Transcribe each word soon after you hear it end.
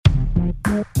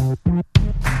This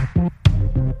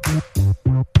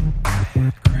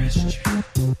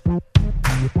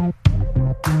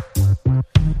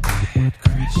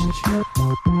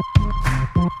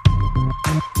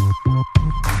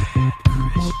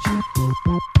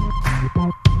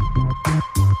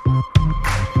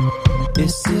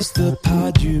is the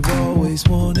pod you've always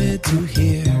wanted to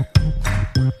hear.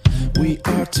 We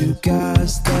are two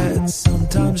guys that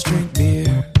sometimes drink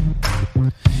beer,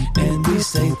 and we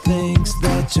say things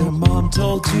that your mom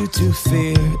told you to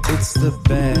fear. It's the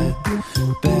bad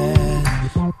Christian.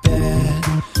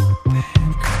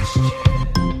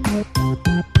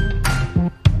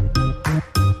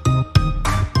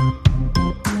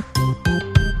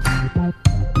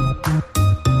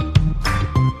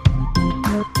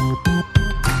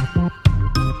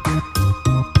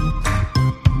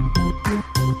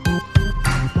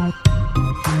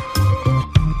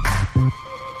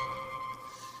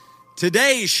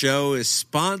 Today's show is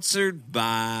sponsored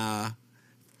by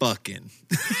fucking.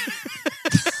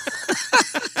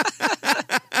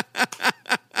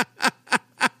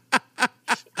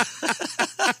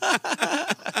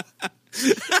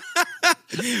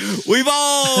 We've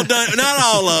all done, not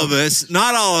all of us,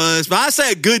 but I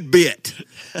say a good bit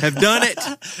have done it.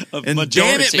 And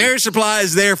damn it, Marriage Supply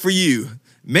is there for you.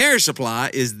 Marriage Supply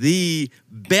is the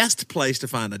best place to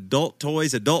find adult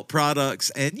toys, adult products,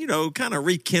 and, you know, kind of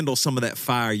rekindle some of that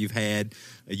fire you've had,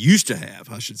 used to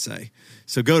have, I should say.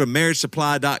 So go to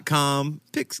marriagesupply.com,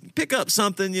 pick up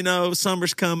something, you know,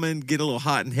 summer's coming, get a little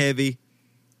hot and heavy.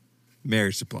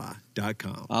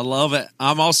 marriagesupply.com. I love it.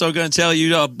 I'm also going to tell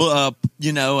you, a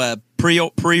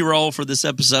pre-roll for this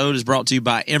episode is brought to you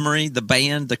by Emery, the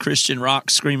band, the Christian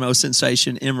rock screamo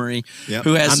sensation Emery, I'm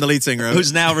the lead singer of who's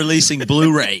it. now releasing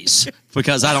Blu-rays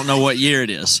because I don't know what year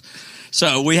it is.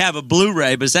 So we have a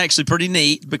Blu-ray, but it's actually pretty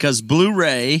neat because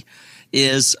Blu-ray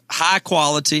is high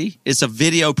quality. It's a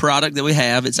video product that we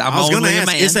have. I was going to ask,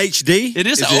 it's HD? It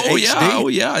is.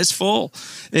 Yeah, it's full.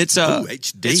 It's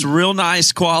HD. It's real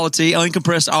nice quality,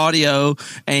 uncompressed audio,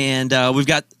 and we've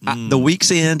got The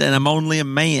Week's End and I'm Only a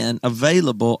Man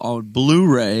available on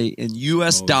Blu-ray in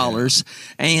U.S. dollars,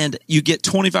 and you get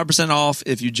 25% off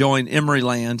if you join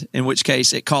Emeryland, in which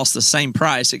case it costs the same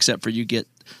price except for you get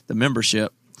the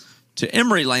membership to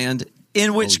Emeryland.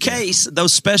 In which case,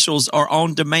 those specials are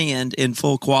on demand in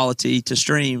full quality to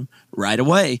stream right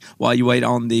away while you wait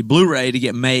on the Blu-ray to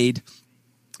get made,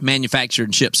 manufactured,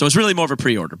 and shipped. So it's really more of a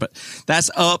pre-order. But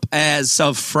that's up as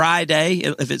of Friday.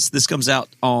 This comes out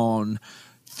on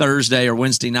Thursday or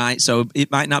Wednesday night, so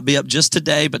it might not be up just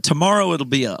today, but tomorrow it'll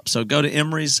be up. So go to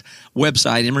Emery's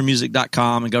website,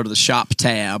 emerymusic.com, and go to the shop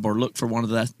tab or look for one of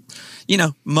the,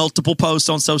 multiple posts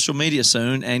on social media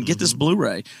soon and get this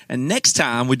Blu-ray. And next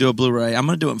time we do a Blu-ray, I'm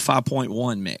going to do it in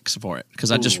 5.1 mix for it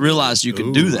because I just realized you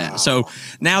can do that. Wow. So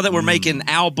now that we're making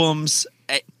albums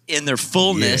in their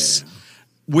fullness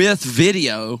with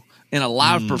video in a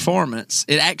live performance,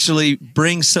 it actually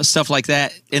brings stuff like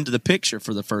that into the picture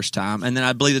for the first time. And then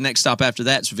I believe the next stop after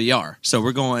that is VR. So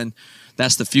we're going,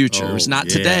 that's the future. It's not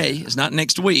today. It's not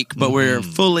next week, but we're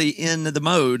fully in the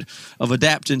mode of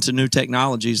adapting to new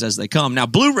technologies as they come. Now,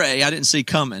 Blu-ray, I didn't see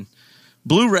coming.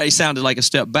 Blu-ray sounded like a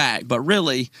step back, but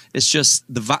really it's just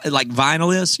like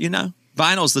vinyl is,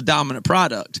 Vinyl is the dominant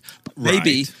product.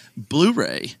 Maybe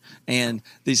Blu-ray and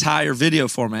these higher video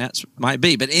formats might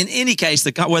be. But in any case,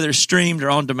 whether it's streamed or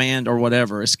on demand or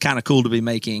whatever, it's kind of cool to be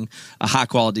making a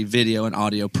high-quality video and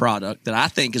audio product that I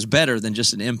think is better than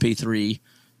just an MP3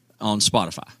 on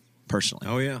Spotify, personally.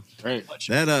 Oh, yeah. Great.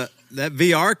 That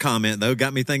VR comment, though,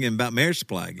 got me thinking about Marriage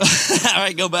Supply again. All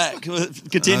right, go back.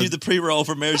 Continue the pre-roll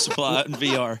for Marriage Supply and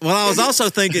VR. Well, I was also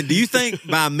thinking, do you think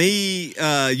by me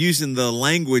using the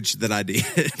language that I did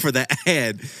for that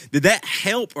ad, did that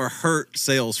help or hurt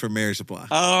sales for Marriage Supply?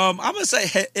 I'm going to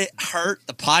say it hurt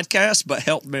the podcast, but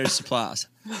helped Marriage Supply's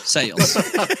sales.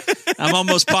 I'm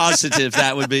almost positive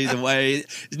that would be the way.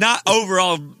 Not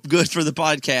overall good for the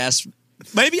podcast.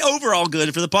 Maybe overall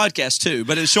good for the podcast, too.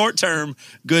 But in short term,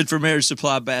 good for Marriage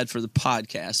Supply, bad for the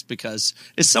podcast because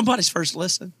it's somebody's first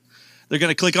listen. They're going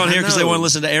to click on here because they want to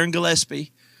listen to Aaron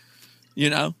Gillespie,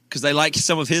 because they like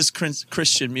some of his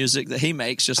Christian music that he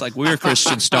makes, just like we're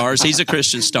Christian stars. He's a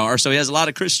Christian star. So he has a lot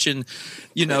of Christian,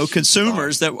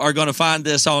 consumers that are going to find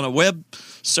this on a web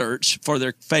search for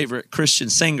their favorite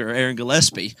Christian singer, Aaron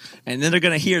Gillespie. And then they're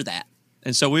going to hear that.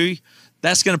 And so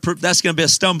that's going to be a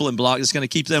stumbling block that's going to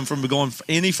keep them from going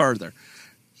any further.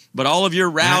 But all of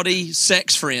your rowdy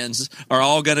sex friends are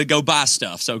all going to go buy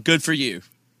stuff. So good for you.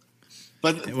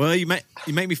 But you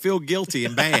make me feel guilty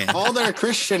and bad. All their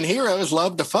Christian heroes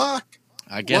love to fuck.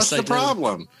 I guess what's the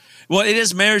problem? Well, it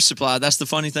is Marriage Supply. That's the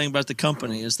funny thing about the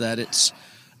company is that it's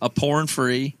a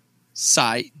porn-free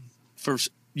site for,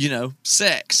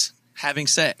 sex, having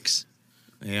sex.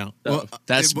 Yeah. So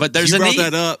but there's you a brought need.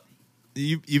 that up.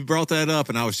 You brought that up,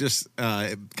 and I was just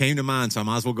it came to mind, so I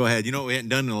might as well go ahead. You know what we hadn't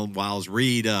done in a while is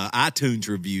read iTunes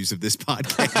reviews of this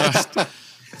podcast.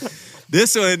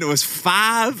 This one was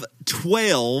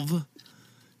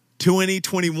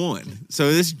 5/12/2021.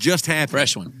 So this just happened.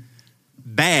 Fresh one.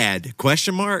 Bad? ?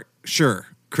 Sure.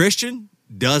 Christian?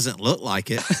 Doesn't look like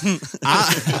it.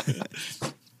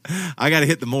 I got to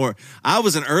hit the more. I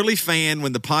was an early fan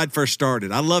when the pod first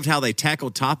started. I loved how they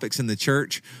tackled topics in the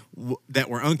church that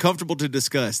were uncomfortable to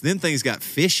discuss. Then things got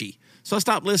fishy. So I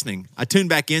stopped listening. I tuned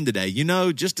back in today,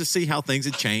 just to see how things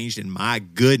had changed. And my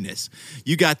goodness,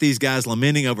 you got these guys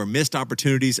lamenting over missed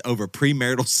opportunities over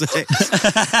premarital sex. ?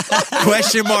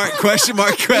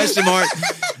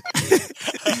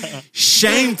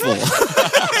 Shameful.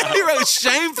 He wrote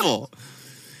shameful.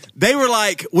 They were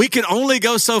like, we could only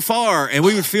go so far and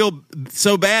we would feel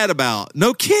so bad about.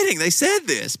 No kidding. They said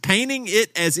this, painting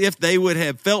it as if they would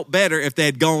have felt better if they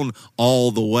had gone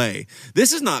all the way.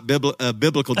 This is not a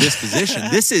biblical disposition.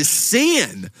 This is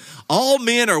sin. All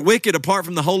men are wicked apart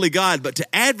from the holy God, but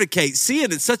to advocate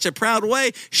sin in such a proud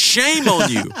way, shame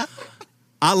on you.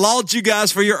 I laud you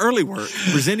guys for your early work,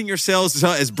 presenting yourselves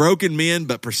as broken men,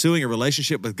 but pursuing a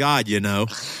relationship with God,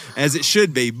 as it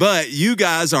should be. But you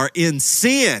guys are in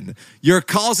sin. You're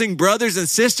causing brothers and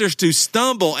sisters to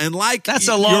stumble. And that's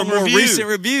a long your more review. recent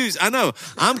reviews, I know.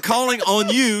 I'm calling on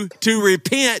you to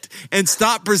repent and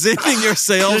stop presenting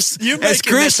yourselves as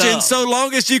Christians so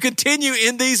long as you continue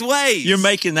in these ways. You're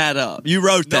making that up. You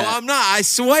wrote that. No, I'm not. I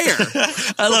swear.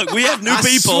 Look, we have new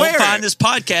people find this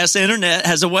podcast. The internet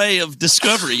has a way of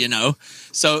discovery,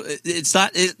 So it's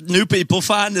not new people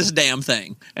find this damn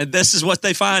thing, and this is what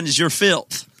they find is your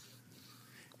filth.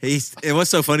 What's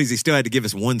so funny is he still had to give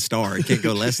us 1 star. He can't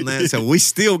go less than that. So we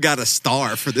still got a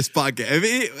star for this podcast. I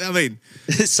mean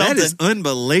that is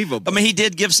unbelievable. I mean, he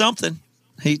did give something.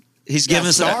 He's given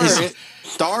us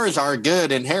stars are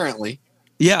good inherently.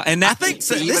 Yeah, and I think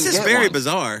this is very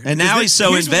bizarre. And now he's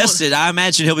so invested. I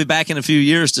imagine he'll be back in a few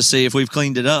years to see if we've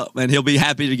cleaned it up, and he'll be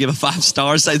happy to give a 5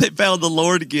 stars. Say they found the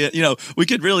Lord again. We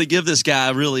could really give this guy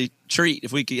a really treat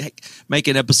if we could make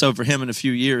an episode for him in a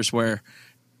few years where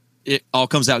it all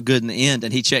comes out good in the end,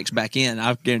 and he checks back in.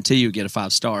 I guarantee you get a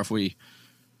 5 star if we,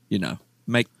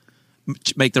 make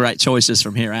the right choices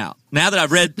from here out. Now that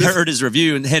I've heard his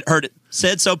review and heard it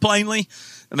said so plainly,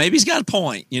 maybe he's got a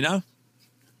point.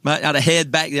 Might ought to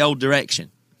head back the old direction.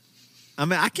 I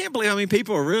mean, I can't believe how many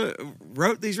people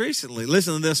wrote these recently.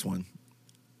 Listen to this one.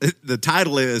 The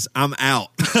title is "I'm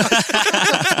Out."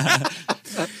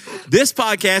 This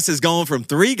podcast has gone from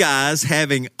 3 guys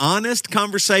having honest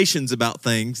conversations about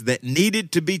things that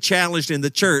needed to be challenged in the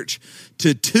church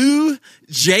to 2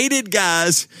 jaded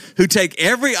guys who take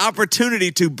every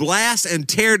opportunity to blast and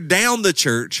tear down the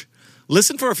church.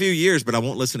 Listen for a few years, but I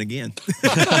won't listen again.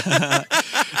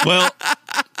 Well,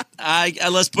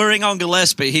 let's bring on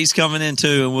Gillespie. He's coming in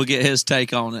too, and we'll get his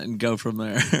take on it and go from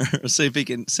there. See if he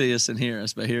can see us and hear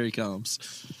us, but here he comes.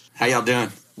 How y'all doing?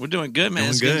 We're doing good,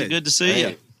 man. Doing It's good to see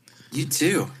you. You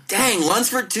too. Dang,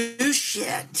 Lunsford too?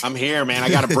 Shit. I'm here, man. I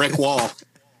got a brick wall.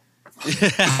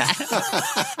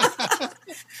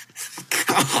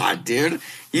 God, dude.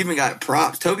 You even got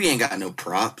props. Toby ain't got no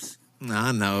props.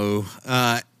 I know.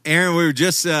 Aaron, we were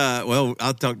just, I'll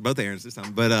talk to both Aarons this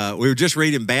time, but we were just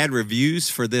reading bad reviews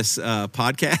for this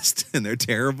podcast, and they're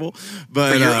terrible.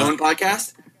 But for your own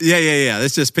podcast? Yeah.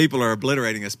 It's just people are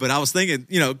obliterating us. But I was thinking,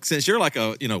 since you're like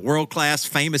a world-class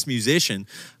famous musician,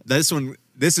 this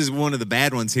is one of the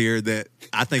bad ones here that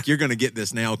I think you're going to get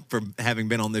this now from having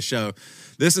been on this show.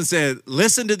 This one said,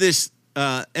 listen to this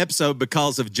episode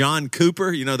because of John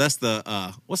Cooper. That's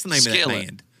the, what's the name of that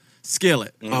band?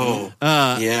 Skillet. Oh,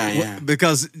 yeah.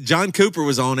 Because John Cooper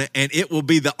was on it, and it will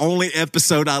be the only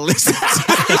episode I listen to.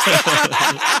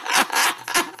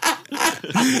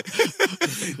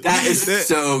 That is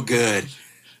so good.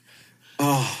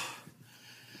 Oh.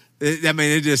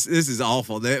 This is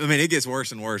awful. It gets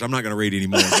worse and worse. I'm not going to read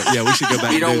anymore. But yeah, we should go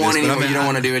back. You don't want anymore. You don't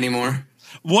want to do anymore.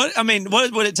 What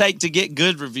would it take to get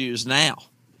good reviews now?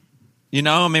 We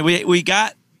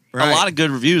got a lot of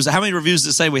good reviews. How many reviews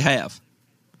does it say we have?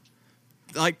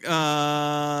 Like we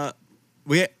got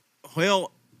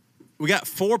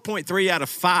 4.3 out of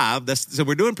 5. So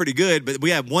we're doing pretty good. But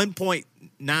we have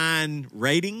 1.9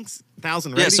 ratings,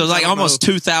 1,000 ratings. Yeah, so like almost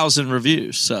 2,000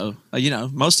 reviews. So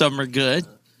most of them are good.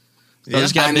 So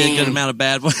there's got to be a good amount of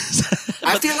bad ones.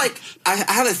 I feel like I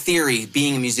have a theory,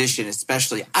 being a musician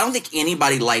especially. I don't think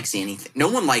anybody likes anything. No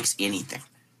one likes anything.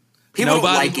 People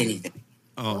Nobody? don't like anything.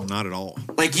 Oh, not at all.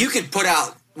 Like, you could put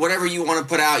out whatever you want to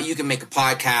put out. You can make a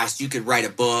podcast. You could write a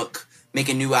book, make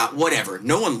a new out, whatever.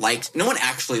 No one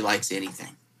actually likes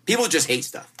anything. People just hate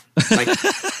stuff. Like,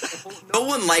 no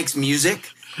one likes music.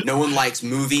 No one likes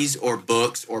movies or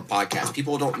books or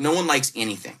podcasts. No one likes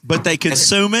anything. But they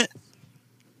consume it?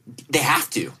 They have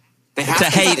to. They have to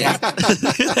hate it.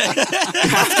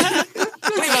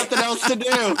 There's nothing else to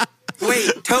do.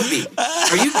 Wait, Toby,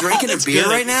 are you drinking a beer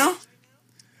right now?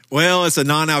 Well, it's a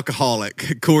non-alcoholic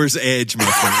Coors Edge, my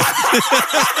friend.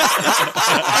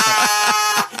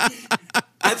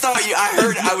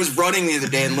 I was running the other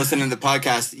day and listening to the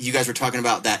podcast. You guys were talking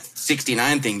about that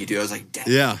 69 thing you do. I was like, damn,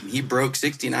 yeah, he broke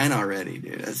 69 already,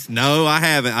 dude. No, I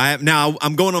haven't. Now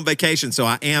I'm going on vacation, so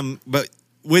I am. But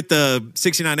with the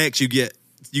 69X, you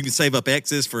can save up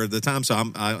X's for the time. So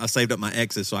I saved up my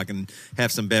X's so I can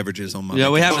have some beverages on my. Yeah,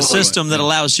 we have a system that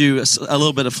allows you a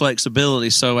little bit of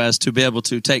flexibility so as to be able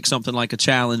to take something like a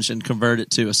challenge and convert it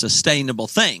to a sustainable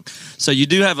thing. So you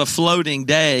do have a floating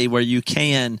day where you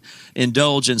can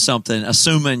indulge in something,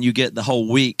 assuming you get the whole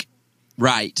week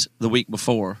right the week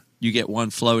before. You get one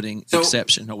floating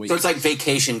exception a week. So it's like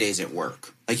vacation days at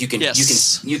work. Like you can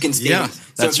stay. Yeah,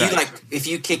 so if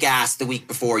you kick ass the week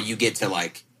before, you get to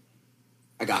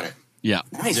I got it. Yeah.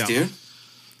 Nice, dude.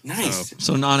 Nice.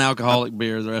 So non-alcoholic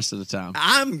beer the rest of the time.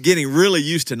 I'm getting really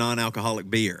used to non-alcoholic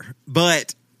beer,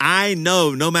 but I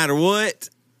know no matter what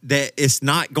that it's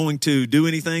not going to do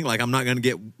anything. Like, I'm not going to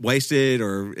get wasted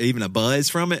or even a buzz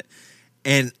from it.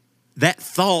 And that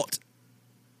thought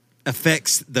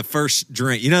affects the first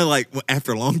drink. You know, like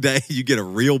after a long day, you get a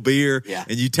real beer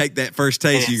and you take that first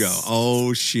taste, you go,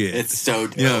 oh shit. It's so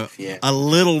dope. A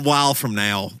little while from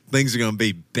now, things are going to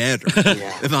be better.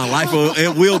 My life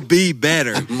will be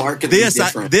better. This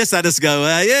I just go,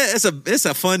 it's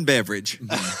a fun beverage.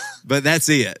 But that's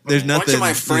it. There's nothing. A bunch of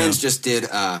my friends just did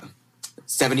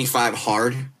 75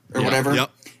 hard or whatever.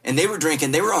 Yep. And they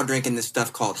were all drinking this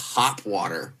stuff called hop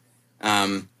water.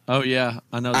 Oh yeah,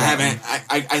 I know that.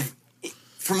 I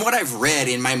from what I've read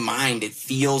in my mind, it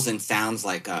feels and sounds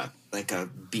like a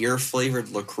beer flavored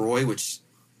LaCroix, which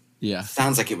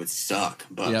sounds like it would suck.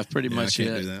 But pretty much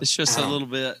it. It's just a little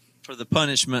bit for the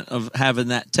punishment of having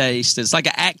that taste. It's like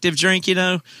an active drink,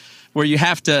 where you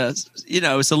have to,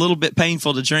 it's a little bit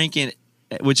painful to drink it,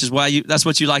 which is why that's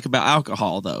what you like about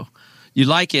alcohol, though. You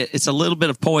like it. It's a little bit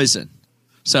of poison,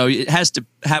 so it has to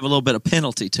have a little bit of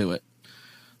penalty to it.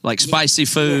 Like spicy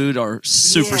food or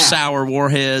super sour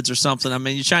warheads or something. I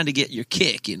mean, you're trying to get your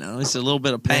kick, It's a little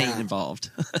bit of pain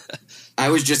involved. I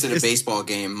was just at a baseball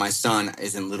game. My son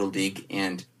is in Little League,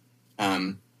 and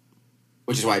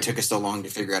which is why it took us so long to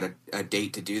figure out a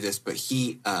date to do this. But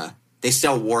they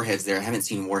sell warheads there. I haven't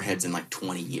seen warheads in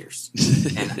 20 years.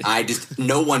 And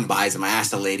no one buys them. I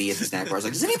asked a lady at the snack bar, I was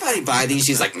like, does anybody buy these?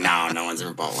 She's like, no one's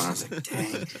ever bought one. I was like,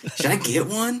 dang, should I get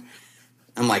one?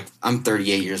 I'm like, I'm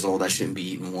 38 years old. I shouldn't be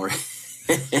eating more.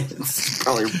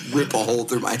 Probably rip a hole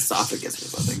through my esophagus or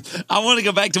something. I want to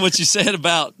go back to what you said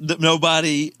about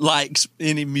nobody likes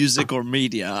any music or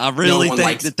media. I really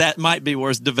think that might be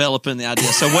worth developing the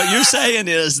idea. So what you're saying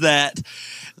is that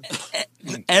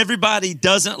everybody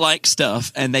doesn't like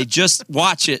stuff and they just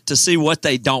watch it to see what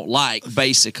they don't like,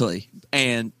 basically.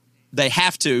 And they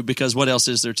have to, because what else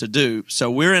is there to do?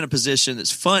 So we're in a position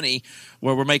that's funny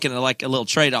where we're making a little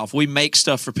trade-off. We make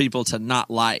stuff for people to not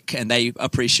like, and they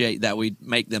appreciate that we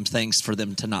make them things for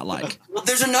them to not like. Well,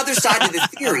 there's another side to the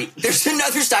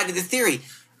theory.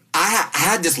 I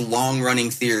had this long-running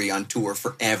theory on tour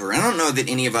forever. I don't know that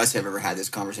any of us have ever had this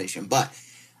conversation, but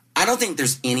I don't think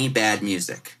there's any bad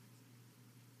music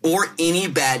or any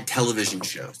bad television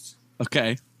shows.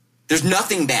 Okay. There's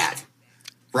nothing bad,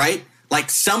 right? Like,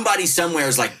 somebody somewhere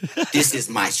is like, this is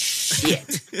my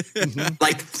shit.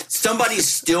 Like, somebody's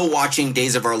still watching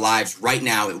Days of Our Lives right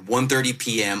now at 1:30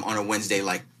 p.m. on a Wednesday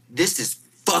like, this is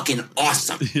fucking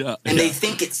awesome. And they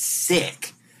think it's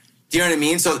sick. Do you know what I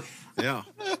mean? So,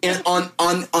 and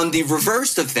on the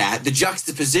reverse of that, the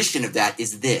juxtaposition of that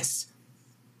is this.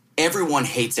 Everyone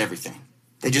hates everything.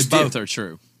 They just both are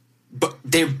true. But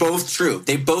they're both true.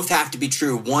 They both have to be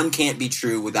true. One can't be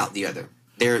true without the other.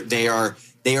 They are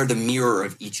the mirror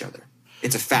of each other.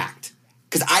 It's a fact.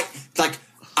 Because I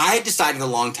had decided a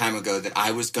long time ago that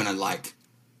I was going to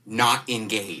not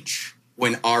engage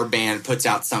when our band puts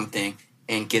out something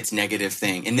and gets negative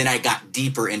thing. And then I got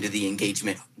deeper into the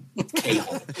engagement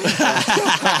K-hole.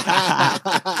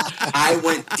 I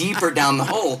went deeper down the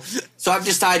hole. So I've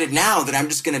decided now that I'm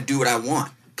just going to do what I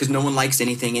want, because no one likes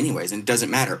anything anyways, and it doesn't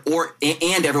matter.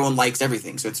 And everyone likes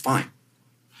everything, so it's fine.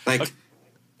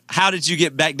 How did you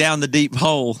get back down the deep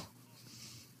hole?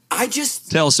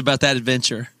 Tell us about that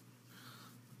adventure.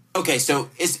 okay, so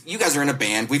you guys are in a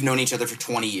band. We've known each other for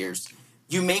 20 years.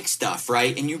 You make stuff,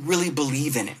 right? And you really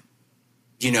believe in it,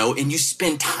 and you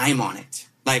spend time on it.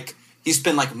 Like, you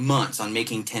spend like months on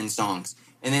making 10 songs.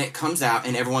 And then it comes out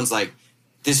and everyone's like,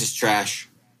 this is trash.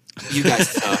 You guys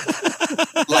suck.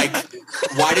 Like,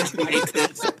 why did you make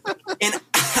this? And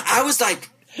I was like,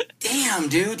 damn,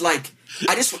 dude. Like,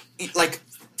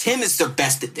 Tim is the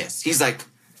best at this. He's like,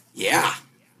 yeah,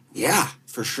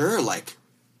 for sure. Like,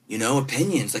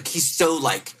 opinions. Like, he's so,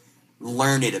 like,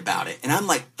 learned about it. And I'm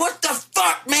like, what the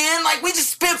fuck, man? Like, we just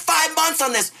spent 5 months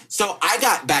on this. So I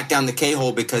got back down the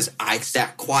K-hole because I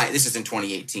sat quiet. This is in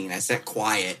 2018. I sat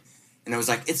quiet, and I was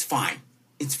like, it's fine.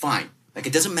 It's fine. Like,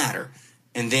 it doesn't matter.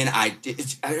 And then I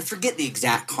forget the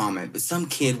exact comment, but some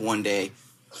kid one day,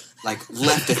 like,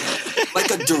 left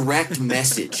a direct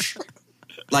message.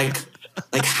 Like,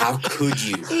 how could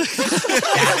you?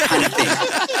 That kind of thing.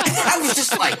 And I was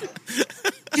just like,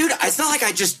 dude, it's not like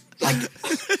I just, like,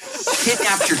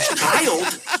 kidnapped your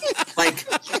child. Like,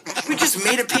 we just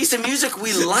made a piece of music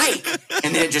we like.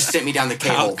 And then it just sent me down the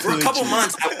K-hole. For a couple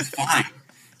months, I was fine.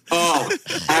 Oh,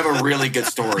 I have a really good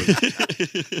story.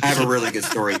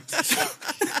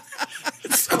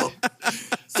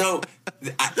 So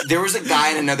there was a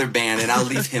guy in another band, and I'll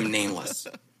leave him nameless.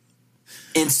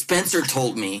 And Spencer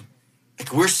told me,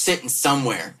 like, we're sitting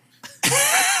somewhere.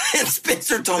 And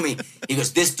Spencer told me, he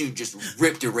goes, this dude just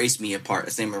erased me apart.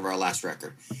 That's the name of our last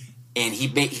record. And he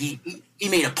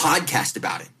made a podcast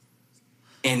about it.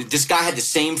 And this guy had the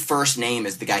same first name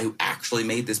as the guy who actually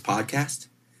made this podcast.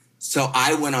 So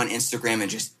I went on Instagram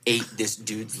and just ate this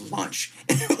dude's lunch.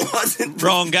 And it wasn't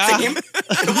wrong guy. It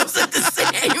wasn't the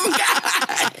same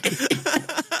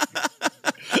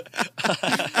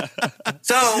guy.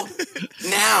 So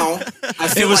now I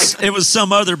feel it was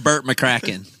some other Burt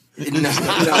McCracken. No. On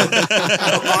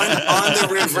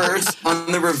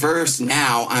the reverse,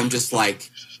 now I'm just like,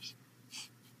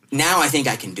 now I think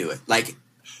I can do it. Like,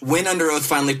 when Under Oath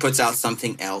finally puts out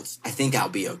something else, I think I'll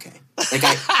be okay. Like,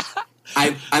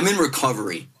 I'm in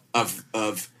recovery of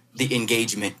the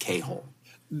engagement K-hole.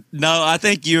 No, I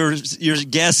think you're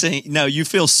guessing. No, you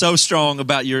feel so strong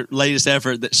about your latest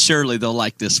effort that surely they'll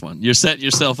like this one. You're setting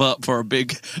yourself up for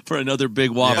another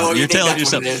big wobble. Oh, you're telling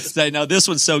yourself, say, no, this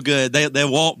one's so good they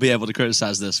won't be able to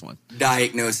criticize this one.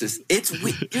 Diagnosis. Dude,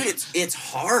 it's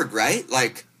hard, right?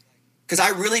 Like, because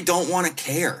I really don't want to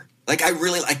care. Like,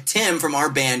 Tim from our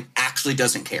band actually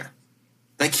doesn't care.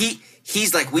 Like,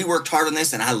 he's like, we worked hard on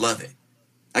this and I love it.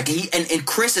 Like, and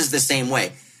Chris is the same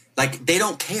way. Like, they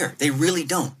don't care. They really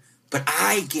don't. But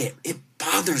it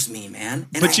bothers me, man.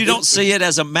 And but you don't see it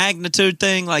as a magnitude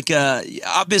thing? Like,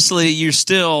 obviously, you're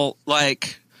still,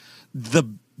 like, the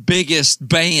biggest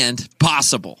band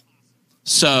possible.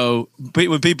 So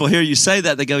when people hear you say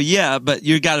that, they go, yeah, but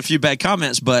you got a few bad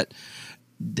comments, but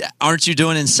aren't you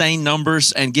doing insane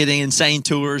numbers and getting insane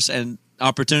tours and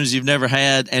opportunities you've never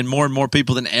had and more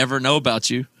people than ever know about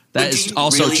you? That is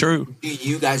also true. Do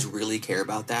you guys really care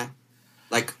about that?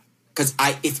 Like, because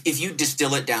if you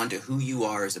distill it down to who you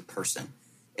are as a person,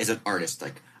 as an artist,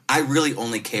 like, I really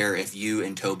only care if you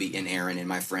and Toby and Aaron and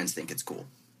my friends think it's cool.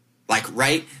 Like,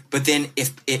 right? But then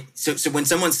so when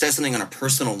someone says something on a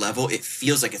personal level, it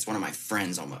feels like it's one of my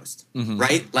friends almost. Mm-hmm.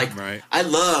 Right? Like, right. I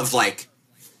love, like,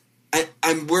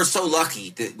 we're so lucky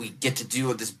that we get to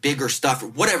do this bigger stuff or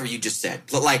whatever you just said.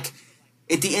 But, like,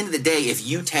 at the end of the day, if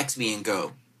you text me and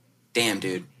go, damn,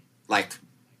 dude, like,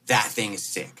 that thing is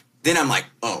sick, then I'm like,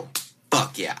 oh,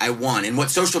 fuck yeah, I won. And what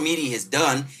social media has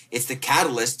done, it's the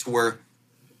catalyst to where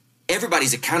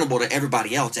everybody's accountable to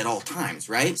everybody else at all times,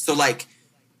 right? So, like,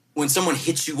 when someone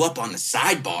hits you up on the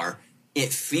sidebar,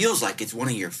 it feels like it's one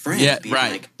of your friends. Yeah, being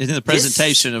right. Like, it's in the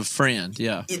presentation of friend,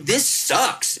 yeah. This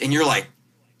sucks. And you're like,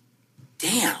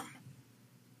 damn.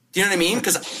 Do you know what I mean?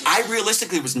 Because I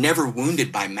realistically was never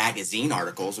wounded by magazine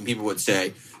articles when people would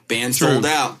say, band sold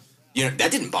out. You know,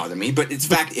 that didn't bother me, but it's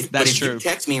fact. If you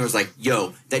text me and was like,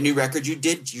 yo, that new record you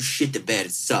did, you shit the bed,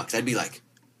 it sucks. I'd be like,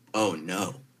 oh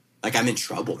no. Like, I'm in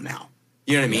trouble now.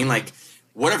 You know what I mean? Like,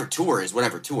 whatever tour is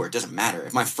whatever tour. It doesn't matter.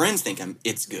 If my friends think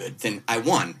it's good, then I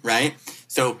won, right?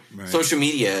 So social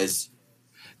media is...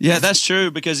 Yeah, that's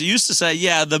true, because you used to say,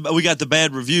 yeah, we got the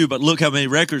bad review, but look how many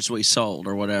records we sold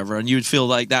or whatever, and you'd feel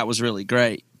like that was really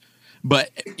great. But,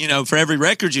 you know, for every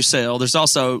record you sell, there's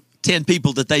also 10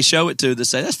 people that they show it to that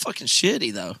say, that's fucking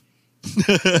shitty, though.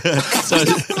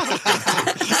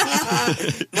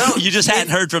 No, you just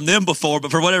hadn't heard from them before,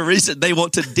 but for whatever reason, they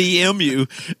want to DM you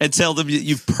and tell them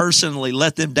you've personally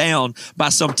let them down by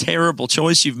some terrible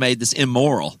choice you've made that's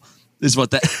immoral. Is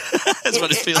what that is what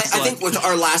it feels like. I think with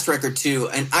our last record too,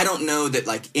 and I don't know that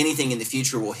like anything in the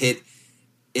future will hit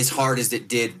as hard as it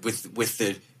did with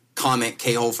comment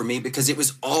K-hole for me because it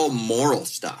was all moral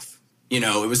stuff. You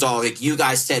know, it was all like, you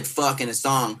guys said fuck in a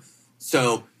song.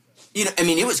 So, you know, I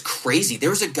mean, it was crazy. There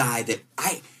was a guy that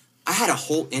I had a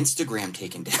whole Instagram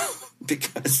taken down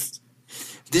because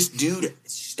this dude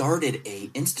started a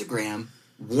Instagram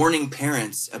warning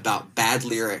parents about bad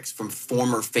lyrics from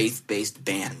former faith-based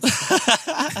bands.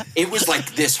 It was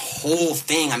like this whole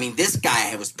thing. I mean, this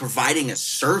guy was providing a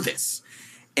service,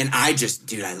 and I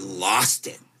lost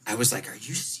it. I was like, are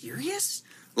you serious?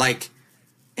 Like,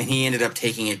 and he ended up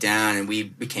taking it down, and we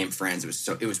became friends. It was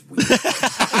weird. It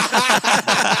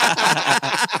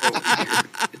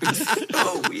was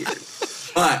so weird.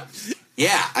 But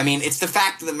yeah, I mean, it's the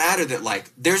fact of the matter that,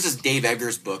 like, there's this Dave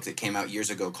Eggers book that came out years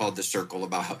ago called The Circle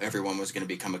about how everyone was going to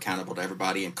become accountable to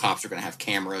everybody and cops are going to have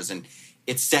cameras, and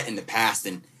it's set in the past,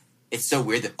 and it's so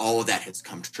weird that all of that has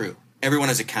come true. Everyone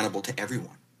is accountable to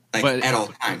everyone, like, at all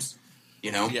times,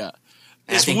 you know? Yeah.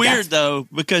 It's weird, though,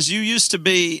 because you used to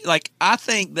be, like, I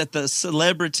think that the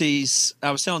celebrities,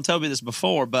 I was telling Toby this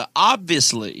before, but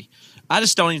obviously, I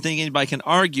just don't even think anybody can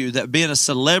argue that being a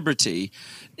celebrity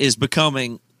is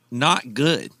becoming not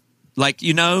good. Like,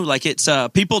 you know, like it's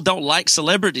people don't like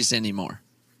celebrities anymore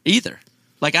either.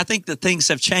 Like, I think that things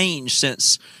have changed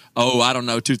since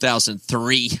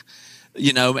 2003,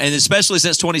 you know, and especially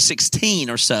since 2016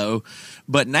 or so.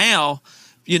 But now,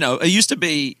 you know, it used to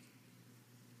be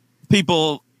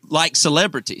people like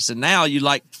celebrities, and now you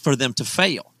like for them to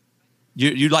fail.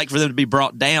 You like for them to be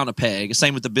brought down a peg.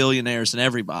 Same with the billionaires and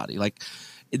everybody. Like,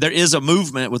 there is a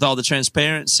movement with all the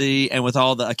transparency and with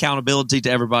all the accountability to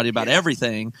everybody about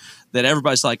everything, that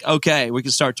everybody's like, okay, we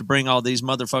can start to bring all these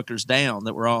motherfuckers down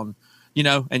that we're on, you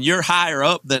know, and you're higher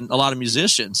up than a lot of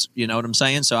musicians, you know what I'm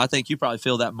saying? So I think you probably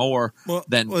feel that more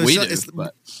than we do.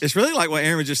 It's really like what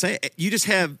Aaron was just saying. You just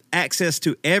have access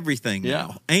to everything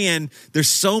now. And there's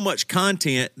so much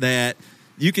content that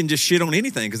you can just shit on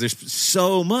anything because there's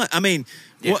so much. I mean,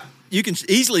 you can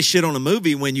easily shit on a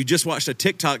movie when you just watched a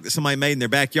TikTok that somebody made in their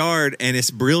backyard and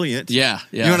it's brilliant. Yeah.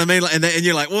 You know what I mean? And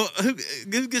you're like, well, who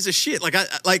gives a shit? Like,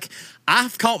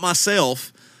 I've caught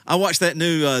myself. I watched that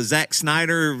new Zack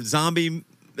Snyder zombie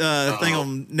thing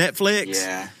on Netflix.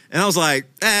 Yeah. And I was like,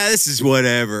 this is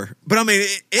whatever. But I mean,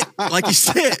 it like you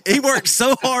said, he worked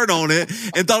so hard on it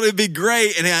and thought it'd be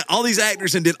great. And had all these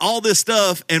actors and did all this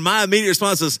stuff. And my immediate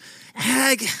response was,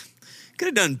 could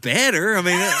have done better. I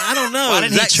mean, I don't know. Why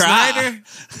didn't he try? Snyder?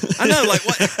 I know. Like,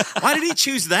 why did he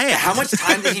choose that? How much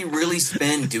time did he really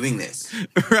spend doing this?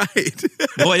 Right.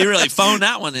 Boy, you really phoned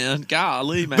that one in.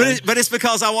 Golly, man. But it's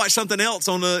because I watched something else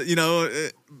on the, you know,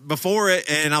 before it,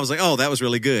 and I was like, oh, that was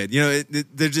really good. You know,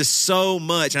 there's just so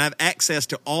much, and I have access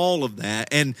to all of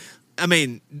that. And I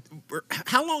mean,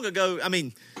 how long ago? I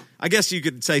mean, I guess you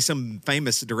could say some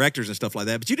famous directors and stuff like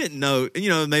that, but you didn't know, you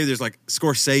know, maybe there's like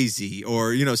Scorsese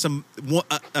or, you know,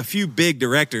 a few big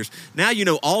directors. Now you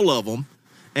know all of them,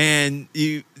 and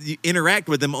you interact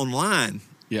with them online.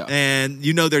 Yeah. And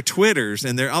you know their Twitters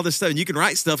and all this stuff, and you can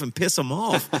write stuff and piss them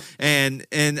off. and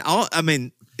all, I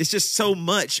mean, it's just so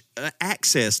much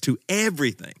access to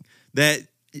everything that,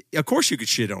 of course, you could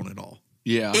shit on it all.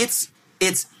 Yeah.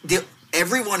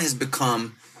 Everyone has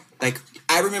become, like,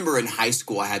 I remember in high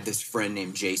school, I had this friend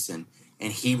named Jason,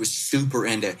 and he was super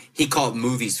into, he called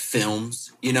movies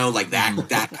films, you know, like that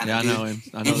kind of dude. I know him.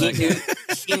 I know that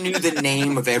guy. He knew the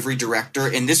name of every director,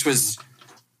 and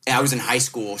I was in high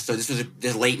school, so this was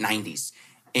the late 90s,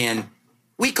 and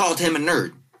we called him a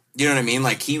nerd. You know what I mean?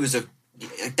 Like,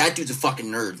 that dude's a fucking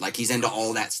nerd. Like, he's into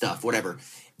all that stuff, whatever.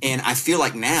 And I feel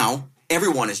like now,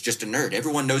 everyone is just a nerd.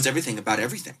 Everyone knows everything about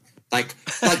everything. Like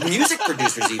music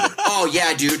producers even. Oh,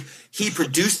 yeah, dude, he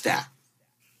produced that.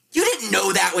 You didn't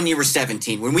know that when you were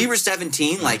 17. When we were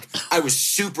 17, like, I was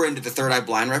super into the Third Eye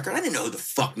Blind record. I didn't know who the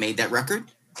fuck made that record.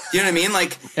 You know what I mean?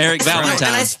 Like, Eric Valentine.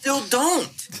 And I still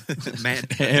don't.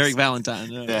 Eric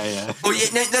Valentine. Yeah. Oh,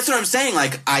 yeah, that's what I'm saying.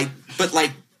 But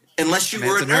unless you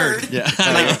were a nerd. Yeah,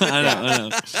 I know.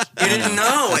 You didn't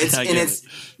know.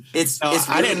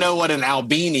 I didn't know what an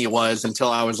Albini was until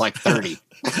I was like 30.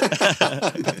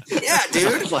 Yeah,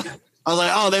 dude. I was like,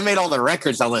 oh, they made all the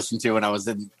records I listened to when I was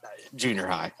in junior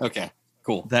high. Okay,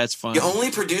 cool. That's fun. The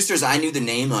only producers I knew the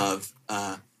name of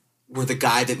were the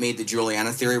guy that made the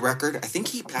Juliana Theory record. I think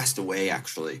he passed away,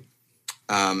 actually.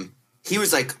 He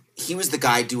was the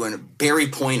guy doing Barry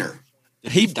Pointer.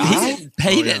 He died?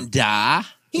 He didn't die.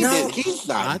 He's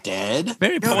not dead.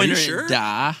 Barry Pointer didn't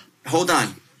die. Hold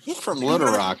on. He's from Little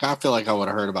Rock. I feel like I would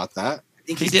have heard about that.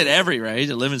 He did right?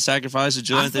 The Living Sacrifice of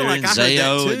Julian Theory and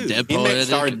Zayo and Dead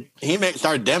Poet. He mixed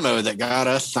our demo that got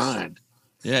us signed.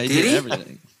 Yeah, he did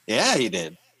everything. Yeah, he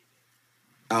did.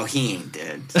 Oh, he ain't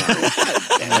dead. Sorry.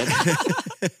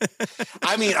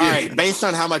 I mean, all right, based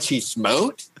on how much he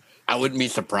smoked, I wouldn't be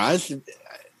surprised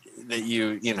that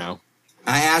you know.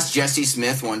 I asked Jesse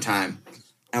Smith one time.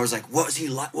 I was like, "What was he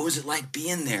like? What was it like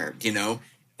being there?" You know,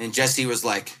 and Jesse was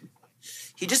like,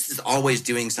 "He just is always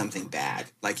doing something bad.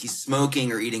 Like he's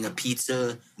smoking or eating a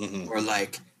pizza, or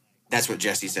like that's what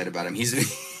Jesse said about him.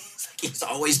 He's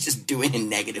always just doing a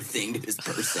negative thing to his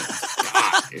person."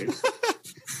 God, dude.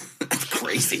 That's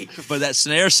crazy. But that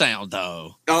snare sound,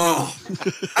 though. Oh.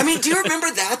 I mean, do you remember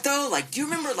that, though? Like, do you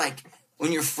remember, like,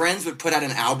 when your friends would put out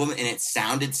an album and it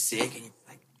sounded sick and you're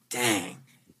like, dang.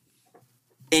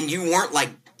 And you weren't, like,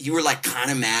 you were, like,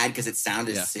 kind of mad because it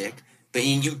sounded sick. But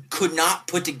you could not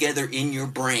put together in your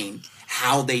brain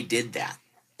how they did that.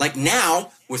 Like,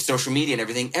 now, with social media and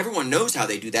everything, everyone knows how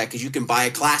they do that because you can buy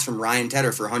a class from Ryan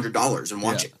Tedder for $100 and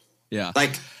watch it. Yeah.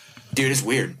 Like, dude, it's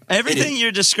weird. Everything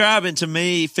you're describing to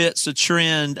me fits the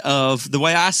trend of the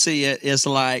way I see it is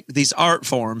like these art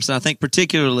forms. And I think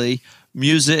particularly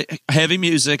music, heavy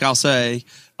music, I'll say,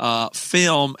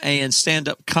 film and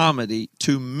stand-up comedy,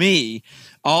 to me,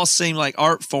 all seem like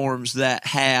art forms that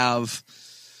have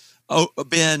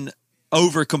been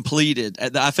over-completed.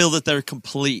 I feel that they're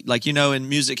complete. Like, you know, in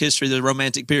music history, the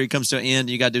romantic period comes to an end,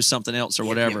 you got to do something else or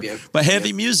whatever. But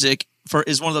heavy music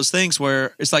is one of those things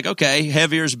where it's like, okay,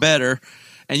 heavier is better,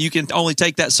 and you can only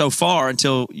take that so far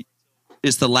until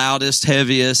it's the loudest,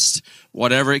 heaviest,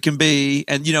 whatever it can be.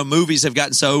 And, you know, movies have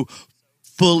gotten so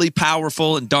fully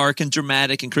powerful and dark and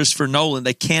dramatic, and Christopher Nolan,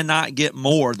 they cannot get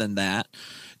more than that.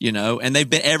 You know, and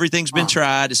everything's been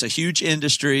tried. It's a huge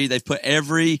industry. They've put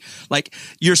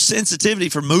your sensitivity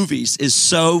for movies is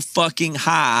so fucking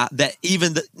high that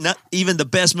even the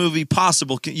best movie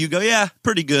possible, you go, yeah,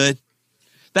 pretty good.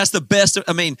 That's the best.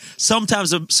 I mean,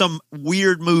 sometimes some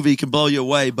weird movie can blow you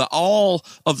away, but all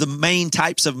of the main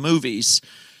types of movies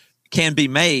can be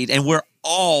made, and we're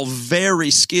all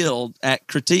very skilled at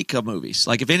critique of movies.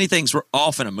 Like if anything's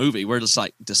off in a movie, we're just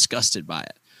like disgusted by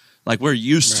it. Like we're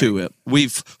used to it.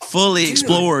 We've fully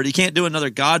explored. You can't do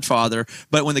another Godfather.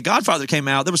 But when The Godfather came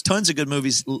out, there was tons of good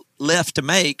movies left to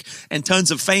make and tons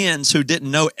of fans who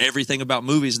didn't know everything about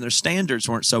movies and their standards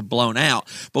weren't so blown out.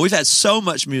 But we've had so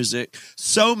much music,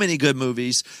 so many good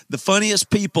movies, the funniest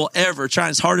people ever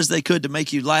trying as hard as they could to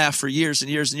make you laugh for years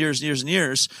and years and years and years and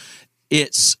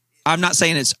years. I'm not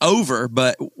saying it's over,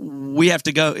 but we have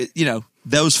to go, you know,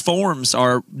 those forms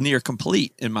are near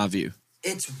complete in my view.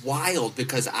 It's wild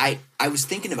because I was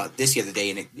thinking about this the other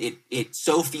day, and it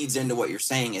so feeds into what you're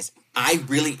saying is I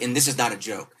really, and this is not a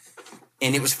joke,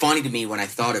 and it was funny to me when I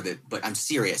thought of it, but I'm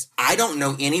serious. I don't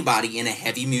know anybody in a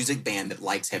heavy music band that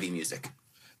likes heavy music.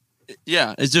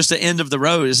 Yeah, it's just the end of the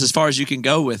road. It's as far as you can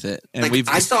go with it. And like, we've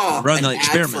I saw run the ad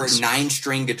experiments. for a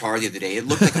 9-string guitar the other day. It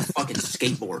looked like a fucking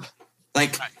skateboard.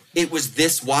 Like it was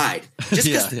this wide. Just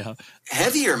because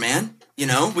heavier, man. You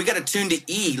know, we got to tune to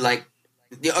E like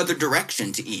the other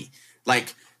direction to E.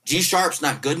 Like G sharp's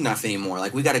not good enough anymore.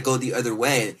 Like we got to go the other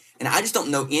way. And I just don't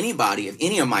know anybody of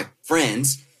any of my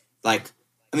friends. Like,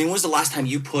 I mean, when was the last time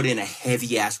you put in a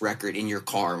heavy ass record in your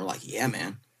car and we're like, yeah,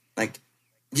 man, like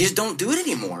you just don't do it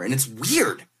anymore. And it's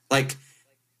weird. Like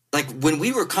when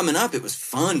we were coming up, it was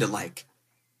fun to like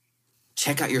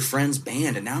check out your friend's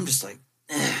band. And now I'm just like,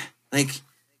 like,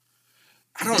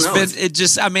 I don't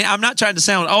know. I'm not trying to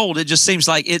sound old. It just seems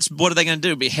like what are they going to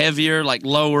do? Be heavier, like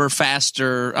lower,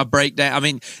 faster, a breakdown? I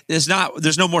mean, there's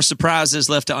no more surprises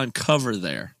left to uncover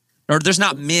there. Or there's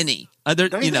not many.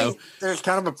 There's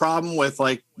kind of a problem with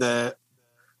like the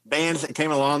bands that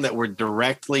came along that were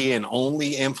directly and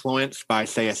only influenced by,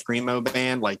 say, a screamo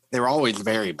band. Like they were always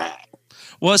very bad.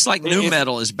 Well, it's like new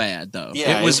metal is bad, though.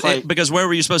 Yeah, because where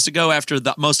were you supposed to go after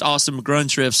the most awesome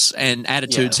grunge riffs and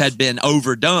attitudes had been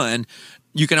overdone?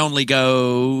 You can only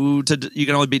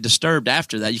be Disturbed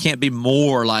after that. You can't be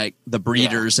more like the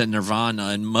Breeders and Nirvana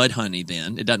and Mudhoney.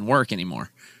 Then it doesn't work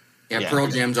anymore. Yeah, Pearl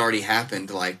Jam's already happened.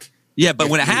 But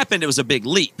when it happened, it was a big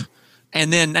leap.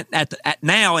 And then at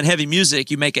now in heavy music,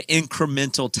 you make an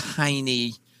incremental,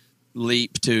 tiny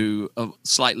leap to a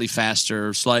slightly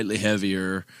faster, slightly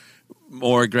heavier,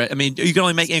 more aggressive. I mean, you can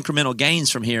only make incremental gains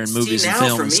from here in movies and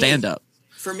film and stand-up.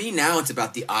 For me now, it's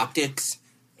about the optics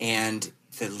and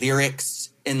the lyrics,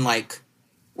 and like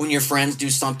when your friends do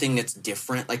something that's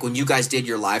different. Like when you guys did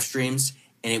your live streams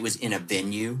and it was in a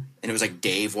venue and it was like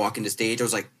Dave walking to stage, I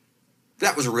was like,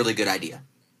 that was a really good idea.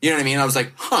 You know what I mean? I was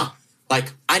like,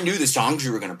 like I knew the songs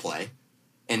you were going to play,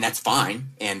 and that's fine,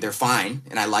 and they're fine,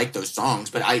 and I like those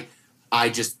songs, but I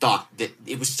just thought that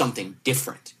it was something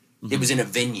different. Mm-hmm. It was in a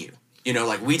venue. You know,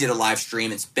 like we did a live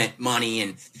stream and spent money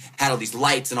and had all these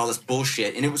lights and all this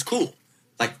bullshit, and it was cool.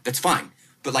 Like, that's fine.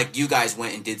 But like you guys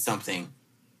went and did something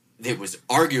that was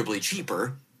arguably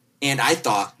cheaper, and I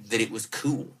thought that it was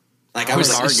cool. Like I was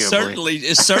like,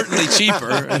 it's certainly cheaper.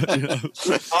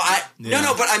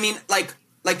 No, but I mean, like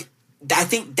I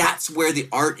think that's where the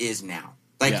art is now.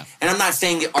 Like, and I'm not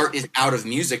saying the art is out of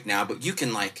music now, but you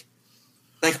can like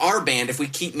our band, if we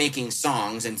keep making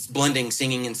songs and blending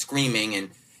singing and screaming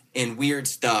and weird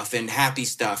stuff and happy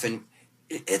stuff, and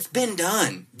it's been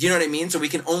done. You know what I mean? So we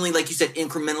can only, like you said,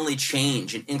 incrementally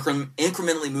change and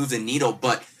incrementally move the needle.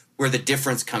 But where the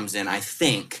difference comes in, I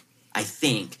think,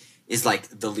 is like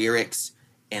the lyrics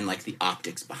and like the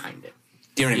optics behind it.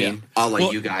 Do you know what I mean? All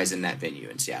like you guys in that venue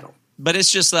in Seattle. But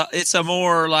it's just it's a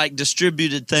more like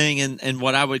distributed thing, and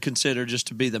what I would consider just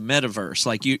to be the metaverse.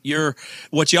 Like you're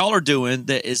what y'all are doing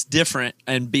that is different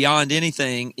and beyond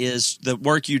anything is the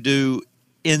work you do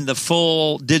in the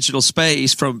full digital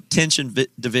space from tension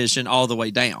division all the way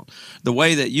down. The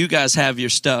way that you guys have your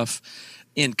stuff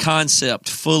in concept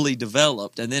fully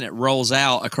developed, and then it rolls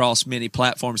out across many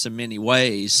platforms in many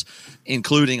ways,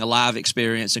 including a live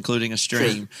experience, including a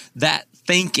stream. That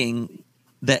thinking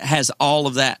that has all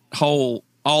of that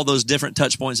all those different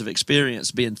touch points of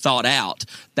experience being thought out,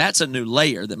 that's a new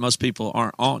layer that most people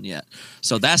aren't on yet.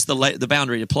 So that's the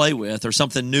boundary to play with, or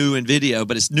something new in video,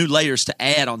 but it's new layers to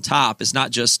add on top. It's not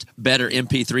just better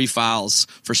MP3 files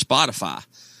for Spotify.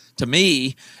 To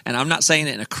me, and I'm not saying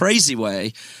it in a crazy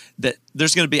way, that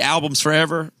there's going to be albums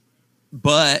forever,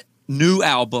 but new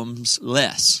albums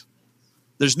less.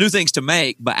 There's new things to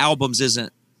make, but albums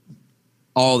isn't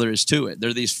all there is to it. There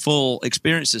are these full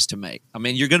experiences to make. I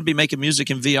mean, you're going to be making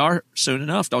music in VR soon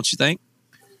enough, don't you think?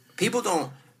 People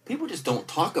just don't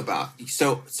talk about.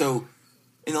 So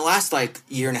in the last like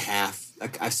year and a half,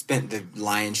 like I've spent the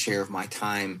lion's share of my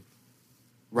time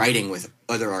writing with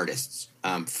other artists,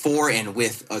 for and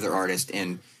with other artists,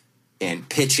 and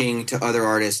pitching to other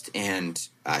artists, and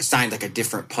I signed like a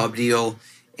different pub deal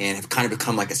and have kind of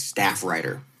become like a staff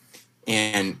writer.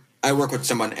 And I work with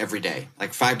someone every day,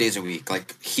 like 5 days a week,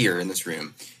 like here in this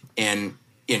room, and,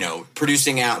 you know,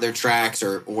 producing out their tracks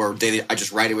or I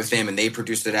just write it with them and they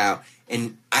produce it out.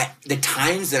 And the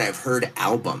times that I've heard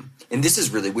album, and this is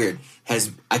really weird,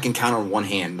 I can count on one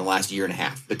hand in the last year and a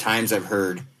half, the times I've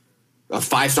heard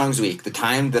 5 songs a week, the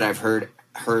time that I've heard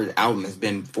album has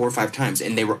been 4 or 5 times,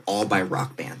 and they were all by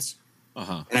rock bands.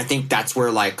 And I think that's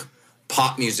where like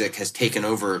pop music has taken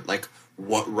over, like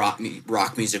what rock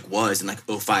music was in like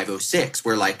 05, 06,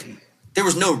 where like there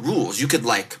was no rules. You could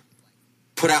like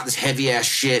put out this heavy ass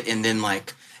shit and then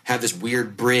like have this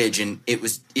weird bridge, and it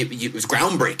was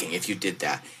groundbreaking if you did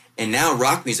that. And now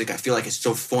rock music, I feel like it's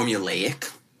so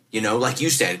formulaic. You know, like you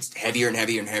said, it's heavier and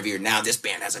heavier and heavier. Now this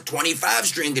band has a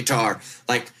 25-string guitar,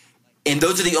 like. And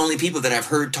those are the only people that I've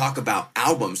heard talk about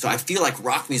albums. So I feel like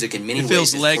rock music in many ways. It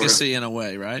feels legacy in a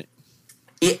way, right?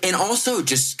 And also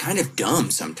just kind of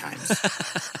dumb sometimes.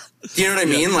 Do you know what I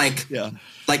mean?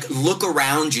 Like look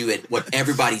around you at what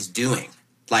everybody's doing.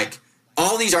 Like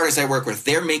all these artists I work with,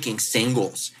 they're making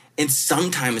singles and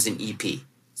sometimes an EP.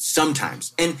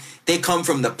 Sometimes. And they come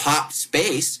from the pop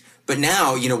space. But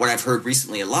now, you know, what I've heard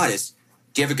recently a lot is,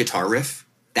 do you have a guitar riff?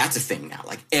 That's a thing now.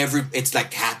 Like it's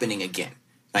like happening again.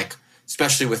 Like,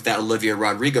 especially with that Olivia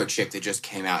Rodrigo chick that just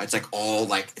came out. It's like all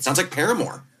like, it sounds like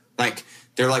Paramore. Like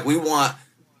they're like, we want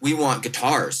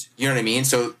guitars. You know what I mean?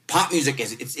 So pop music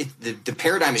the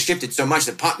paradigm has shifted so much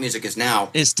that pop music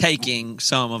is taking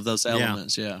some of those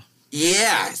elements.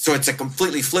 Yeah. So it's like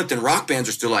completely flipped, and rock bands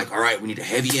are still like, all right, we need a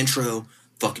heavy intro,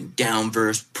 fucking down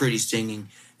verse, pretty singing,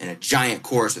 and a giant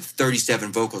chorus with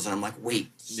 37 vocals. And I'm like, wait,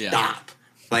 stop.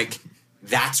 Like,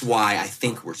 that's why I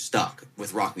think we're stuck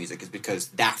with rock music, is because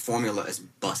that formula is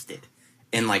busted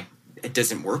and like it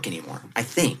doesn't work anymore. I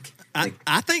think.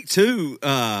 I think too,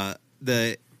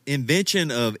 the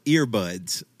invention of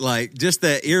earbuds, like just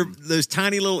those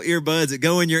tiny little earbuds that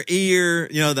go in your ear,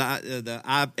 you know,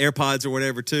 the AirPods or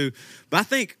whatever too. But I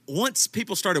think once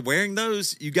people started wearing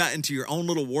those, you got into your own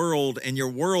little world, and your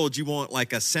world, you want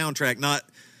like a soundtrack, not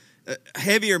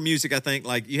heavier music. I think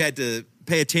like you had to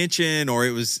pay attention, or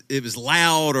it was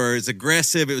loud, or it's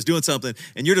aggressive, it was doing something,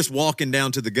 and you're just walking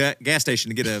down to the gas station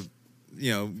to get a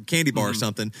candy bar or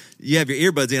something. You have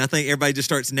your earbuds in. I think everybody just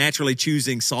starts naturally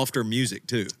choosing softer music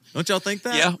too. Don't y'all think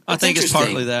that? Yeah, I think it's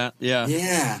partly that.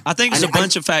 Yeah. I think it's a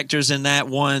bunch of factors in that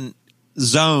one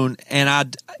zone,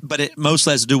 but it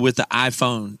mostly has to do with the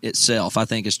iPhone itself. I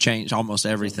think it's changed almost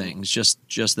everything. It's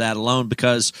just that alone,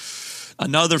 because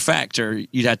another factor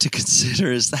you'd have to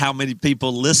consider is how many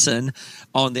people listen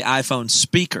on the iPhone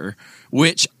speaker,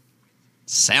 which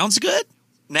sounds good.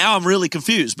 Now I'm really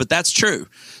confused, but that's true.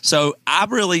 So I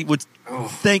really would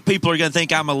think people are going to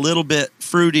think I'm a little bit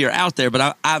fruity or out there,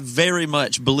 but I very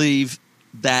much believe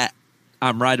that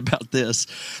I'm right about this,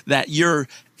 that you're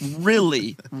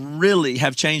really, really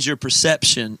have changed your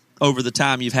perception over the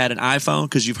time you've had an iPhone,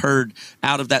 because you've heard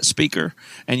out of that speaker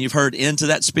and you've heard into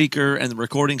that speaker and the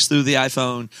recordings through the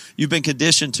iPhone. You've been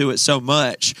conditioned to it so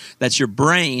much that your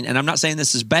brain, and I'm not saying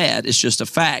this is bad, it's just a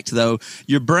fact though,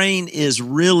 your brain is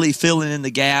really filling in the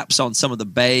gaps on some of the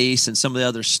bass and some of the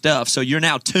other stuff. So you're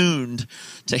now tuned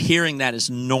to hearing that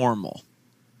as normal.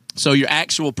 So your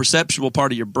actual perceptual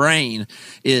part of your brain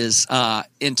is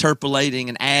interpolating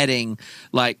and adding,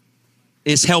 like,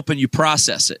 it's helping you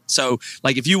process it. So,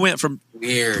 like, if you went from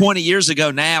 20 years ago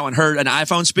now and heard an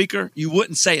iPhone speaker, you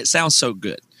wouldn't say it sounds so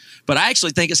good. But I actually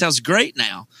think it sounds great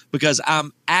now because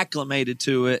I'm acclimated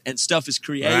to it, and stuff is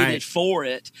created for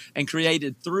it and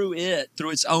created through it,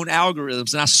 through its own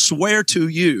algorithms. And I swear to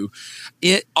you,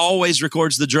 it always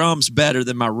records the drums better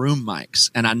than my room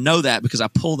mics. And I know that because I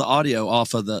pull the audio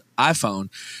off of the iPhone,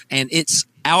 and its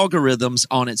algorithms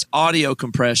on its audio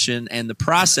compression and the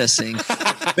processing,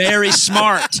 very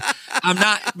smart. I'm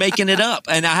not making it up.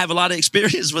 And I have a lot of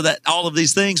experience with that, all of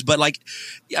these things. But like,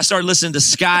 I started listening to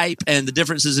Skype and the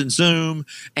differences in Zoom,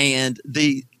 and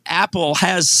the Apple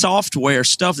has software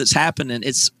stuff that's happening.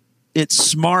 It's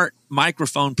smart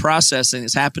microphone processing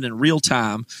that's happening in real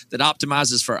time that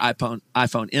optimizes for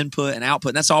iPhone input and output.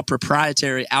 And that's all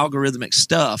proprietary algorithmic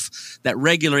stuff that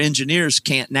regular engineers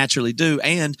can't naturally do.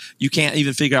 And you can't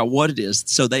even figure out what it is.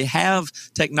 So they have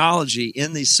technology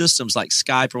in these systems like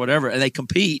Skype or whatever, and they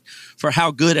compete for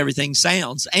how good everything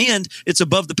sounds. And it's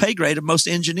above the pay grade of most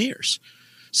engineers.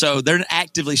 So they're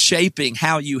actively shaping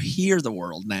how you hear the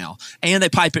world now. And they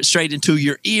pipe it straight into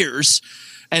your ears.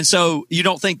 And so you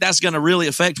don't think that's going to really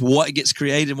affect what gets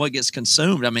created and what gets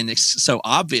consumed. I mean, it's so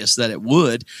obvious that it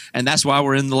would. And that's why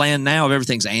we're in the land now of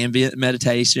everything's ambient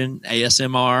meditation,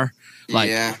 ASMR,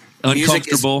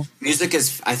 uncomfortable. Music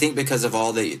is, I think because of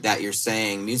all that you're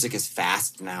saying, music is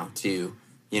fast now too.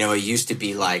 You know, it used to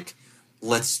be like,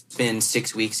 let's spend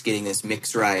 6 weeks getting this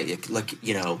mix right. Like,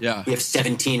 you know, we have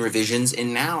 17 revisions,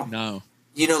 and now,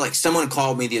 you know, like someone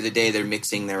called me the other day, they're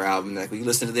mixing their album. They're like, will you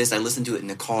listen to this? I listened to it in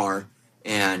the car,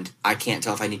 and I can't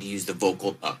tell if I need to use the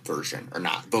vocal up version or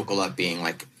not. Vocal up being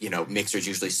like, you know, mixers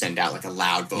usually send out like a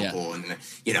loud vocal, and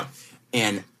you know,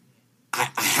 and I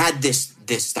had this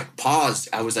like pause.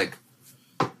 I was like,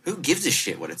 who gives a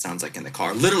shit what it sounds like in the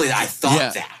car? Literally, I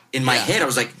thought that in my head. I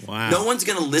was like, no one's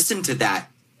gonna listen to that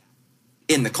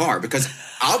in the car, because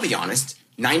I'll be honest,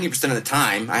 90% of the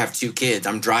time I have 2 kids.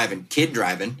 I'm driving,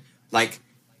 like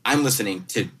I'm listening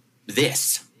to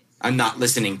this. I'm not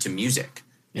listening to music.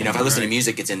 You know, if I listen to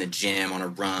music, it's in the gym, on a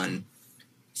run,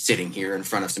 sitting here in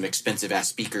front of some expensive ass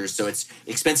speakers. So it's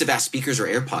expensive ass speakers or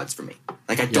AirPods for me.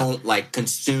 Like I don't like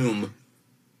consume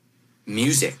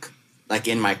music like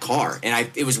in my car. And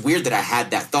it was weird that I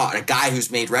had that thought. A guy who's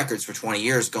made records for 20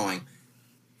 years going,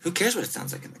 who cares what it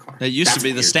sounds like in the car? It used to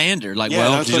be the standard. Like,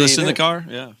 did you listen in the car?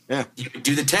 Yeah. You could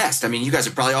do the test. I mean, you guys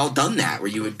have probably all done that, where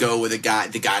you would go with the guy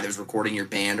that was recording your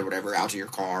band or whatever out to your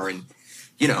car, and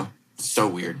you know, so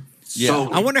weird. Yeah,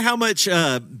 so I wonder how much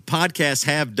podcasts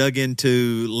have dug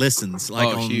into listens,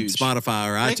 like on Spotify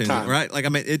or iTunes, right? Like, I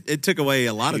mean, it took away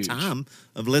a lot of time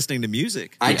of listening to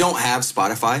music. I don't have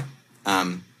Spotify.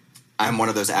 I'm one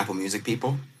of those Apple Music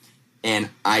people. And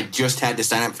I just had to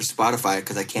sign up for Spotify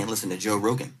because I can't listen to Joe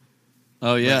Rogan.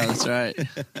 Oh, yeah, that's right.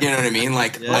 You know what I mean?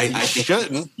 Like, I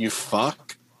shouldn't, you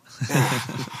fuck.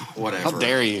 Whatever. How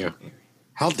dare you?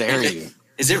 How dare you?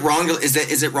 Is it wrong?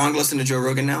 Is it wrong to listen to Joe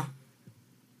Rogan now?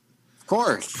 Of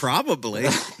course. Probably.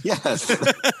 Yes.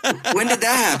 When did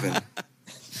that happen?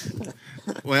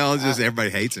 Well, it's just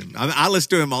everybody hates him. I listen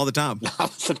to him all the time. I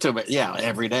listen to him,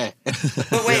 every day.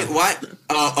 But wait, what?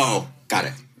 Oh, got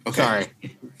it. Okay. Sorry.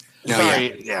 No,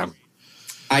 Sorry. Yeah.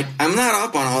 I'm not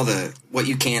up on all the what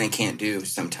you can and can't do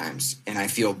sometimes, and I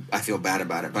feel bad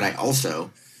about it. But I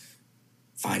also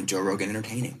find Joe Rogan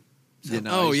entertaining. So. You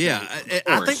know,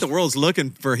 I think the world's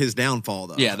looking for his downfall,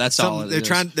 though. Yeah, that's all. They're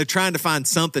trying to find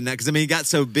something now, because I mean, he got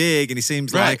so big and he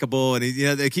seems likable, and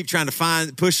they keep trying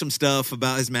to push some stuff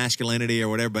about his masculinity or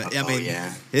whatever. But I mean,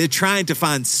 they're trying to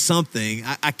find something.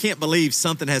 I can't believe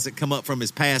something hasn't come up from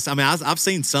his past. I mean, I've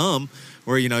seen some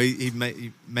where he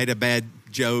made a bad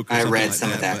joke. Or I read like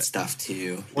some of that stuff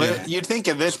too. Well, you'd think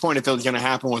at this point, if it was going to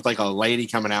happen with like a lady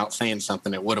coming out saying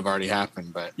something, it would have already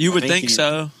happened. But you would think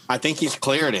so. I think he's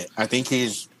cleared it. I think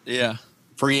he's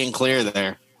free and clear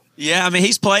there. Yeah, I mean,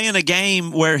 he's playing a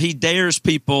game where he dares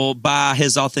people by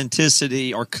his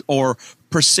authenticity or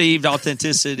perceived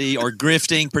authenticity or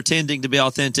grifting, pretending to be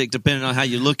authentic, depending on how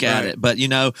you look at it. But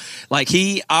like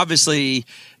he obviously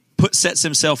sets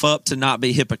himself up to not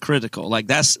be hypocritical. Like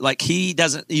that's like he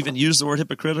doesn't even use the word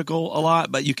hypocritical a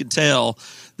lot, but you can tell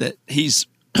that he's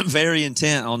very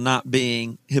intent on not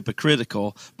being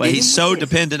hypocritical, but he's so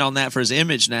dependent on that for his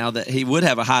image now that he would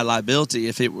have a high liability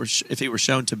if he were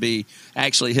shown to be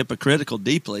actually hypocritical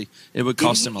deeply. It would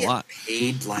cost him a lot.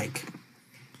 Paid, like,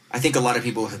 I think a lot of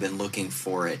people have been looking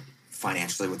for it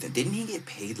financially with it. Didn't he get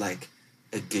paid like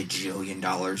a gajillion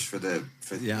dollars for the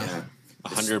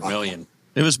 $100 million?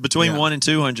 It was between 1 and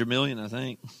 200 million, I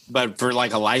think. But for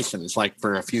like a license, like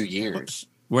for a few years.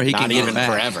 Where he not can even back.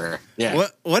 forever. Yeah.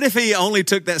 What if he only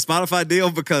took that Spotify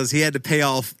deal because he had to pay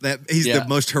off that he's the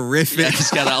most horrific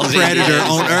predator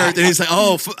on earth, and he's like,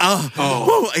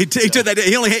 he took that.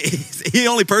 He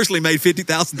only personally made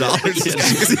 $50,000.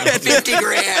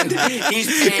 $50,000.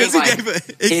 He's paying like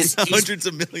hundreds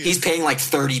of millions. He's paying like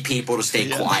 30 people to stay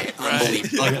quiet.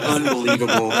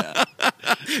 Unbelievable.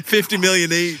 $50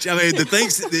 million each. I mean, the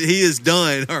things that he has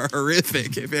done are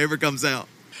horrific. If it ever comes out.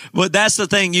 Well, that's the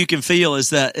thing you can feel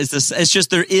is it's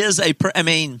just there is a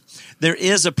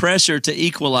pressure to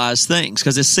equalize things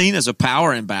because it's seen as a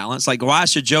power imbalance. Like, why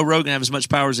should Joe Rogan have as much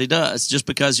power as he does? Just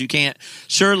because you can't.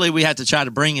 Surely we have to try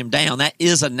to bring him down. That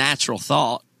is a natural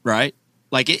thought, right?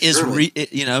 Like it is,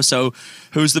 so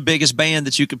who's the biggest band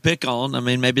that you could pick on? I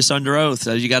mean, maybe it's Under Oath.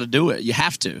 So you got to do it. You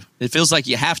have to. It feels like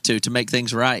you have to make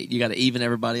things right. You got to even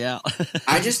everybody out.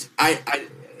 I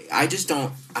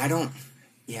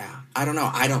don't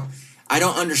know. I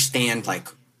don't understand. Like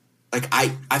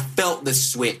I felt the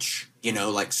switch,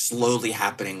 like slowly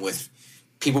happening with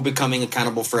people becoming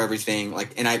accountable for everything.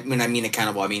 Like, and when I mean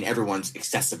accountable, I mean everyone's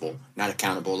accessible, not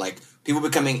accountable. Like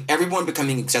everyone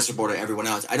becoming accessible to everyone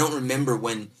else. I don't remember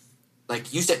when,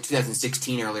 like you said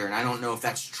 2016 earlier, and I don't know if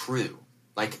that's true.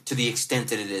 Like to the extent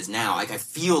that it is now. Like I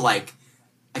feel like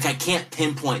I can't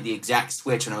pinpoint the exact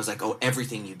switch when I was like, oh,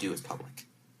 everything you do is public.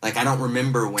 Like I don't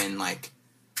remember when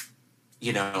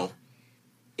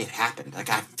it happened. Like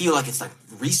I feel like it's like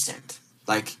recent.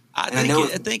 Like I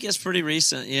think it's pretty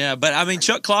recent, yeah. But I mean,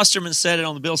 Chuck Klosterman said it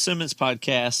on the Bill Simmons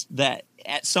podcast that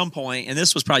at some point, and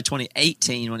this was probably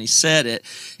 2018 when he said it.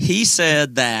 He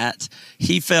said that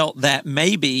he felt that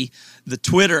maybe the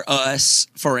Twitter us,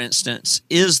 for instance,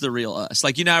 is the real us.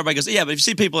 Like everybody goes, yeah, but if you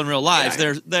see people in real life,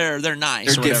 they're nice. They're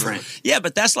or different. Yeah,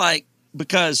 but that's like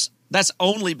because. That's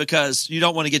only because you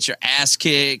don't want to get your ass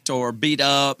kicked or beat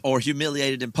up or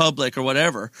humiliated in public or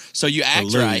whatever. So you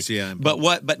act right. Yeah,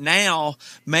 but now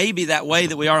maybe that way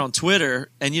that we are on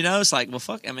Twitter, and it's like, well,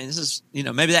 fuck. I mean, this is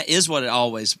maybe that is what it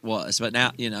always was. But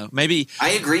now maybe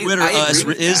I agree. Twitter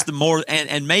is the more,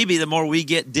 and maybe the more we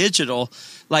get digital,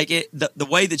 like the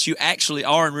way that you actually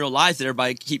are in real life that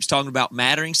everybody keeps talking about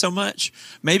mattering so much.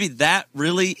 Maybe that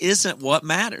really isn't what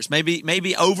matters.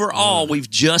 Maybe overall we've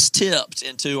just tipped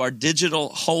into our digital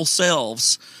whole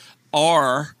selves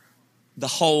are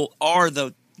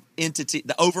the entity,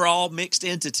 the overall mixed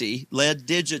entity led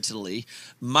digitally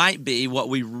might be what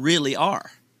we really are.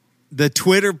 The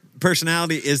Twitter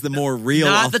personality is the more real,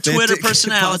 not the Twitter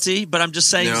personality, but I'm just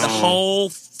saying the whole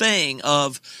thing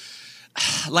of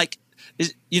like,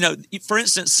 for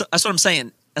instance, that's what I'm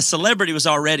saying. A celebrity was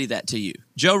already that to you.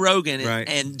 Joe Rogan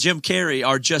and Jim Carrey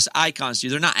are just icons to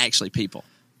you. They're not actually people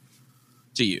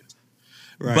to you.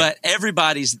 Right. But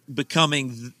everybody's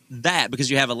becoming that because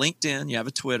you have a LinkedIn, you have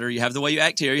a Twitter, you have the way you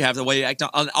act here, you have the way you act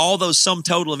on all those sum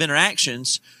total of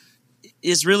interactions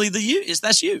is really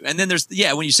that's you. And then there's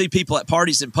when you see people at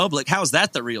parties in public, how is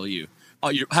that the real you?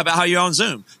 How about how you're on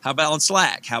Zoom? How about on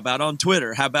Slack? How about on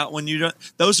Twitter? How about when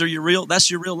those are your real? That's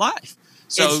your real life.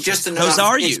 So it's just enough, those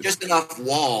are you. It's just enough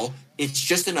wall. It's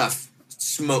just enough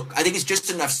smoke. I think it's just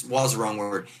enough. Wall's the wrong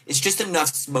word. It's just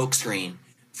enough smoke screen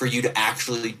for you to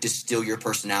actually distill your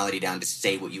personality down to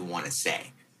say what you want to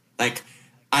say. Like,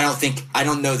 I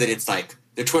don't know that it's like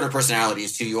the Twitter personality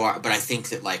is who you are, but I think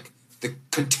that like the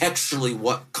contextually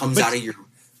what comes out of your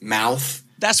mouth.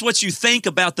 That's what you think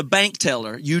about the bank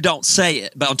teller. You don't say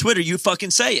it, but on Twitter you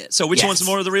fucking say it. So which one's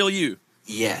more of the real you?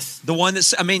 Yes. The one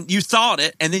that's, you thought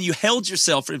it and then you held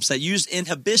yourself from say, used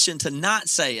inhibition to not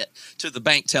say it to the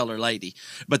bank teller lady.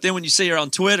 But then when you see her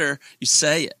on Twitter, you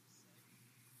say it.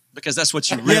 Because that's what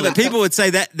you really. Yeah, but people would say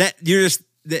that you're just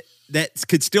that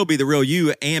could still be the real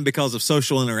you, and because of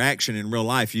social interaction in real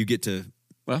life, you get to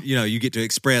you get to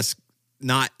express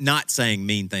not saying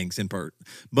mean things in part,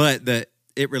 but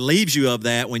it relieves you of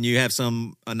that when you have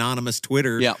some anonymous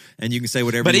Twitter, and you can say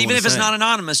whatever. But you even if it's say. Not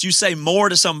anonymous, you say more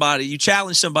to somebody. You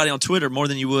challenge somebody on Twitter more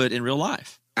than you would in real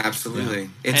life. Absolutely.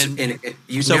 Yeah.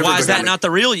 So why is that not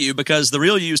the real you? Because the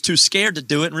real you is too scared to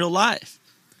do it in real life.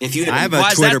 Why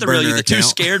is that the real you? The too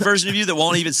scared version of you that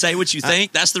won't even say what you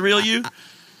think? That's the real you?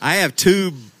 I have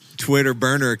two Twitter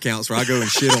burner accounts where I go and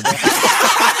shit on.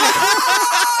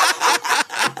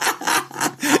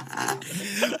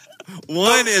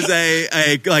 One is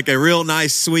a real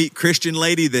nice, sweet Christian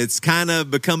lady that's kind of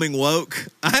becoming woke.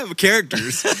 I have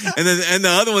characters, and the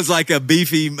other one's like a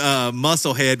beefy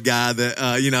muscle head guy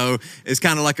that is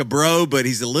kind of like a bro, but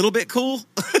he's a little bit cool.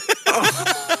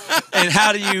 And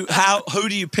who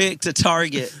do you pick to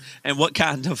target, and what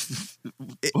kind of?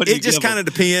 It just kind of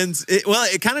depends.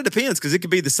 It kind of depends because it could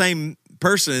be the same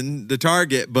person to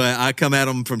target, but I come at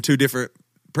them from two different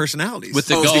personalities with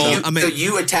the goal. So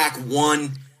you attack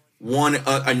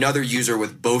another user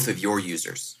with both of your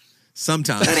users.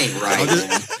 Sometimes that ain't right.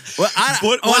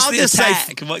 What's the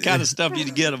attack? What kind of stuff do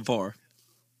you get them for?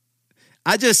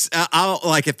 I'll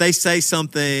like if they say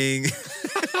something.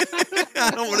 I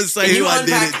don't want to say who I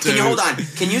did it to. Can you hold on?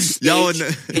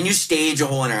 Can you stage a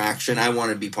whole interaction? I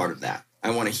want to be part of that. I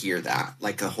want to hear that,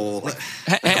 like a whole.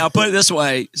 Hey, I'll put it this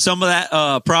way: some of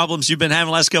that problems you've been having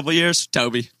the last couple of years,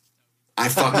 Toby. I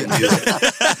fucking do it.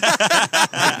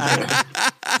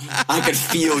 I could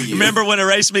feel you. Remember when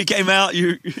Erase Me came out?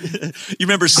 You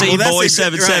remember C Boy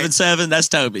 777? That's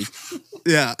Toby.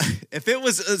 Yeah. If it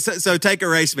was so take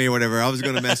Erase Me or whatever, I was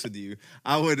going to mess with you.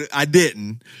 I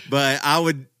didn't, but I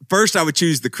would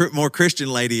choose the more Christian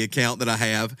lady account that I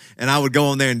have, and I would go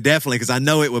on there and definitely, because I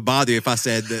know it would bother you if I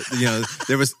said that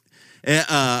there was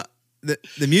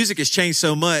the music has changed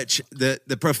so much that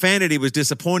the profanity was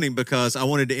disappointing because I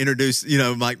wanted to introduce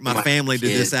my family to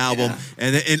this album,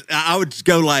 and I would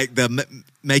go like the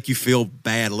make you feel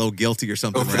bad, a little guilty or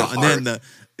something, and then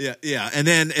and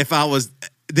then if I was.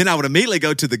 Then I would immediately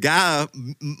go to the guy,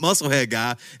 musclehead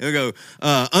guy, and go,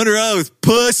 under oath,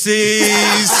 pussies.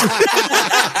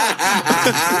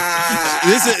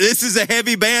 This is a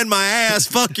heavy band, my ass.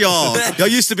 Fuck y'all. Y'all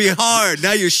used to be hard.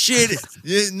 Now you're shit.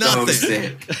 You're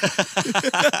nothing.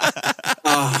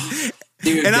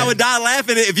 Dude, and I would die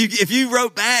laughing if you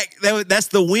wrote back. That's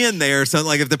the win there or something.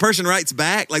 Like if the person writes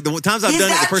back, like the times I've done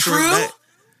it, the person writes back.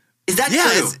 Is that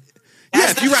true?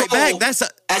 If you write back,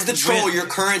 as the troll, your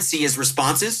currency is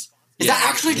responses. Is that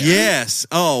actually true? Yes.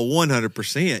 Oh,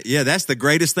 100%. Yeah, that's the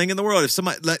greatest thing in the world. If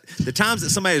somebody, the times that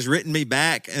somebody has written me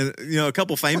back, and a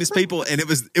couple famous people, and it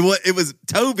was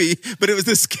Toby, but it was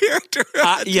this character.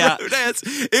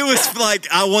 It was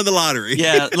like I won the lottery.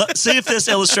 Yeah. Let's see if this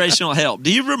illustration will help.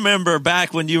 Do you remember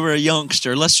back when you were a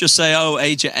youngster? Let's just say,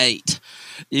 age of 8.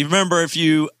 You remember if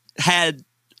you had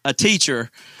a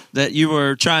teacher that you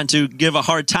were trying to give a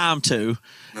hard time to,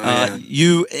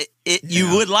 you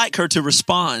would like her to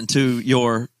respond to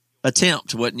your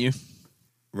attempt, wouldn't you?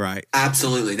 Right.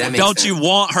 Absolutely. That makes Don't sense. you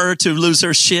want her to lose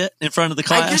her shit in front of the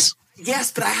class?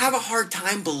 Yes, but I have a hard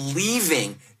time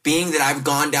believing, being that I've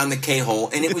gone down the K-hole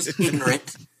and it was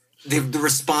ignorant, the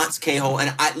response K-hole.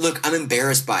 And I'm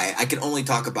embarrassed by it. I can only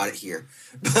talk about it here.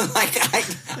 But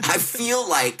I feel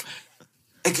like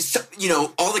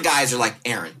all the guys are like,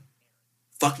 Aaron,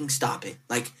 fucking stop it.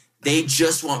 Like, they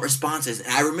just want responses. And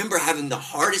I remember having the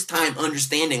hardest time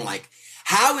understanding, like,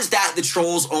 how is that the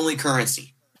troll's only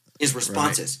currency is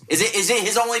responses? Right. Is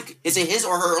it his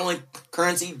or her only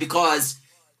currency because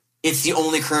it's the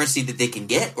only currency that they can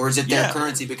get? Or is it their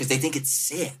currency because they think it's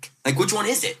sick? Like, which one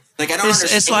is it? Like, I don't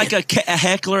understand. It's like a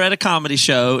heckler at a comedy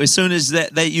show. As soon as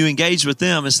that you engage with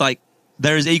them, it's like,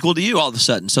 they're equal to you all of a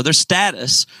sudden. So their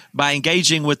status, by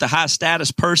engaging with the high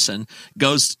status person,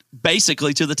 goes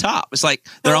basically to the top. It's like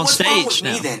they're on stage now. What's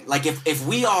wrong with me then? Like if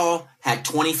we all had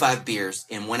 25 beers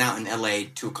and went out in LA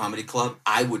to a comedy club,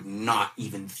 I would not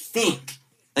even think.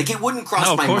 Like it wouldn't cross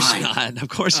my mind. Of course not. Of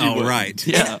course you would. Right.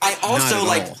 Yeah. And I also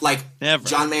like Never.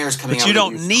 John Mayer's coming out. But you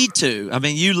don't need to. I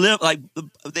mean, you live like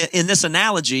in this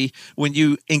analogy, when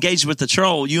you engage with the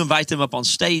troll, you invite them up on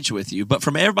stage with you. But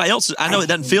from everybody else, I know it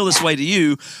doesn't feel this way to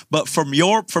you, but from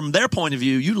their point of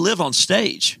view, you live on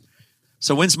stage.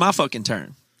 So when's my fucking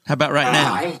turn? How about right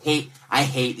now? I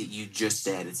hate that you just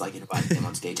said it's like inviting him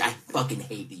on stage. I fucking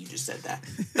hate that you just said that.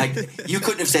 Like you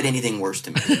couldn't have said anything worse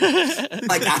to me.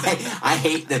 Like I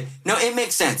hate that. No, it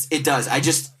makes sense. It does.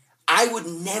 I would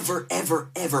never, ever,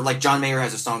 ever, like John Mayer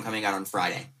has a song coming out on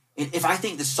Friday. And if I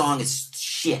think the song is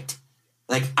shit,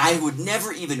 like I would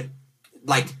never even,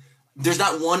 like, there's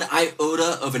not one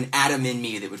iota of an atom in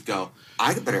me that would go,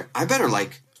 I better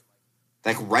like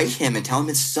write him and tell him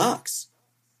it sucks.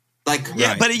 Like,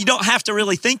 yeah, but you don't have to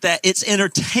really think that. It's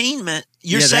entertainment.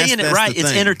 You're saying it right.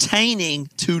 It's entertaining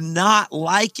to not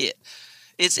like it.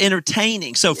 It's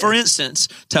entertaining. So, for instance,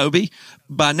 Toby,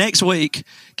 by next week,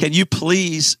 can you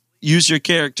please use your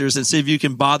characters and see if you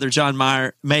can bother John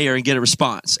Mayer and get a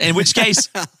response? In which case,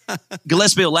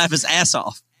 Gillespie will laugh his ass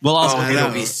off. Well, also,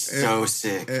 it'll be so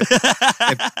sick. If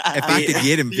I could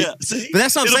get him, Yeah, see? But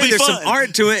that's what I'm It'll saying. be There's fun. some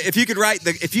art to it. If you could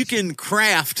if you can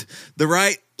craft the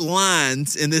right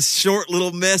lines in this short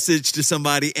little message to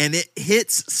somebody, and it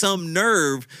hits some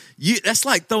nerve, that's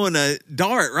like throwing a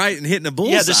dart right and hitting a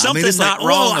bullseye. Yeah, there's something it's not like,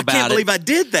 wrong I about can't it. believe I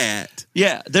did that.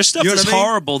 Yeah, there's stuff You know that's what I mean?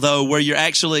 horrible though, where you're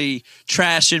actually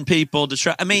trashing people to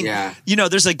try. I mean,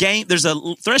 there's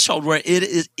a threshold where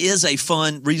it is a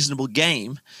fun, reasonable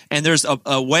game, and there's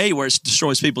a way where it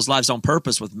destroys people's lives on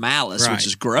purpose with malice, Right. which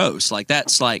is gross. Like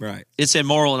that's like Right. it's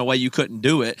immoral in a way you couldn't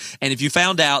do it. And if you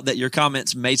found out that your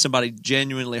comments made somebody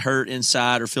genuinely hurt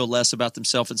inside or feel less about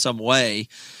themselves in some way,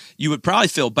 you would probably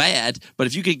feel bad. But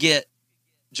if you could get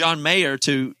John Mayer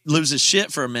to lose his shit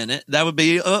for a minute, that would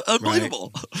be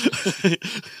unbelievable.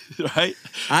 Right?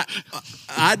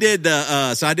 I did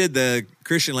the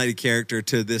Christian lady character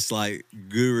to this like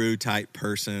guru type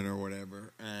person or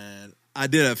whatever, and I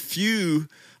did a few.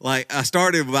 Like I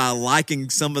started by liking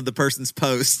some of the person's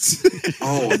posts.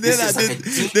 Oh, and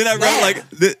then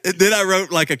I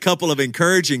wrote like a couple of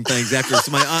encouraging things after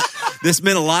somebody. This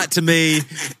meant a lot to me.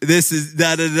 This is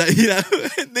da da da. You know,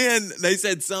 and then they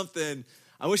said something.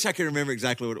 I wish I could remember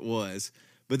exactly what it was,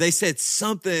 but they said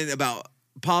something about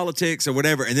politics or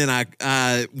whatever, and then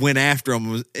I went after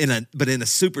them in a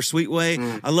super sweet way.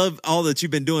 I love all that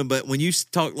you've been doing, but when you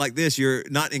talk like this, you're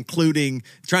not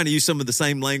trying to use some of the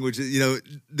same language,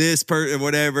 this or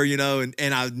whatever,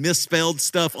 and I misspelled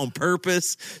stuff on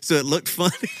purpose so it looked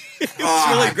funny. It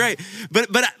was really great.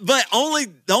 But the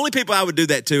only people I would do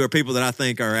that to are people that I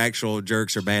think are actual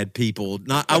jerks or bad people.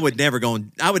 I would never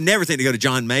think to go to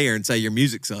John Mayer and say your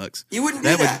music sucks. You wouldn't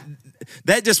do that.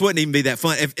 That just wouldn't even be that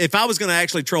fun. If I was going to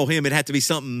actually troll him, it'd have to be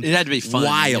something. It had to be funny,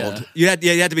 wild. yeah.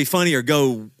 You had to be funny or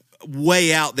go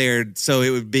way out there, so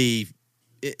it would be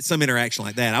some interaction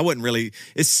like that. I wouldn't really.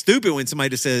 It's stupid when somebody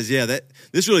just says, "Yeah,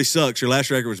 this really sucks. Your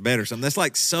last record was better." Or something that's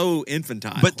like so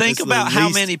infantile. But think about how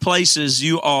many places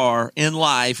you are in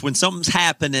life when something's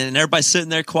happening and everybody's sitting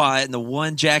there quiet and the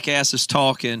one jackass is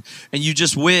talking, and you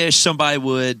just wish somebody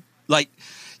would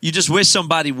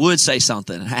say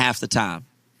something half the time.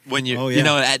 When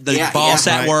at the boss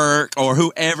at work or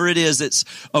whoever it is that's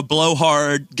a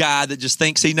blowhard guy that just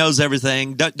thinks he knows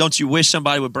everything, don't you wish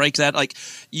somebody would break that? Like,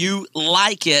 you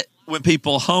like it when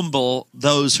people humble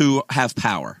those who have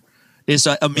power. It's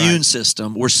an immune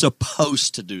system. We're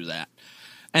supposed to do that.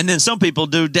 And then some people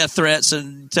do death threats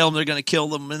and tell them they're going to kill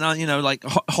them, and like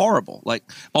horrible, like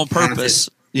on purpose.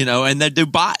 And they do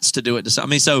bots to do it. I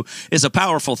mean, so it's a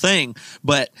powerful thing,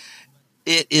 but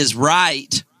it is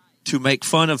right to make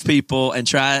fun of people and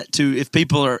try to, if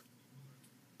people are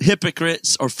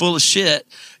hypocrites or full of shit,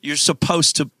 you're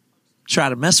supposed to try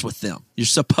to mess with them. You're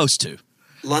supposed to.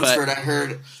 Lunsford, I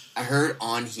heard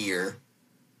on here,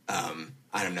 I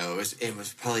don't know, it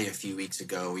was probably a few weeks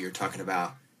ago. You were talking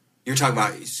about one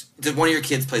of your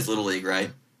kids plays Little League,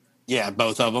 right? Yeah,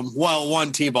 both of them. Well,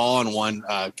 one T-ball and one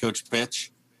coach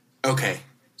pitch. Okay.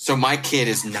 So my kid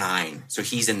is 9, so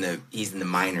he's in the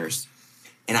minors.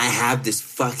 And I have this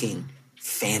fucking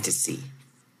fantasy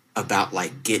about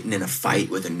like getting in a fight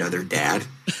with another dad.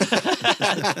 like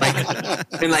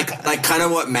kind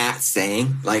of what Matt's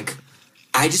saying. Like,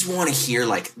 I just want to hear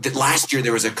last year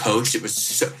there was a coach that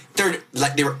was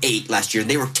they were 8 last year and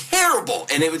they were terrible.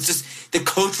 And it was just, the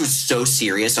coach was so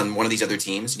serious on one of these other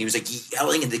teams. And he was like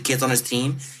yelling at the kids on his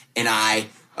team. And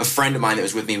a friend of mine that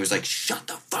was with me was like, "Shut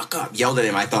the fuck up!" Yelled at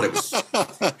him. I thought it was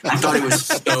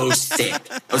so sick.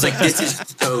 I was like, "This is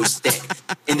so sick."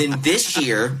 And then this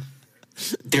year,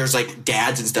 there's like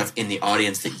dads and stuff in the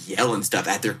audience that yell and stuff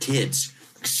at their kids.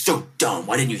 So dumb.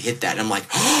 Why didn't you hit that? And I'm like,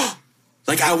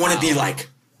 like I want to be like,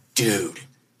 dude,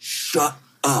 shut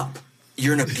up.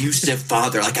 You're an abusive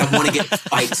father. Like, I want to get in a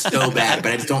fight so bad,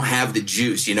 but I just don't have the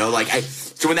juice.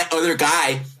 So when that other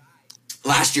guy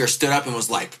last year stood up and was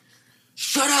like,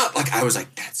 "Shut up!" Like, I was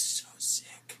like, "That's so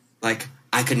sick." Like,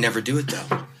 I could never do it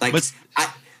though. Like,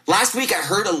 last week I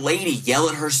heard a lady yell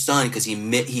at her son because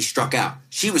he struck out.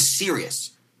 She was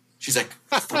serious. She's like,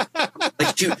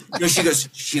 she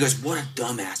goes, "What a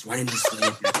dumbass! Why didn't he see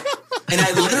it?" And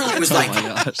I literally was like,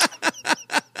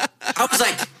 I was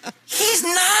like, he's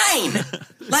 9.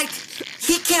 Like,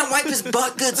 he can't wipe his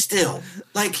butt good still.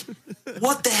 Like,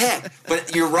 what the heck?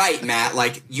 But you're right, Matt.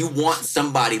 Like, you want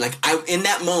somebody. Like, in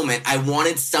that moment, I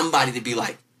wanted somebody to be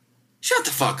like, "Shut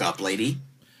the fuck up, lady."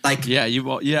 Like, you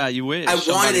wish. I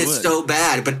wanted it so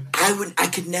bad, but I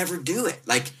could never do it.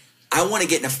 Like, I want to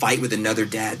get in a fight with another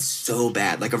dad so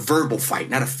bad, like a verbal fight,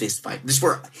 not a fist fight. This is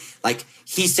where, like,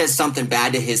 he says something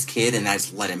bad to his kid, and I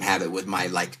just let him have it with my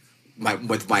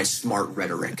smart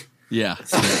rhetoric. Yeah.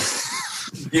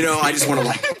 You know, I just want to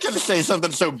I'm going to say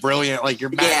something so brilliant, like you're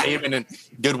Matt Damon and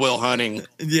Goodwill Hunting.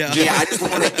 Yeah, I just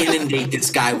want to inundate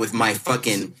this guy with my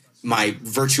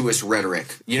virtuous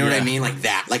rhetoric. You know what I mean? Like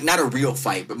that, like not a real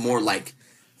fight, but more like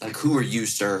who are you,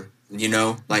 sir? You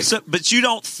know, like. So, but you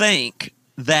don't think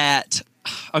that?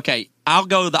 Okay, I'll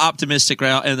go the optimistic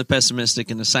route and the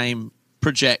pessimistic in the same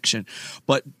projection,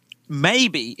 but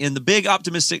maybe in the big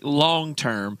optimistic long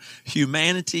term,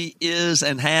 humanity is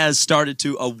and has started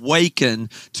to awaken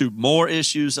to more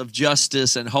issues of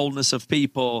justice and wholeness of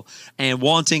people and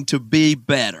wanting to be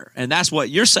better. And that's what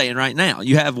you're saying right now.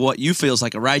 You have what you feel is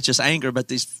like a righteous anger, but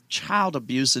these child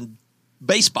abuse and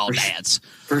baseball dads,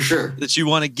 for sure, that you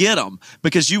want to get them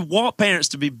because you want parents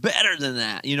to be better than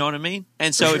that. You know what I mean?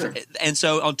 And so,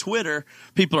 so on Twitter,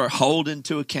 people are holding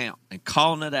to account and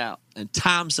calling it out and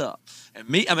time's up.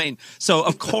 And so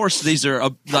of course these are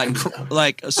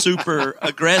like super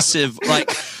aggressive,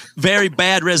 like very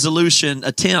bad resolution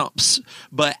attempts.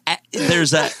 But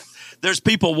there's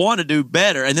people want to do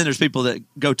better, and then there's people that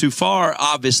go too far,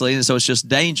 obviously, and so it's just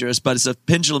dangerous. But it's a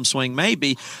pendulum swing,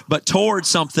 maybe, but towards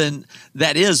something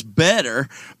that is better.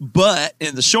 But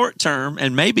in the short term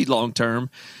and maybe long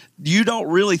term, you don't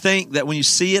really think that when you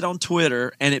see it on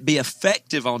Twitter and it be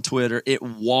effective on Twitter, it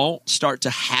won't start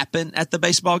to happen at the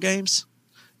baseball games?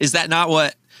 Is that not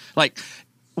what, like,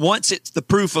 once it's the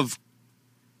proof of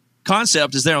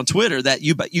concept is there on Twitter that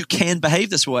you can behave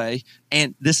this way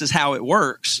and this is how it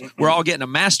works. Mm-hmm. We're all getting a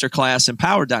master class in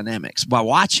power dynamics by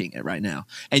watching it right now.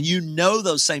 And you know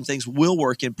those same things will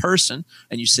work in person,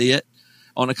 and you see it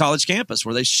on a college campus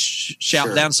where they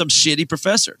shout down some shitty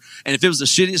professor. And if it was the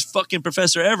shittiest fucking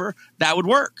professor ever, that would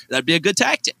work. That'd be a good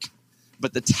tactic.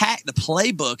 But the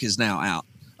playbook is now out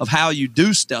of how you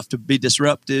do stuff to be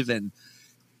disruptive and,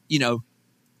 you know,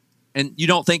 and you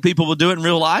don't think people will do it in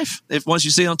real life if once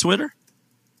you see it on Twitter?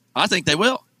 I think they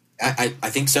will. I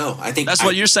think so. I think that's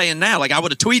what you're saying now. Like I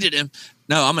would have tweeted him.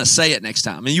 No, I'm going to say it next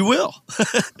time, and you will.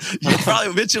 You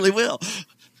probably eventually will.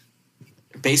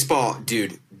 Baseball,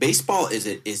 dude. Baseball is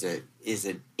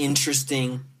an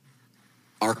interesting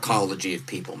arcology of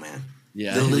people, man.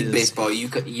 Yeah, Little League baseball. You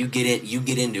get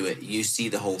into it. You see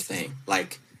the whole thing.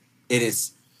 Like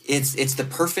it's the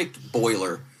perfect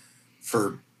boiler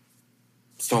for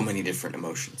so many different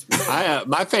emotions.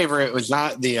 My favorite was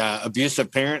not the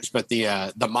abusive parents, but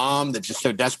the mom that just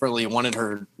so desperately wanted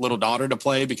her little daughter to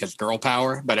play because girl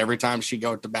power. But every time she'd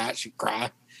go to bat, she'd cry.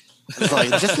 It's like,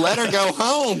 just let her go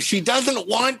home. She doesn't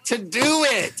want to do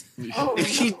it. If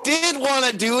she did want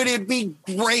to do it, it'd be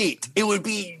great. It would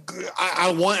be.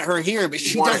 I want her here, but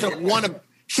she doesn't want to.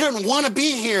 She doesn't want to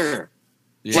be here.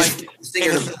 Yeah. Like,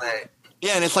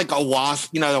 yeah, and it's like a wasp.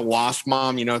 You know, the wasp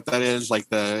mom. You know what that is? Like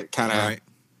the kind of. Right.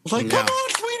 It's like, come on,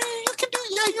 sweetie, you can do it.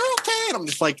 Yeah, you're okay. And I'm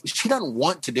just like, she doesn't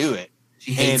want to do it.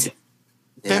 She hates it.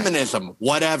 Feminism,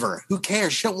 whatever. Who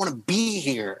cares? She don't want to be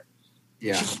here.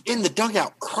 Yeah. She's in the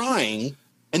dugout crying,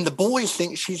 and the boys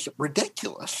think she's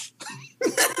ridiculous.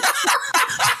 I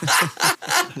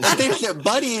think that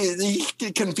Buddy, he's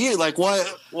confused. Like,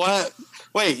 what?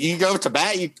 Wait, you go to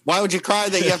bat? Why would you cry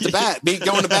that you have to bat?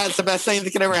 Going to bat is the best thing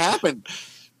that can ever happen.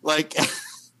 Like,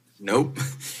 nope.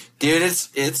 Dude,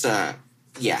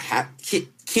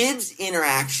 kids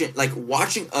interaction, like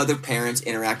watching other parents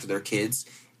interact with their kids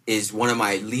is one of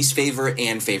my least favorite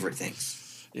and favorite things.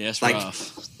 Yeah, it's like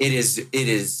rough. It is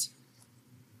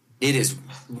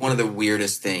one of the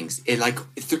weirdest things. It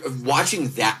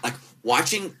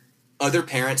watching other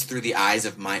parents through the eyes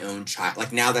of my own child.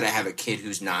 Like now that I have a kid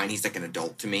who's 9, he's like an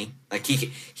adult to me. Like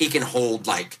he can hold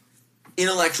like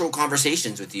intellectual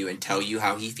conversations with you and tell you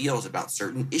how he feels about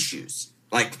certain issues.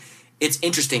 Like it's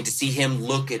interesting to see him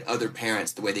look at other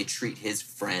parents, the way they treat his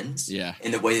friends,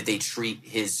 and the way that they treat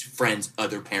his friends'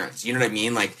 other parents. You know what I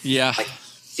mean? Like, like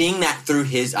seeing that through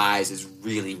his eyes is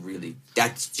really, really,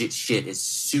 that shit is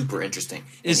super interesting.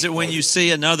 Is it when you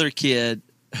see another kid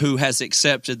who has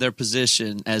accepted their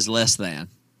position as less than?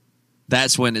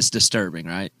 That's when it's disturbing,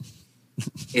 right?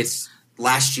 It's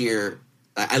last year.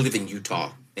 I live in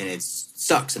Utah, and it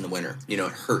sucks in the winter. You know,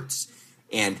 it hurts,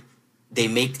 and they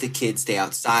make the kids stay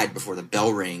outside before the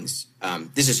bell rings.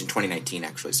 This is in 2019,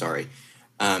 actually. Sorry.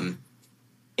 And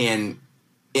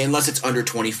unless it's under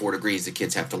 24 degrees, the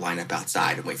kids have to line up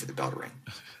outside and wait for the bell to ring.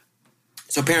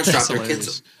 So parents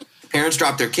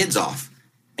drop their kids off,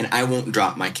 and I won't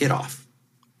drop my kid off.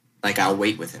 Like I'll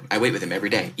wait with him. I wait with him every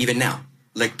day, even now.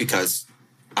 Like because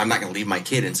I'm not going to leave my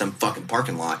kid in some fucking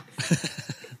parking lot.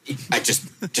 I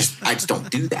just don't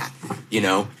do that, you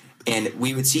know. And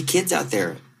we would see kids out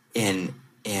there. And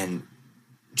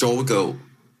Joel would go,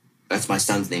 that's my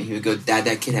son's name. He would go, Dad,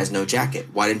 that kid has no jacket.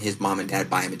 Why didn't his mom and dad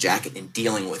buy him a jacket? And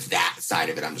dealing with that side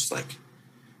of it, I'm just like,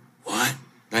 what?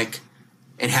 Like,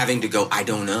 and having to go, I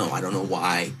don't know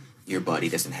why your buddy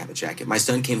doesn't have a jacket. My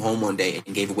son came home one day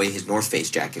and gave away his North Face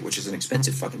jacket, which is an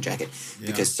expensive fucking jacket,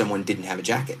 because someone didn't have a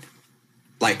jacket.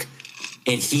 Like,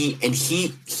 and he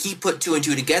put two and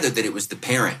two together that it was the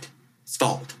parent's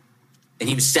fault. And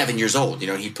he was 7 years old,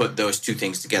 he put those two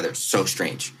things together. So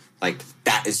strange. Like,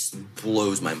 that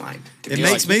blows my mind. It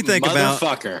makes me think about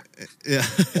motherfucker. Yeah.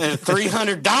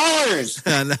 $300.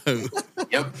 I know.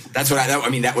 Yep. That's what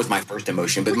that was my first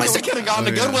emotion. But we could have gone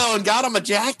to Goodwill and got him a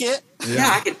jacket.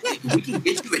 Yeah, we can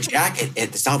get you a jacket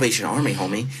at the Salvation Army,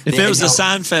 homie. If it was a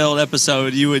Seinfeld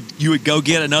episode, you would go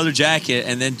get another jacket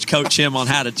and then coach him on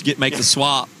how to make the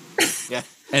swap. Yeah.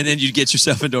 And then you'd get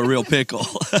yourself into a real pickle.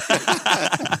 But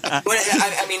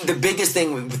the biggest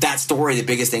thing with that story, the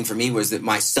biggest thing for me was that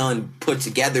my son put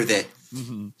together that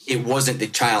it wasn't the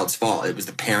child's fault. It was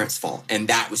the parent's fault. And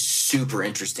that was super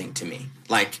interesting to me.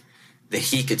 Like, that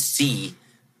he could see,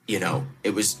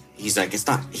 he's like, it's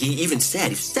not, he even said,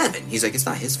 he's 7. He's like, it's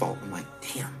not his fault. I'm like,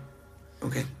 damn.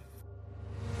 Okay.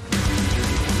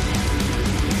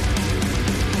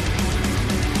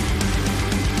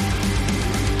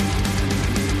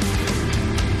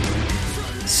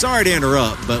 Sorry to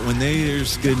interrupt, but when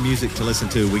there's good music to listen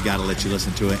to, we got to let you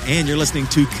listen to it. And you're listening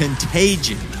to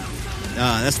Contagion.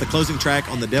 That's the closing track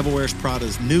on the Devil Wears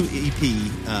Prada's new EP,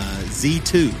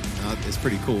 Z2. It's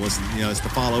pretty cool. It's the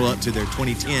follow-up to their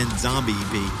 2010 Zombie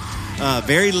EP.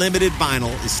 Very limited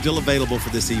vinyl is still available for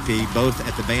this EP, both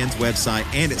at the band's website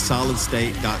and at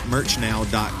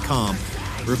solidstate.merchnow.com.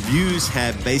 Reviews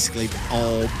have basically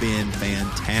all been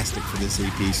fantastic for this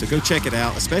EP, so go check it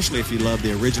out, especially if you love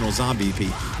the original Zombie EP.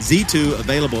 Z2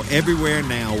 available everywhere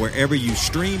now, wherever you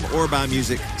stream or buy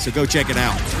music, so go check it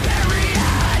out.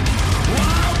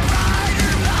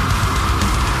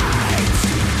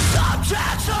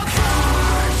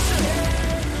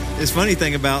 It's funny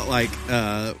thing about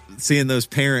seeing those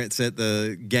parents at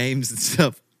the games and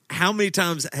stuff. How many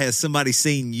times has somebody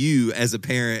seen you as a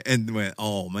parent and went,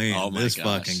 "Oh man, this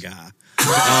fucking guy"?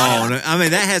 Oh, no.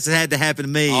 That has had to happen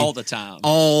to me all the time.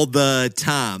 All the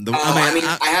time.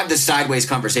 I have the sideways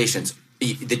conversations.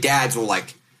 The dads will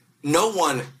no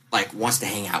one wants to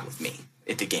hang out with me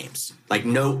at the games.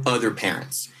 No other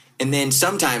parents. And then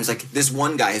sometimes this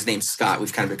one guy, his name's Scott.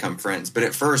 We've kind of become friends. But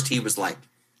at first he was what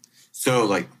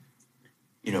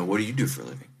do you do for a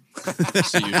living?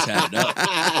 So you tatted up.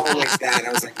 Always that.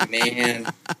 I was like, man.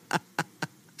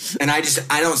 And I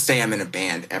don't say I'm in a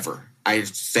band ever. I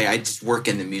say I just work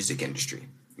in the music industry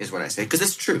is what I say. Because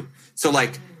it's true. So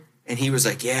and he was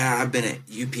like, yeah, I've been at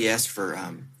UPS for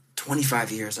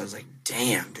 25 years. I was like,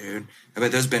 damn, dude. I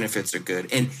bet those benefits are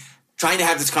good. And trying to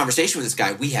have this conversation with this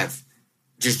guy, we have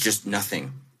just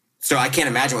nothing. So I can't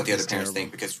imagine what the other parents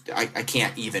think, because I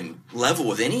can't even level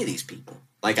with any of these people.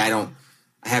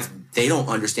 They don't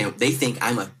understand. They think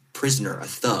I'm a prisoner, a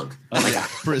thug. A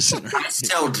prisoner. I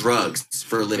sell drugs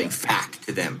for a living. Fact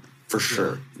to them, for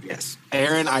sure. Yes.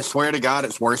 Aaron, I swear to God,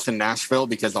 it's worse in Nashville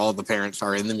because all the parents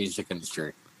are in the music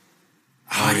industry.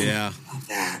 Oh, yeah.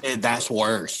 That's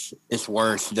worse. It's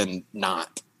worse than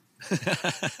not.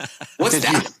 What's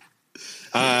that?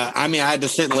 I had to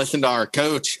sit and listen to our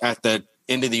coach at the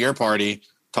end of the year party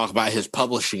talk about his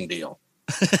publishing deal.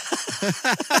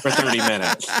 For 30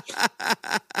 minutes.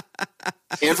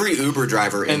 Every Uber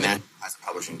driver in that has a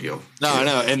publishing deal. No, I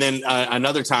know. And then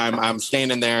another time I'm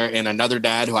standing there, and another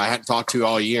dad who I hadn't talked to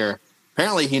all year,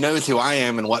 apparently he knows who I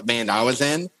am and what band I was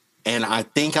in, and I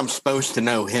think I'm supposed to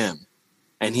know him.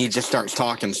 And he just starts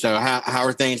talking. So how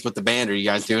are things with the band? Are you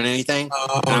guys doing anything?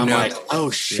 Oh, and I'm no. like, oh,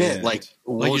 shit. Yeah.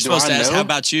 You're supposed to ask, how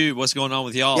about you? What's going on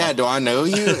with y'all? Yeah, do I know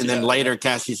you? And then later,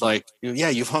 Cassie's like, yeah,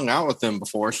 you've hung out with them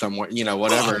before somewhere,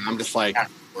 whatever. And I'm just like, I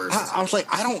was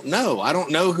like, I don't know. I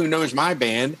don't know who knows my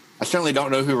band. I certainly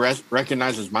don't know who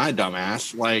recognizes my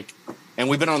dumbass. And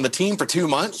we've been on the team for 2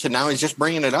 months, and now he's just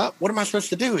bringing it up. What am I supposed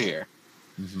to do here?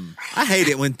 Mm-hmm. I hate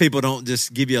it when people don't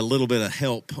just give you a little bit of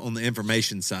help on the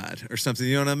information side or something.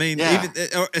 You know what I mean? Yeah.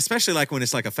 Or especially when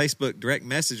it's a Facebook direct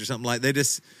message or something, they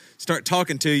just start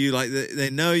talking to you they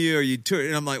know you or you tour.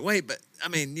 And I'm like, wait, but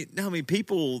you know how many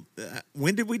people?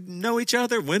 When did we know each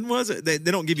other? When was it? They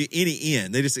don't give you any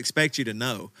in. They just expect you to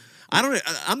know.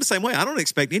 I'm the same way. I don't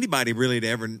expect anybody really to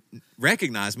ever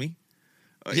recognize me.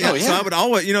 Yeah. So I would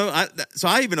always, so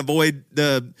I even avoid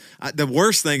the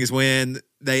worst thing is when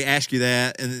they ask you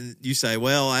that and you say,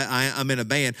 well, I'm in a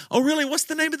band. Oh, really? What's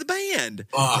the name of the band?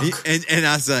 And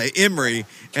I say Emery,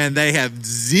 and they have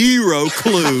zero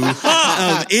clue.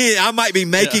 I might be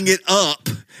making it up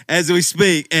as we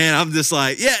speak. And I'm just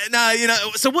like,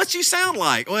 so what you sound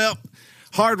like? Well,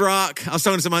 hard rock. I was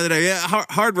talking to somebody today. Yeah,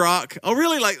 hard rock. Oh,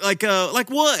 really? Like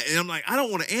what? And I'm like, I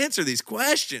don't want to answer these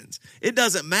questions. It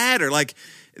doesn't matter. Like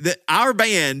our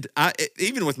band,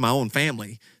 even with my own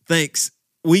family, thinks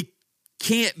we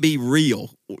can't be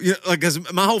real. You know, like,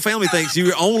 because my whole family thinks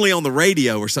you're only on the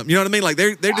radio or something. You know what I mean? Like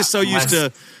they're just so used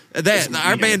to that.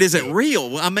 Our band isn't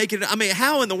real. I mean,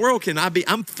 how in the world can I be?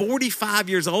 I'm 45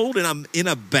 years old and I'm in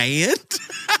a band.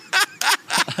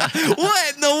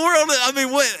 What in the world? I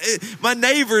mean, what? My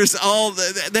neighbors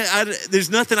there's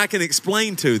nothing I can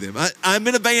explain to them. I'm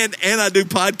in a band and I do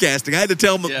podcasting. I had to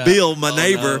tell Bill, my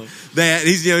neighbor, that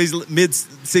he's mid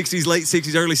 60s, late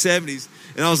 60s, early 70s.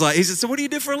 And I was like, he said, so what do you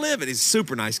do for a living? He's a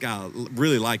super nice guy.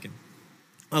 Really like him.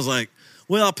 I was like,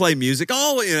 well, I play music.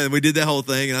 Oh, and we did that whole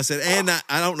thing. And I said, and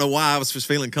I don't know why I was just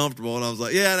feeling comfortable. And I was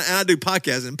like, yeah, and I do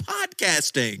podcasting.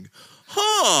 Podcasting.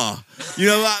 Huh. You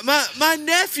know, my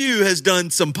nephew has done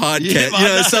some podcast,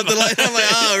 something like that. I'm like,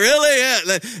 oh, really?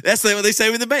 Yeah. That's what they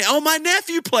say with the band. Oh, my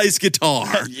nephew plays guitar.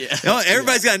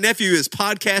 Everybody's got a nephew who's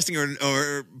podcasting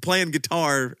or playing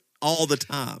guitar all the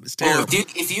time. It's terrible. Dude,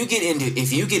 if you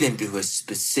get into a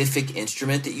specific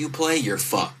instrument that you play, you're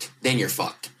fucked. Then you're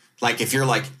fucked. Like if you're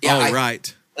like,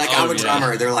 right. Like I'm a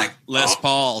drummer. They're like Les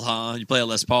Paul, huh? You play a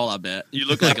Les Paul, I bet. You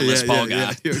look like a Les Paul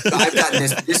guy. So I've gotten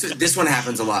this one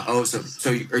happens a lot. Oh,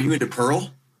 so are you into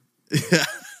Pearl? Yeah.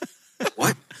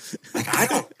 What? Like I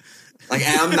don't. Like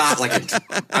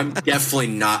I'm definitely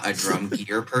not a drum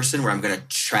gear person where I'm gonna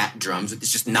track drums.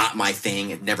 It's just not my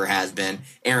thing. It never has been.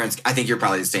 Aaron's. I think you're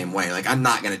probably the same way. Like I'm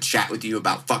not gonna chat with you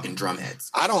about fucking drum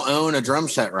heads. I don't own a drum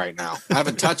set right now. I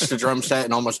haven't touched a drum set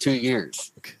in almost 2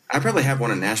 years. I probably have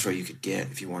one in Nashville you could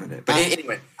get if you wanted it. But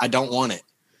anyway, I don't want it.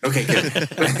 Okay, good.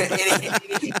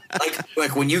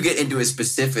 like when you get into a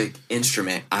specific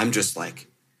instrument, I'm just like,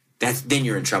 then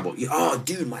you're in trouble. Oh,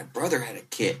 dude, my brother had a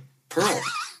kit. Pearl.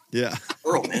 Yeah.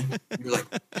 Pearl, man. You're like,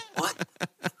 what?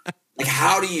 Like,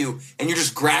 how do you, and you're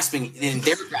just grasping, and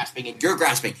they're grasping, and you're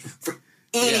grasping for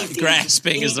anything.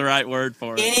 Grasping is the right word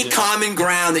for it. Any common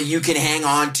ground that you can hang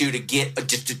on to get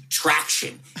just a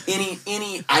traction.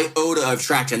 Any iota of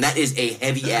traction. That is a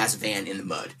heavy-ass van in the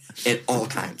mud at all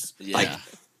times. Yeah. Like,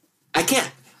 I can't,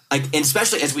 like, and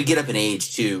especially as we get up in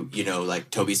age, too, you know,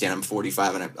 like Toby said, I'm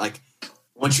 45, and I'm like,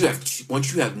 once you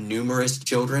have numerous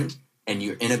children, and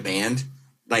you're in a band,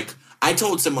 like, I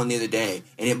told someone the other day,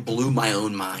 and it blew my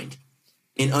own mind.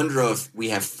 In Under Oath, we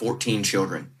have 14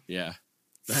 children. Yeah.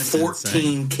 That's 14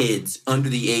 insane. Kids under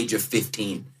the age of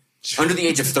 15. Under the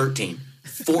age of 13.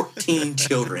 14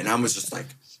 children. I was just like,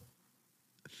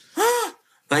 huh?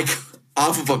 Like,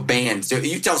 off of a band. So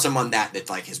you tell someone that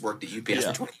like has worked at UPS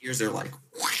for 20 years, they're like,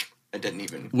 what? It didn't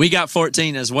even. We got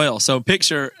 14 as well. So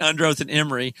picture Under Oath and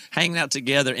Emery hanging out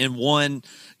together in one,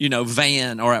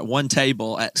 van or at one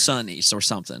table at Sonny's or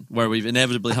something where we've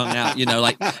inevitably hung out,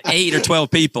 like 8 or 12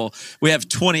 people. We have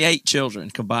 28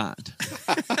 children combined.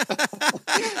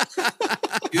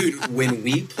 Dude, when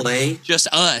we play. Just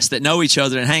us that know each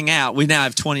other and hang out, we now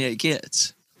have 28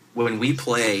 kids. When we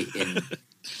play in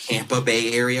Tampa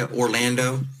Bay area,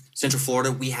 Orlando, Central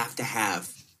Florida, we have to have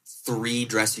 3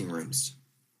 dressing rooms.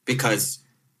 Because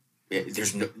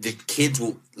the kids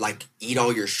will like eat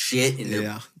all your shit and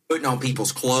they're putting on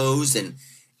people's clothes and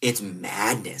it's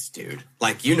madness, dude.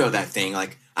 Like, that thing.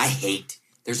 Like,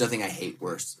 there's nothing I hate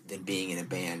worse than being in a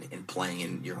band and playing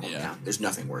in your hometown. Yeah. There's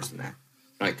nothing worse than that.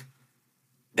 Like,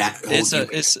 that whole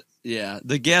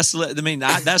the guest. I mean,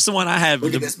 that's the one I have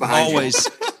always.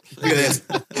 Look at this.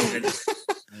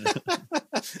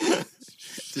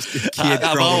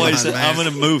 I'm going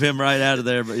to move him right out of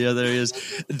there, but there he is.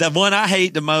 The one I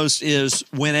hate the most is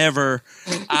whenever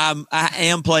I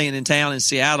am playing in town in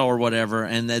Seattle or whatever,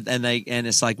 and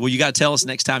it's like, well, you got to tell us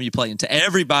next time you play. And to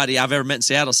everybody I've ever met in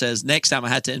Seattle says next time I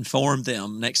had to inform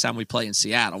them next time we play in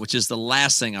Seattle, which is the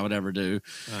last thing I would ever do,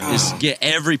 is get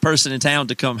every person in town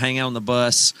to come hang out on the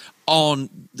bus on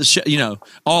the show,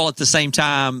 all at the same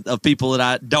time of people that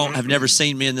I have never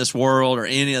seen me in this world or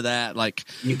any of that. Like,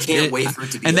 you can't wait for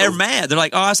it to be. And they're mad. They're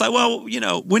like, oh, I was like, well,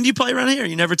 when do you play around here?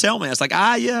 You never tell me. I was like,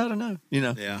 I don't know.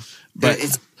 Yeah. But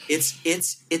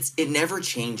it never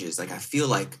changes. Like, I feel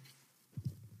like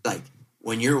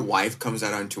when your wife comes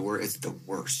out on tour, it's the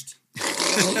worst.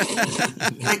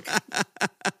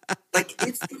 like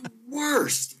it's the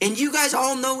worst. And you guys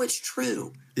all know it's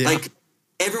true. Yeah. Like,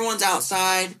 everyone's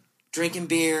outside drinking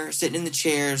beer, sitting in the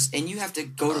chairs, and you have to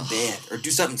go to bed or do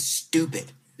something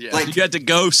stupid. Yeah. Like, you have to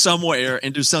go somewhere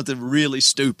and do something really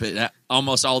stupid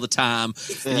almost all the time.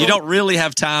 Yeah. You don't really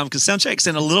have time because soundcheck's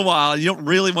in a little while. You don't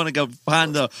really want to go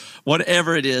find the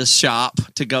whatever it is shop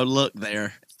to go look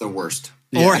there. It's the worst.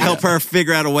 Or help her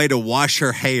figure out a way to wash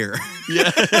her hair.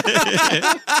 Yeah.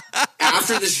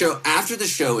 after the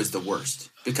show is the worst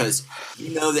because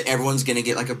you know that everyone's gonna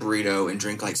get like a burrito and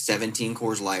drink like 17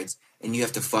 Coors Lights, and you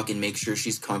have to fucking make sure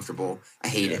she's comfortable. I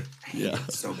hate it. I hate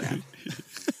it so bad.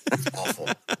 That's awful.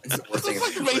 That's the worst thing.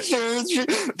 Make sure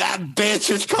that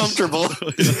bitch is comfortable.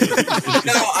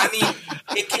 No, I mean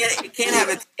it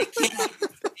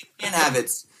can't have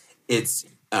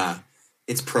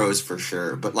its pros for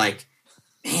sure, but like,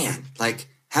 man, like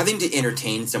having to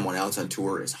entertain someone else on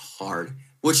tour is hard,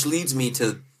 which leads me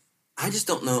to I just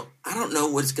don't know. I don't know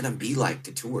what it's gonna be like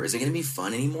to tour. Is it gonna be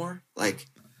fun anymore? Like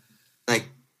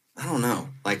I don't know.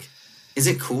 Like, is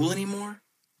it cool anymore?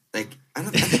 Like, I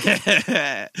don't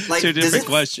think like, two different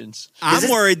questions. I'm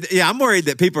worried. Yeah, I'm worried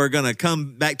that people are going to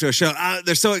come back to a show.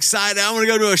 They're so excited. I want to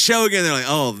go to a show again. They're like,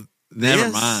 oh,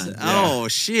 never mind. Yeah. Oh,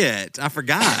 shit. I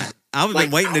forgot. I've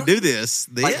been waiting to do this.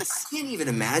 Like, I can't even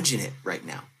imagine it right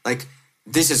now. Like,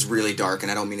 this is really dark,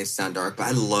 and I don't mean it to sound dark, but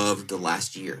I loved the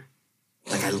last year.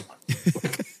 Like,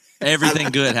 everything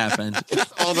good happened.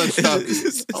 All that stuff.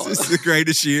 This is the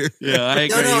greatest year. Yeah, I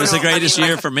agree. It was the greatest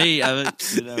year for me. I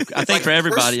think for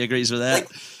everybody agrees with that. Like,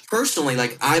 personally,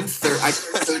 like I turned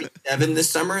 37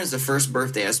 this summer. Is the first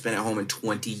birthday I spent at home in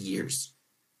 20 years.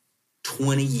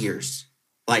 20 years.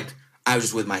 Like I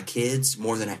was with my kids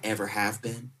more than I ever have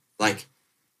been. Like,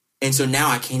 and so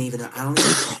now I can't even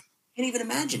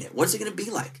imagine it. What's it going to be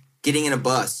like? Getting in a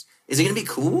bus. Is it going to be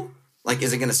cool? Like,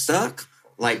 is it going to suck?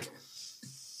 Like,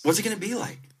 what's it going to be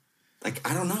like? Like,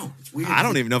 I don't know. It's weird. I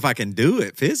don't even know if I can do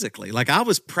it physically. Like, I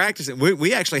was practicing.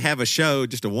 We actually have a show,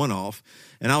 just a one-off,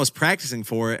 and I was practicing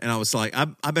for it, and I was like,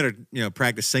 I better,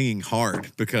 practice singing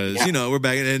hard because, we're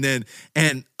back.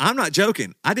 And I'm not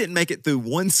joking. I didn't make it through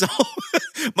one song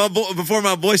before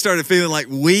my voice started feeling, like,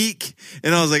 weak,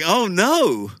 and I was like, oh,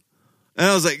 no. And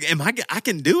I was like, I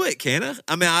can do it, can I?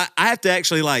 I mean, I have to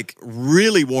actually, like,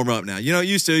 really warm up now.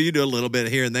 Used to, you do a little bit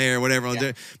here and there, whatever I'm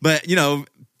doing. But,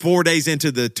 4 days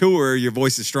into the tour, your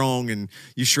voice is strong and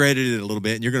you shredded it a little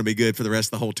bit and you're going to be good for the rest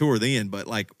of the whole tour then. But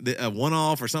like a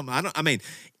one-off or something,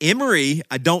 Emory,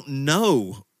 I don't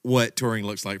know what touring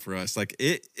looks like for us. Like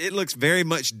it looks very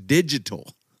much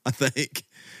digital, I think.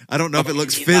 I don't know if it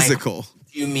looks physical.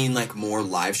 Do you mean like more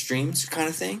live streams kind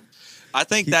of thing? I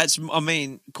think that's,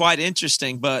 quite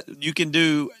interesting, but you can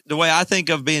do, the way I think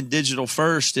of being digital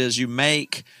first is you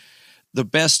make the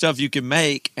best stuff you can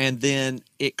make, and then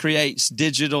it creates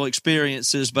digital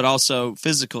experiences, but also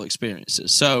physical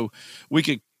experiences. So we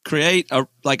could create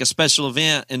a special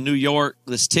event in New York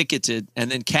that's ticketed,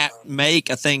 and then make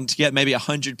a thing to get maybe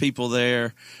 100 people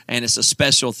there, and it's a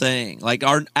special thing. Like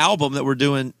our album that we're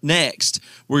doing next,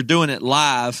 we're doing it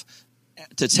live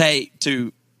to tape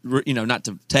not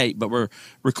to tape, but we're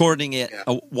recording it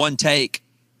one take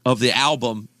of the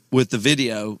album with the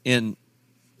video in.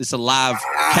 It's a live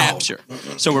capture.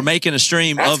 So we're making a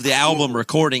stream of the album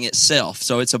recording itself.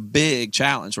 So it's a big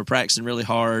challenge. We're practicing really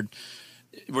hard.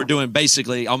 We're doing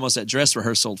basically almost at dress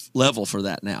rehearsal level for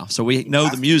that now. So we know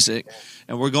the music,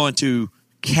 and we're going to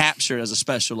capture it as a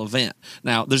special event.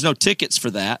 Now, there's no tickets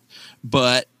for that,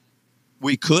 but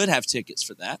we could have tickets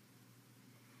for that,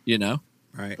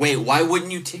 Right. Wait, why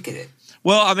wouldn't you ticket it?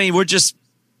 Well, we're just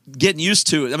getting used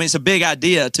to it. It's a big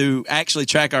idea to actually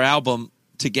track our album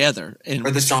together. Are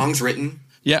the songs written?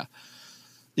 Yeah.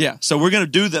 So we're going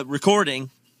to do the recording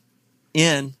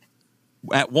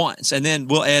at once, and then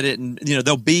we'll edit, and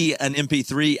there'll be an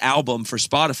MP3 album for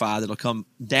Spotify that'll come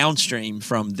downstream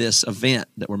from this event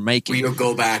that we're making. You'll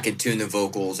go back and tune the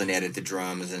vocals and edit the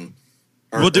drums, and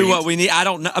we'll do what we need. I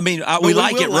don't know. We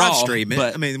like it raw. Stream it.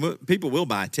 But people will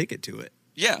buy a ticket to it.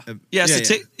 Yeah,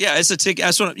 it's a ticket.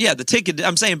 That's what. The ticket.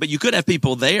 I'm saying, but you could have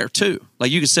people there too. Like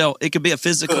you could sell. It could be a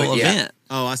physical event.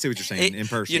 Oh, I see what you're saying. In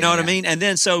person. You know what I mean? And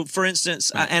then, so for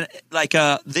instance,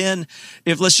 then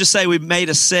if let's just say we made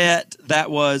a set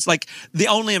that was like the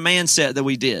Only a Man set that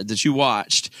we did that you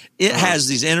watched. It has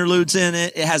these interludes in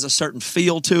it. It has a certain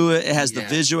feel to it. It has the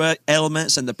visual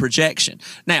elements and the projection.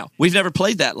 Now we've never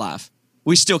played that live.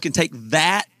 We still can take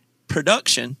that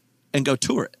production and go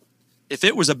tour it. If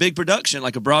it was a big production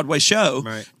like a Broadway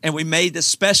show, and we made this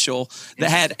special that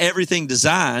had everything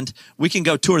designed, we can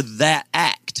go tour that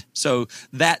act. So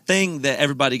that thing that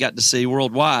everybody got to see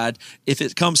worldwide, if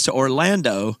it comes to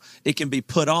Orlando, it can be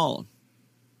put on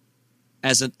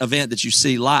as an event that you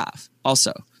see live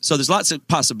also. So there's lots of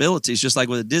possibilities, just like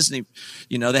with a Disney,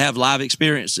 they have live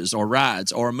experiences or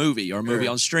rides or a movie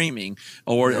on streaming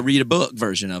or a read a book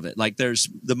version of it. Like there's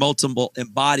the multiple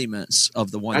embodiments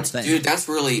of the one thing. Dude, that's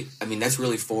really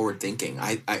forward thinking.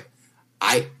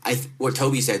 I what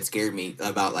Toby said scared me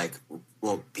about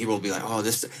people will be like, oh,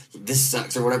 this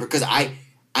sucks or whatever. Cause I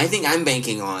think I'm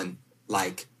banking on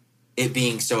like it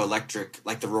being so electric,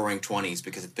 like the Roaring 20s,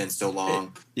 because it's been so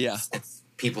long. Since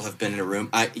people have been in a room.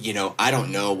 I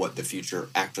don't know what the future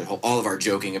actually holds. All of our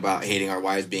joking about hating our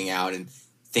wives being out and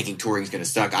thinking touring is going to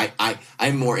suck.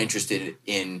 I'm more interested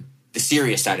in the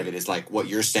serious side of it, is like what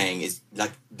you're saying is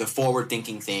like the forward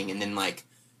thinking thing. And then like,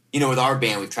 with our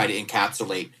band, we've tried to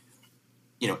encapsulate,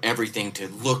 everything to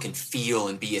look and feel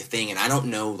and be a thing. And I don't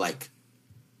know, like,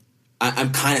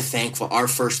 I'm kind of thankful. Our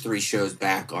first 3 shows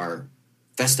back are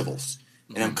festivals.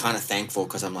 And I'm kind of thankful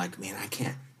because I'm like, man,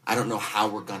 I don't know how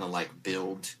we're going to like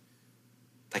build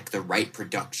like the right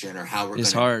production or how we're going to.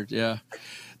 It's hard. Yeah.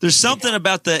 There's something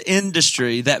about the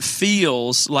industry that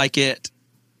feels like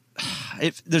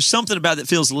there's something about it that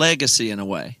feels legacy in a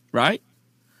way, right?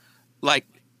 Like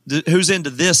who's into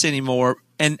this anymore?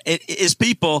 And it is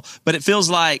people, but it feels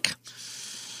like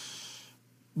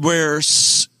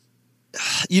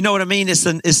you know what I mean? It's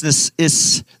not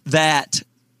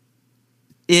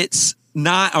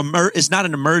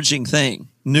an emerging thing,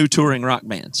 new touring rock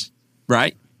bands,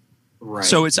 right? Right.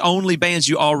 So it's only bands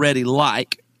you already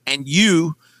like, and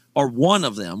you are one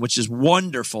of them, which is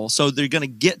wonderful. So they're going to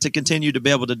get to continue to be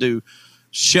able to do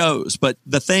shows. But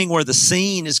the thing where the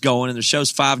scene is going and the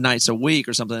shows 5 nights a week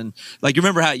or something, like you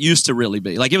remember how it used to really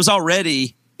be. Like it was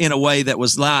already in a way that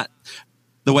was not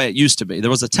the way it used to be. There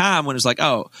was a time when it was like,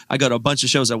 oh, I go to a bunch of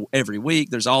shows every week.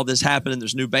 There's all this happening.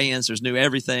 There's new bands. There's new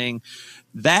everything.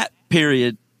 That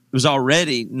period was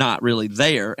already not really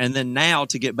there. And then now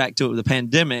to get back to it with the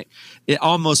pandemic, it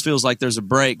almost feels like there's a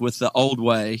break with the old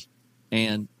way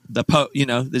and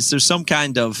there's some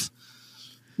kind of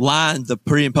line. The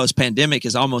pre and post pandemic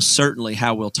is almost certainly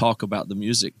how we'll talk about the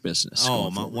music business.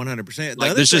 Oh, 100%.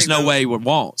 Like there's just no way we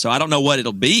won't. So I don't know what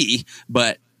it'll be,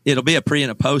 but it'll be a pre and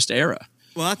a post era.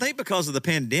 Well, I think because of the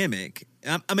pandemic,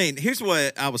 I mean, here's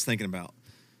what I was thinking about.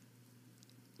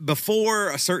 Before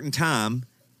a certain time,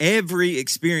 every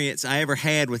experience I ever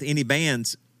had with any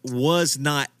bands was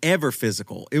not ever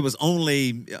physical. It was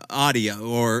only audio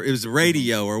or it was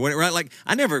radio or whatever. Right? Like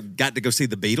I never got to go see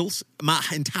the Beatles. My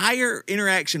entire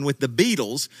interaction with the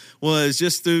Beatles was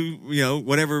just through,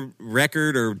 whatever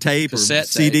record or tape cassette or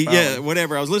CD. Tape,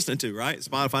 whatever I was listening to, right?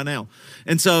 Spotify now.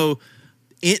 And so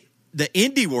the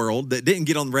indie world that didn't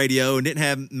get on the radio and didn't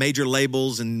have major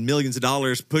labels and millions of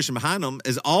dollars pushing behind them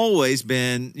has always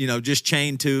been, just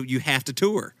chained to you have to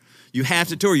tour. You have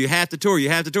to tour. You have to tour. You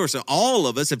have to tour. So all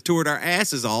of us have toured our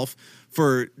asses off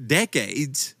for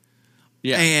decades.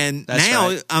 Yeah, and now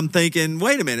right. I'm thinking,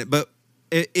 wait a minute. But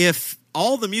if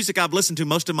all the music I've listened to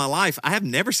most of my life, I have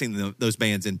never seen those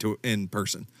bands in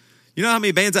person. You know how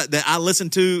many bands that I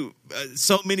listened to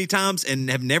so many times and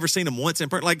have never seen them once in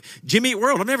person? Like Jimmy Eat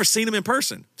World, I've never seen them in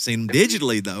person. Seen them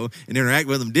digitally, though, and interact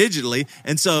with them digitally.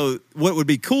 And so what would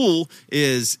be cool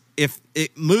is if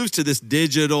it moves to this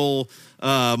digital,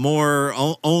 more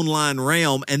online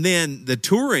realm, and then the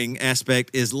touring aspect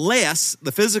is less,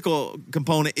 the physical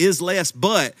component is less,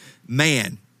 but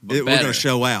man, we're going to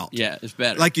show out. Yeah, it's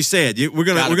better. Like you said, we're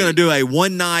going to do a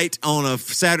one night on a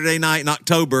Saturday night in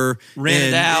October. Rent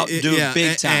it out, do it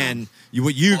big time. And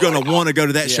you're going to want to go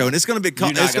to that show, and it's going to be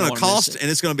it's going to cost, and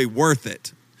it's going to be worth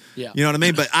it. Yeah. You know what I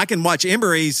mean? But I can watch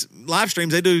Emery's live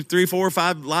streams. They do 3, 4,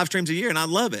 5 live streams a year, and I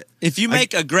love it. If you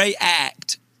make a great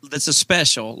act that's a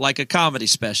special, like a comedy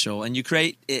special, and you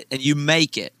create it and you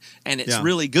make it, and it's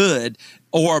really good,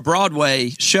 or a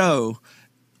Broadway show,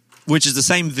 which is the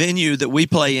same venue that we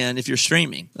play in if you're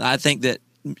streaming. I think that,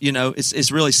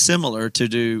 it's really similar to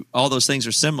do, all those things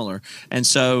are similar. And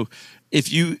so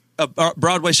if a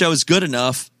Broadway show is good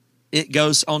enough, it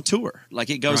goes on tour. Like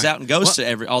it goes out and goes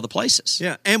to all the places.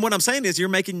 Yeah. And what I'm saying is you're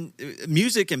making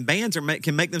music and bands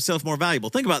can make themselves more valuable.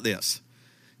 Think about this.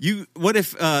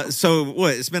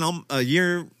 It's been a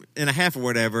year and a half or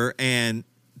whatever, and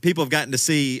people have gotten to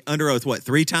see Under Oath,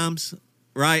 3 times?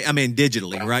 Right? I mean,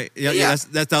 digitally, right? Yeah.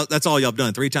 That's all y'all have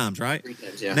done, 3 times, right? 3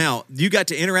 times, yeah. Now, you got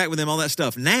to interact with them, all that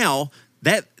stuff. Now,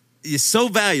 that is so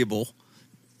valuable.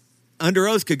 Under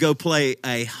Oath could go play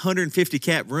a 150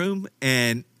 cap room,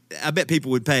 and I bet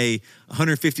people would pay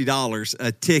 $150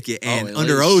 a ticket, and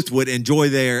Under Oath would enjoy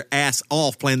their ass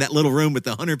off playing that little room with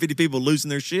the 150 people losing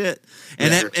their shit.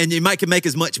 And and you can make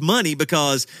as much money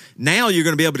because now you're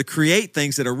going to be able to create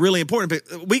things that are really important.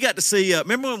 But we got to see.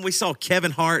 Remember when we saw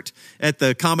Kevin Hart at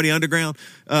the Comedy Underground?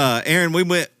 Aaron, we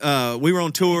went. We were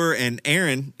on tour, and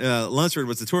Aaron Lunsford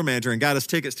was the tour manager and got us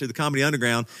tickets to the Comedy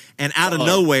Underground. And out of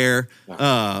nowhere,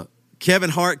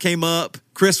 Kevin Hart came up,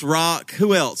 Chris Rock,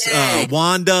 who else?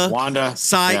 Wanda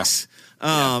Sykes.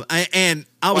 Yeah. And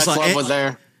I was Questlove was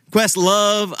there.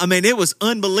 Questlove. I mean, it was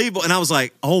unbelievable. And I was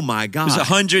like, oh my God. It was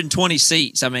 120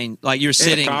 seats. I mean, like you're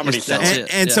sitting. Comedy that's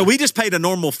it. And so we just paid a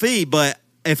normal fee, but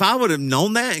if I would have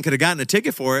known that and could have gotten a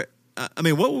ticket for it, I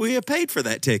mean, what would we have paid for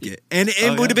that ticket? And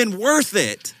it would have been worth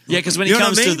it. Yeah, because when it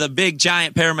comes to the big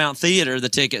giant Paramount Theater, the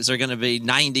tickets are going to be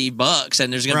 $90,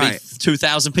 and there's going to be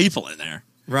 2,000 people in there.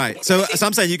 Right. So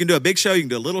I'm saying you can do a big show, you can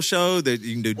do a little show, that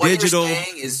you can do digital.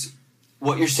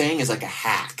 What you're saying is like a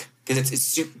hack,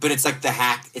 because but it's like the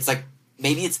hack. It's like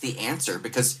maybe it's the answer,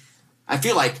 because I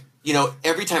feel like, you know,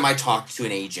 every time I talk to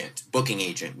an agent, booking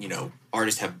agent, you know,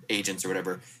 artists have agents or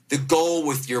whatever, the goal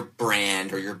with your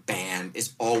brand or your band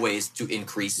is always to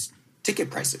increase ticket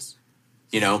prices,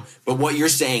 you know? But what you're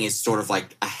saying is sort of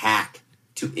like a hack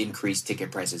to increase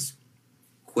ticket prices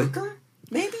quicker,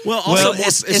 maybe? Well, also,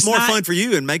 it's more fun for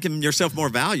you and making yourself more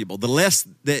valuable. The less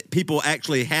that people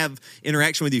actually have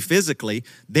interaction with you physically,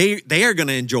 they are going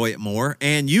to enjoy it more,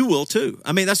 and you will too.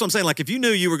 I mean, that's what I'm saying. Like, if you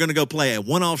knew you were going to go play a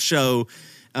one-off show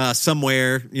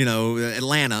somewhere, you know,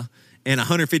 Atlanta, in a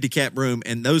 150 cap room,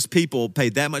 and those people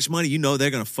paid that much money, you know they're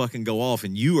going to fucking go off,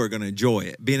 and you are going to enjoy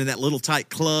it. Being in that little tight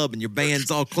club, and your band's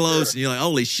all close, and you're like,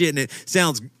 holy shit, and it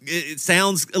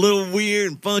sounds a little weird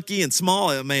and funky and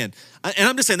small, man. And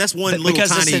I'm just saying that's one little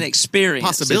because tiny it's an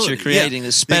experience that you're creating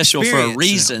that's special for a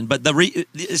reason. But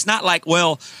it's not like,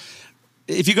 well,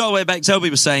 if you go all the way back, Toby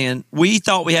was saying, we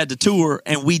thought we had to tour,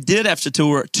 and we did have to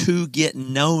tour to get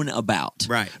known about.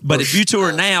 Right. But if you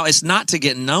tour now, it's not to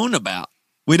get known about.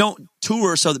 We don't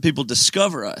tour so that people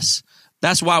discover us.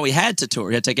 That's why we had to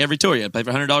tour. You had to take every tour. You had to pay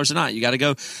for $100 a night. You got to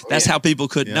go. That's how people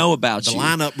could know about you. The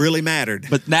lineup really mattered.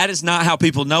 But that is not how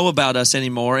people know about us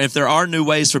anymore. If there are new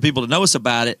ways for people to know us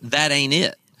about it, that ain't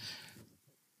it.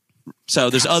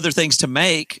 So there's other things to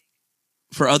make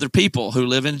for other people who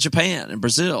live in Japan and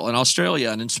Brazil and Australia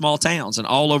and in small towns and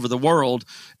all over the world.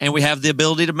 And we have the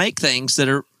ability to make things that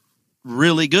are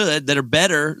really good, that are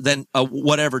better than a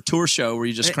whatever tour show where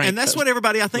you just crank. And that's what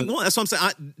everybody, I think, wants. That's what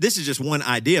I'm saying. This is just one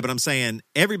idea, but I'm saying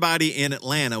everybody in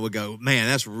Atlanta would go, man,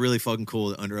 that's really fucking cool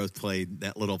that Under Oath played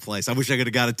that little place. I wish I could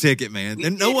have got a ticket, man.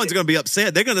 And no one's going to be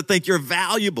upset. They're going to think you're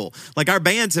valuable. Like, our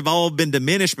bands have all been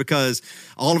diminished because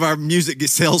all of our music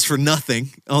sells for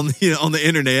nothing on the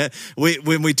internet.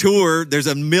 When we tour, there's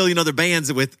a million other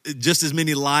bands with just as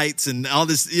many lights and all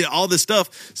this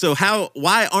stuff. So how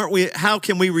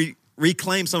can we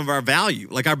reclaim some of our value?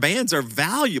 Like, our bands are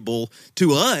valuable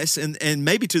to us and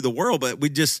maybe to the world, but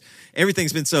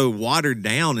everything's been so watered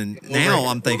down, and now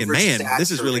I'm thinking, man, this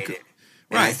is really cool.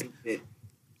 Right. I think that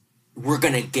we're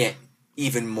going to get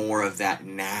even more of that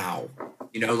now.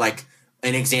 You know, like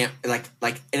an example,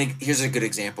 here's a good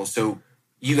example. So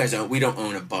you guys we don't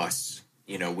own a bus.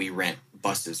 You know, we rent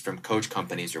buses from coach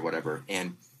companies or whatever.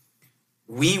 And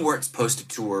we weren't supposed to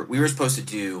tour. We were supposed to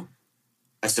do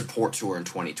a support tour in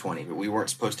 2020, but we weren't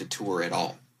supposed to tour at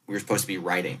all. We were supposed to be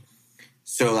writing.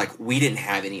 So, like, we didn't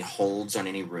have any holds on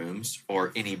any rooms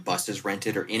or any buses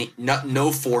rented or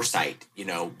no foresight, you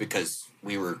know, because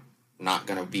we were not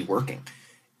going to be working.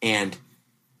 And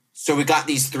so we got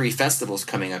these 3 festivals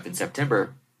coming up in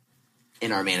September,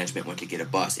 and our management went to get a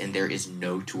bus, and there is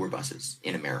no tour buses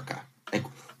in America. Like,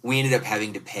 we ended up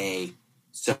having to pay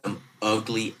some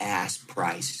ugly ass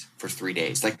price for 3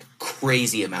 days, like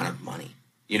crazy amount of money.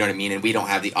 You know what I mean? And we don't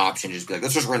have the option to just be like,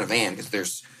 let's just rent a van,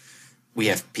 because we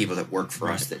have people that work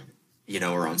for us that, you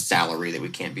know, are on salary, that we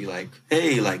can't be like,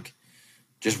 hey, like,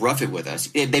 just rough it with us.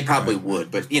 They probably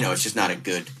would, but, you know, it's just not a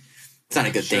good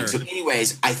thing. So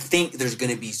anyways, I think there's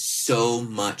going to be so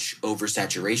much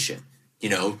oversaturation, you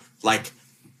know, like,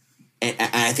 and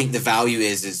I think the value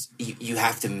is you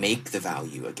have to make the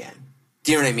value again.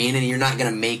 Do you know what I mean? And you're not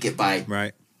going to make it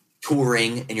by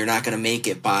touring, and you're not going to make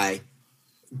it by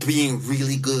being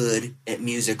really good at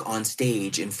music on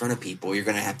stage in front of people. You're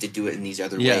going to have to do it in these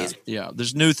other ways. Yeah,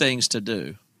 there's new things to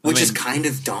do. Which is kind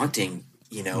of daunting,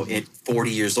 you know, at 40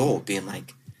 years old, being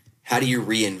like, how do you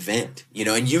reinvent? You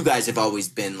know, and you guys have always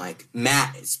been like,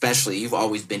 Matt especially, you've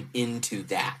always been into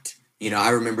that. You know,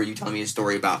 I remember you telling me a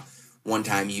story about one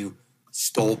time you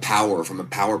stole power from a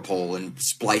power pole and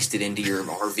spliced it into your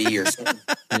RV or something.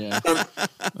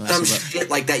 Some shit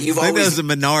like that. I think that was a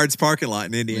Menards parking lot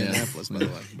in Indianapolis, by the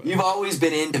way. You've always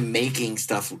been into making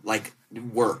stuff like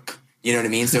work. You know what I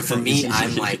mean? So for me,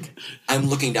 I'm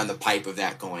looking down the pipe of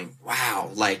that going,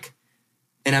 wow, like,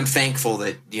 and I'm thankful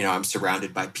that, you know, I'm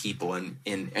surrounded by people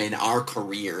in our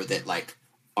career that like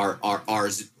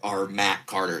are Matt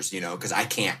Carter's, you know, because I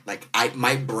can't, like,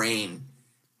 my brain,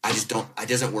 it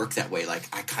doesn't work that way. Like,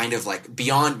 I kind of like,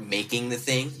 beyond making the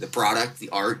thing, the product, the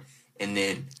art, and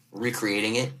then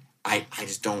recreating it, I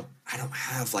don't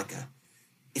have like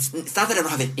it's not that I don't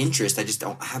have an interest, I just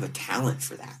don't have a talent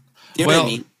for that. You know what I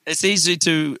mean? It's easy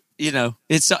to, you know,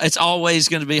 it's always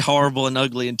going to be horrible and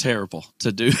ugly and terrible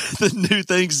to do the new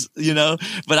things, you know,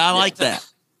 but I like that.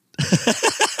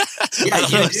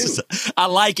 I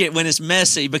like it when it's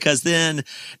messy because then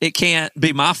it can't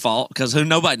be my fault because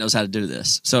nobody knows how to do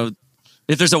this. So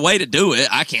if there's a way to do it,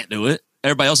 I can't do it.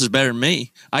 Everybody else is better than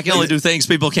me. I can only do things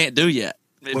people can't do yet.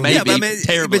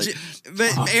 Terribly.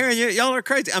 But Aaron, y'all are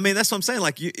crazy. I mean, that's what I'm saying.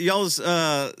 Like y'all's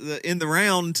in the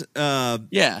round. I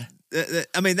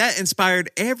mean, that inspired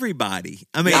everybody.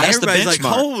 I mean, everybody's like,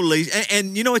 holy.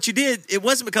 And you know what you did? It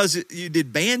wasn't because you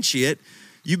did band shit.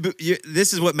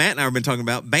 This is what Matt and I have been talking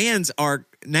about. Bands are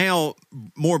now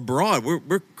more broad.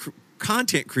 We're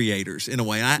content creators in a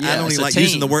way. I don't even like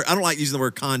using the word. I don't like using the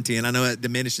word content. I know it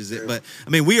diminishes it, but I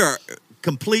mean, we are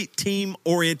complete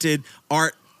team-oriented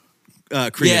art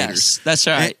creators. Yes, that's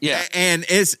right. And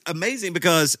it's amazing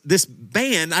because this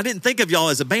band, I didn't think of y'all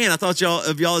as a band. I thought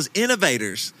of y'all as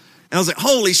innovators. And I was like,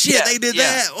 holy shit, they did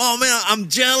that. Oh, man, I'm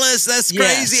jealous. That's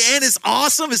crazy. And it's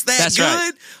awesome. It's that's good.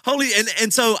 Right. Holy.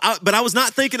 And so, but I was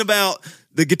not thinking about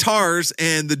the guitars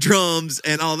and the drums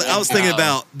and all that. I was thinking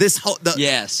about this whole.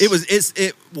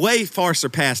 It way far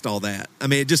surpassed all that. I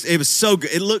mean, it was so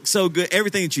good. It looked so good.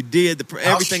 Everything that you did,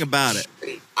 everything about it.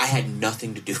 I had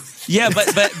nothing to do with it. Yeah,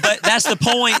 but that's the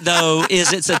point, though,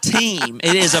 is it's a team.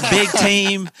 It is a big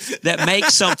team that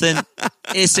makes something.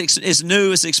 It's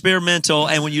new, it's experimental,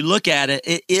 and when you look at it,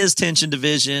 it is Tension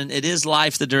Division, it is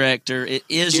Life the director, it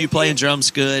is you playing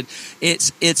drums good.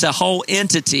 It's a whole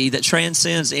entity that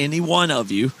transcends any one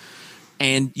of you,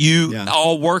 and you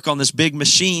all work on this big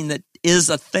machine that is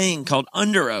a thing called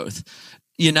Under Oath.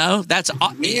 You know,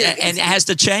 and it has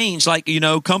to change. Like,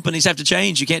 companies have to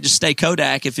change. You can't just stay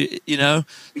Kodak if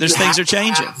there's things are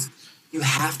changing. You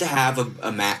have to have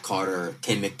a Matt Carter,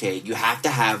 Tim McTague. You have to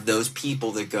have those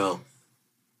people that go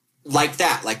like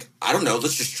that. Like, I don't know,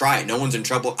 let's just try it. No one's in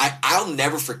trouble. I'll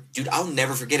never forget.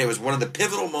 It was one of the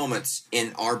pivotal moments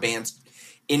in our band's,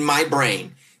 in my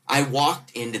brain. I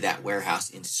walked into that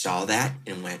warehouse and saw that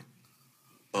and went,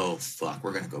 oh, fuck,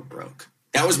 we're going to go broke.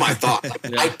 That was my thought.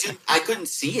 Like, I couldn't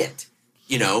see it,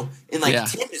 and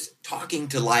Tim is talking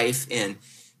to Life and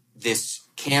this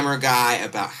camera guy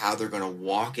about how they're going to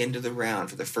walk into the round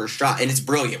for the first shot. And it's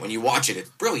brilliant. When you watch it, it's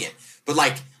brilliant. But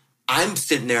like, I'm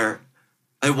sitting there,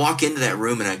 I walk into that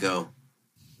room and I go,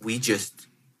 I'm going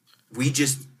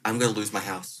to lose my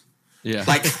house. Yeah.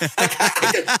 Like in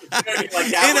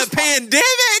a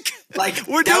pandemic, like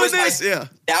we're doing this.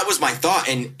 That was my thought.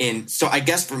 And so I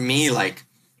guess for me, like,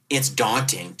 it's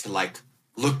daunting to like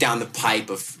look down the pipe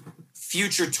of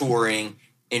future touring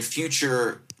and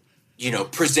future,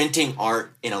 presenting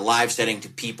art in a live setting to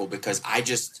people because I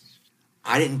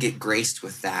didn't get graced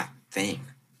with that thing.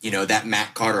 That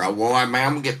Matt Carter. I'm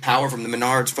gonna get power from the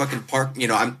Menards fucking park.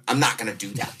 I'm not gonna do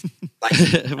that. Like,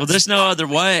 well, there's no other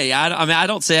way. I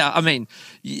don't say.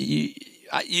 You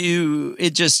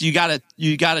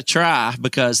gotta try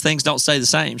because things don't stay the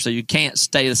same. So you can't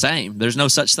stay the same. There's no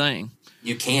such thing.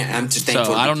 You can't. I'm just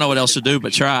thankful. So I don't know what else to do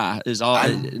but try. Is all.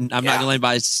 I'm not gonna let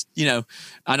anybody.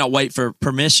 I don't wait for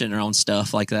permission or on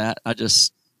stuff like that. I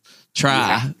just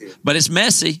try. But it's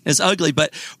messy. It's ugly.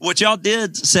 But what y'all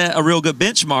did set a real good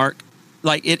benchmark.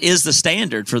 Like, it is the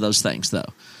standard for those things, though.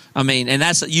 I mean, and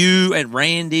that's you and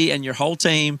Randy and your whole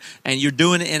team, and you're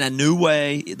doing it in a new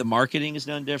way. The marketing is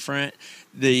done different.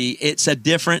 It's a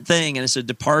different thing, and it's a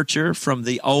departure from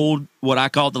the old, what I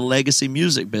call the legacy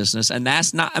music business. And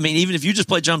that's not, even if you just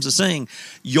play drums and sing,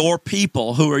 your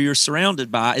people who you're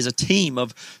surrounded by is a team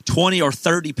of 20 or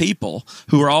 30 people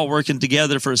who are all working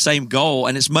together for the same goal,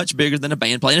 and it's much bigger than a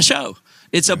band playing a show.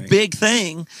 It's a big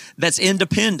thing that's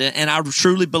independent, and I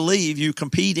truly believe you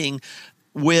competing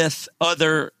with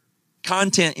other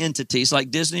content entities like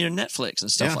Disney or Netflix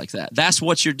and stuff like that. That's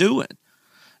what you're doing.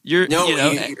 You're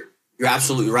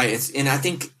absolutely right. I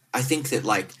think that,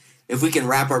 like, if we can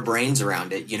wrap our brains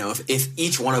around it, if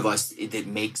each one of us that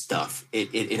makes stuff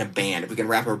in a band, if we can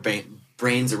wrap our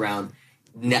brains around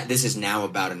this is now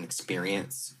about an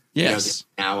experience. Yes. This is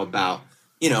now about,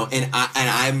 and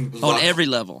I'm on every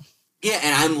level. Yeah,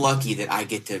 and I'm lucky that I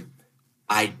get to.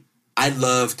 I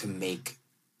love to make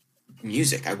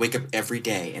music. I wake up every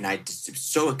day and I'm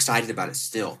so excited about it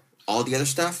still. All the other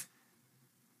stuff,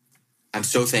 I'm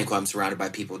so thankful I'm surrounded by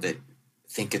people that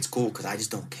think it's cool because I just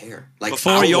don't care. Like,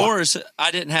 before yours, I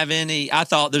didn't have any. I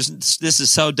thought this is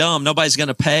so dumb. Nobody's going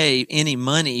to pay any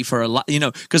money for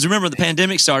because remember the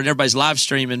pandemic started, everybody's live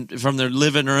streaming from their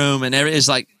living room, and it's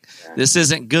like this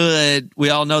isn't good. We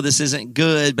all know this isn't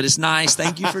good, but it's nice.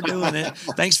 Thank you for doing it.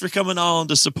 Thanks for coming on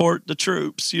to support the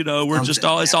troops. You know, we're just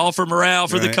all, it's all for morale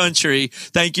for the country.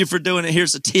 Thank you for doing it.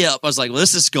 Here's a tip. I was like, well,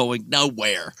 this is going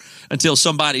nowhere until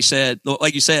somebody said,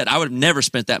 like you said, I would have never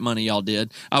spent that money y'all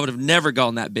did. I would have never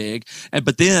gone that big.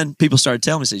 But then people started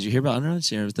telling me, says, you hear about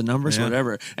the numbers,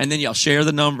 whatever. And then y'all share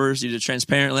the numbers. You did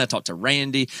transparently. I talked to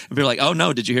Randy and people are like, oh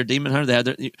no, did you hear Demon Hunter? They had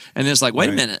and then it's like, wait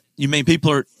a minute. You mean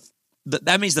people are,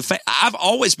 that means I've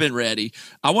always been ready.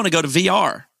 I want to go to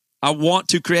VR. I want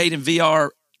to create in VR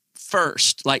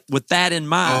first, like with that in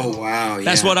mind. Oh, wow. Yeah.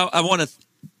 That's what I want to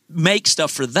make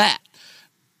stuff for that,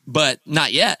 but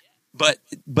not yet. But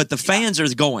the fans are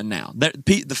going now.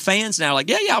 The fans now are like,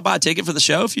 yeah, I'll buy a ticket for the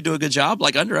show if you do a good job,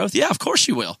 like Under Oath. Yeah, of course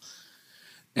you will.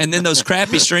 And then those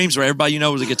crappy streams where everybody,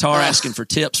 with a guitar asking for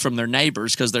tips from their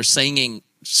neighbors because they're singing.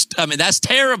 I mean, that's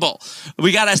terrible.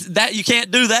 We got that. You can't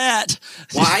do that.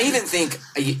 Well, I even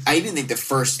think the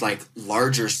first like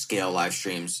larger scale live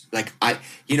streams, like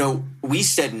we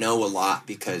said no a lot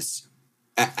because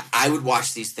I would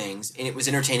watch these things and it was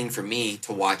entertaining for me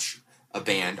to watch a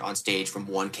band on stage from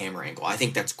one camera angle. I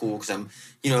think that's cool because I'm,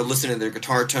 listening to their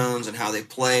guitar tones and how they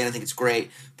play, and I think it's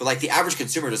great. But like the average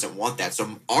consumer doesn't want that. So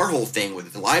our whole thing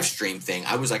with the live stream thing,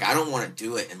 I was like, I don't want to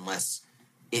do it unless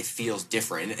it feels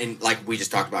different. And like we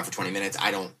just talked about for 20 minutes,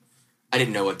 I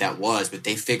didn't know what that was, but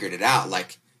they figured it out.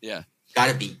 Like, got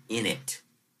to be in it.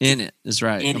 In it is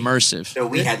right. Immersive. So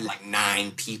we had like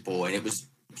 9 people, and it was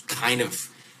kind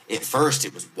of, at first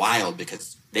it was wild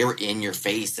because they were in your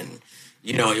face, and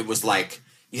it was like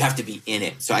you have to be in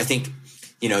it. So I think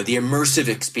the immersive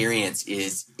experience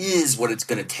is what it's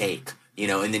going to take.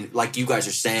 And then like you guys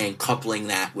are saying, coupling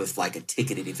that with like a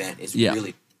ticketed event is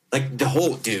really. Like the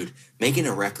whole making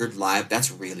a record live, that's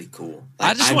really cool.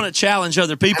 Like, I just want to challenge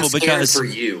other people because for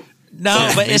you.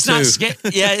 No, but it's not scary.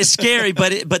 Yeah, it's scary,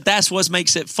 but that's what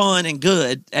makes it fun and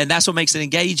good, and that's what makes it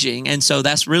engaging. And so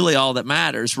that's really all that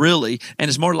matters, really. And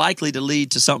it's more likely to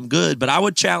lead to something good. But I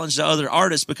would challenge the other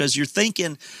artists because you're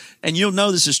thinking, and you'll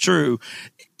know this is true.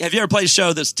 Have you ever played a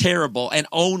show that's terrible and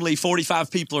only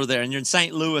 45 people are there and you're in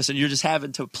St. Louis and you're just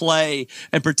having to play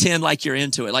and pretend like you're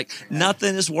into it? Like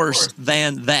nothing is worse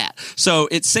than that. So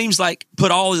it seems like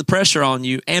put all of the pressure on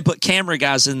you and put camera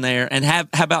guys in there and how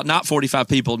about not 45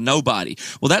 people, nobody?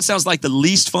 Well, that sounds like the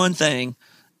least fun thing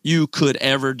you could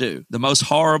ever do. The most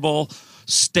horrible,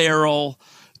 sterile,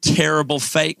 terrible,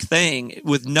 fake thing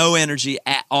with no energy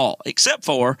at all, except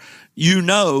for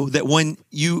that when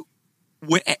you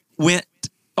went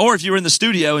or if you were in the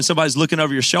studio and somebody's looking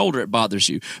over your shoulder, it bothers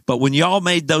you. But when y'all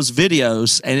made those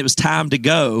videos and it was time to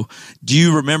go, do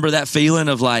you remember that feeling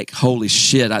of like, holy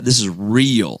shit, this is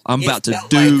real. I'm about to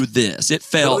do this. It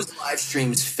felt. Those live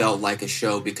streams felt like a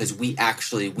show because we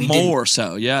more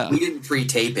so, yeah. We didn't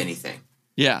pre-tape anything.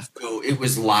 Yeah. So it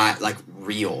was live, like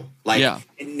real. Like,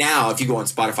 and now if you go on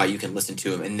Spotify, you can listen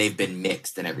to them and they've been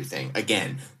mixed and everything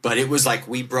again. But it was like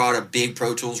we brought a big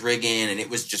Pro Tools rig in and it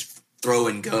was just throw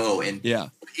and go, and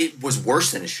it was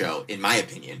worse than a show in my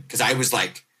opinion because I was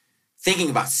like thinking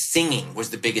about singing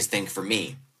was the biggest thing for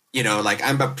me. Like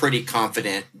I'm a pretty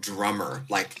confident drummer.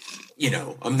 Like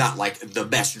I'm not like the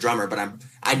best drummer, but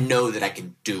I know that I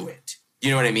can do it. You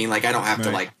know what I mean? Like I don't have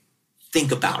to like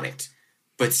think about it.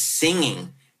 But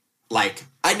singing, like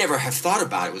I never have thought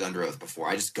about it with Under Oath before.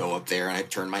 I just go up there and I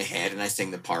turn my head and I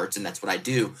sing the parts and that's what I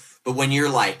do. But when you're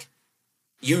like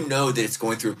that it's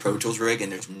going through a Pro Tools rig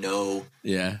and there's no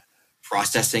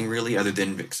processing really other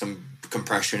than some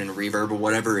compression and reverb or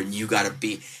whatever, and you gotta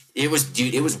it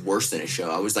was worse than a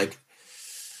show. I was like,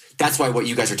 that's why what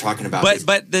you guys are talking about.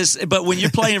 But when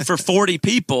you're playing for 40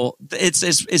 people,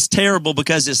 it's terrible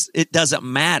because it doesn't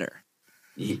matter.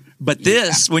 But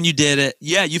when you did it,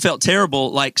 you felt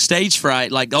terrible, like stage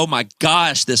fright, like, oh my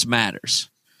gosh, this matters.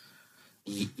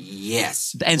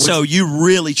 Yes. And so you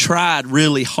really tried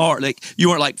really hard. Like you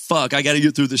weren't like, fuck, I got to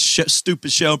get through this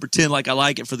stupid show and pretend like I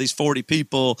like it for these 40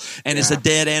 people. And it's a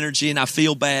dead energy and I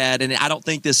feel bad. And I don't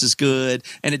think this is good.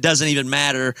 And it doesn't even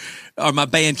matter. Or my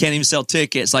band can't even sell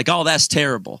tickets. Like, oh, that's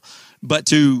terrible. But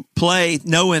to play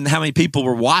knowing how many people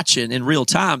were watching in real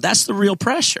time, that's the real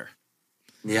pressure.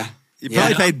 Yeah. You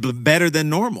probably played better than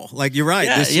normal. Like you're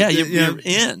right. You're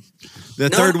in. The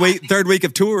third week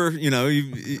of tour, you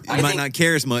might not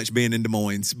care as much being in Des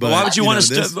Moines. But why would you want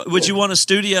would you want a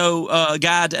studio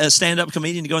guy, a stand-up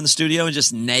comedian, to go in the studio and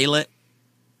just nail it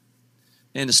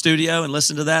in the studio and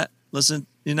listen to that?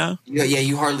 Yeah,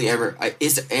 you hardly ever.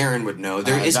 Aaron would know.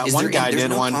 There's one guy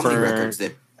did one for records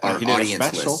that our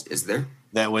audience list. Is there?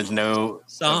 That was no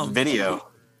video.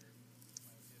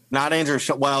 Not Andrew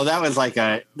Schultz. Well, that was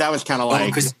kind of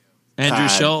like Andrew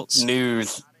Schultz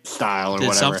news. style or did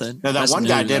whatever. Something. No, that That's one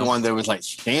guy new, did though. one that was like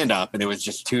stand up, and it was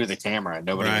just to the camera.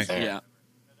 Nobody was there. Yeah.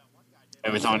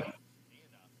 It was on.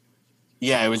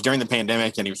 Yeah, it was during the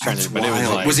pandemic, and he was trying That's to. But it was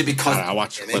wild. like, Was it because I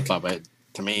watched a clip of it.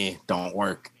 To me, don't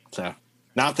work. So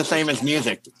not the same as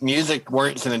music. Music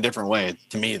works in a different way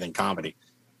to me than comedy.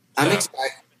 So,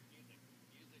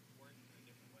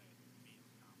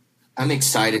 I'm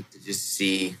excited to just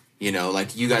see,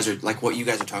 like you guys are like what you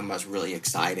guys are talking about is really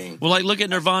exciting. Well, like look at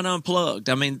Nirvana Unplugged.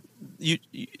 I mean, you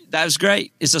that was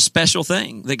great. It's a special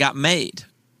thing that got made,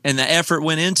 and the effort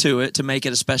went into it to make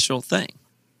it a special thing,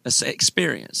 an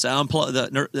experience.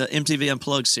 The MTV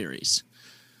Unplugged series,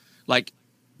 like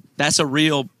that's a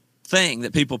real thing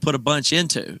that people put a bunch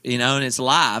into, and it's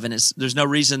live, and there's no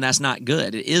reason that's not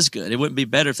good. It is good. It wouldn't be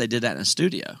better if they did that in a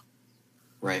studio,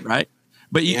 right?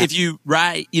 But if you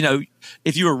write,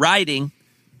 if you were writing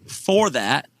for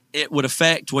that, it would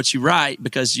affect what you write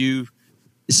because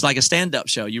it's like a stand-up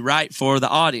show. You write for the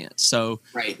audience. So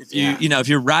if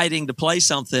you're writing to play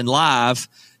something live,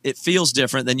 it feels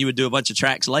different than you would do a bunch of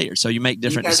tracks later. So you make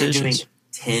different decisions. You guys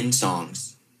are doing 10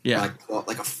 songs. Yeah.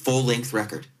 Like a full-length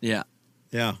record. Yeah.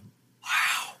 Wow.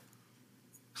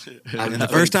 And the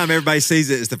first time everybody sees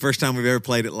it is the first time we've ever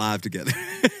played it live together.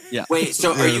 Yeah. Wait,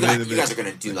 so you guys are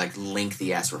going to do like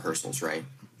lengthy ass rehearsals, right?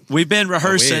 We've been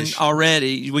rehearsing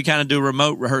already. We kind of do a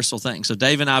remote rehearsal thing. So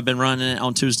Dave and I have been running it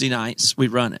on Tuesday nights. We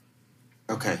run it.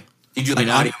 Okay. You do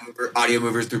like audio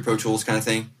movers through Pro Tools kind of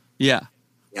thing? Yeah.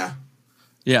 Yeah.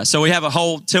 Yeah. So we have a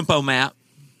whole tempo map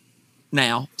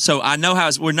now. So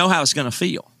we know how it's going to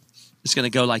feel. It's going to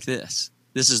go like this.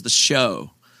 This is the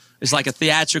show. It's like a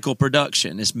theatrical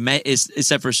production.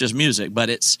 Except for it's just music, but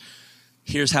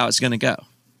here's how it's going to go.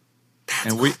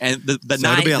 And the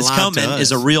night that's coming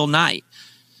is a real night.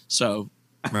 So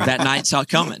that night's all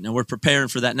coming, and we're preparing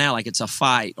for that now, like it's a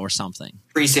fight or something.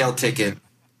 Pre-sale ticket.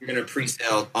 You're going to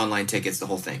pre-sale online tickets, the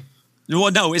whole thing.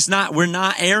 Well, no, it's not. We're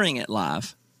not airing it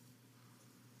live.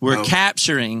 We're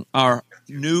capturing our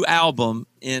new album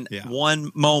in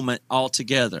one moment all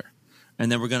together,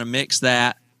 and then we're going to mix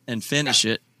that and finish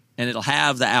it. And it'll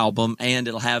have the album, and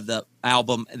it'll have the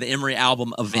Emery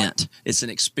album event. It's an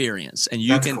experience, and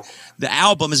the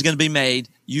album is going to be made.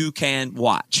 You can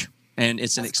watch, and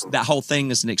that whole thing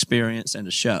is an experience and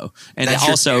a show, and it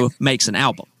also makes an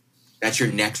album. That's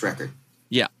your next record.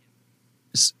 Yeah,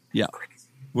 yeah.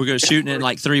 We're going to shoot it in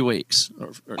like 3 weeks.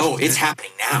 It's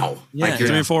happening now. Yeah, like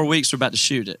 3 or 4 weeks. We're about to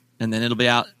shoot it, and then it'll be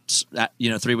out.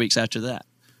 3 weeks after that.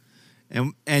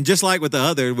 And just like with the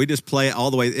other, we just play it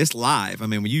all the way. It's live. I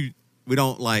mean, we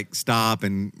don't like stop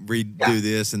and redo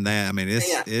this and that. I mean,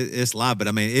 it's live. But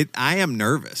I mean, I am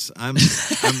nervous. I'm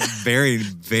very,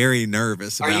 very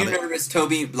nervous about it. Are you nervous,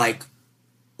 Toby? Like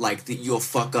that you'll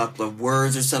fuck up the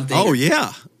words or something? Oh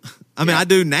yeah. I mean, I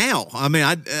do now. I mean,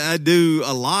 I do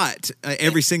a lot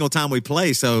every single time we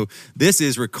play. So this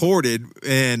is recorded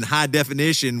in high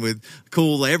definition with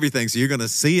cool everything. So you're going to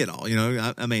see it all.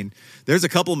 I mean, there's a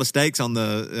couple of mistakes on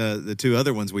the two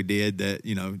other ones we did that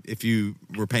if you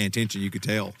were paying attention, you could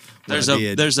tell. There's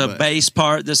a bass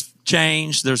part that's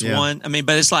changed. There's one. I mean,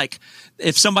 but it's like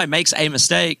if somebody makes a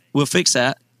mistake, we'll fix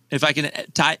that. If I can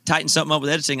tighten something up with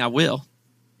editing, I will.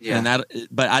 Yeah, and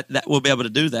that we'll be able to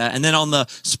do that. And then on the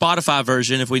Spotify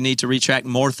version, if we need to retract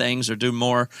more things or do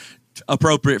more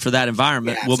appropriate for that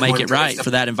environment, we'll make it right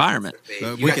for that environment.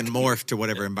 We can morph to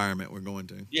whatever environment we're going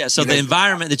to. Yeah, so the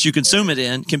environment that you consume it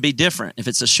in can be different. If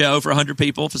it's a show for 100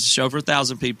 people, if it's a show for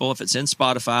 1,000 people, if it's in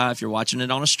Spotify, if you're watching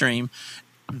it on a stream,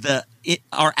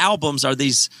 our albums are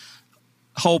these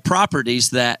whole properties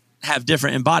that have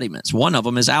different embodiments. One of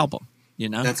them is album.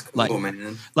 That's cool,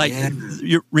 man.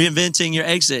 You're reinventing your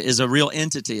exit is a real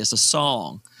entity. It's a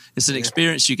song. It's an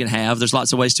experience you can have. There's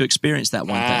lots of ways to experience that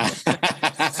one thing.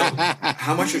 So,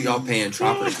 how much are y'all paying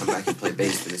Chopper to come back and play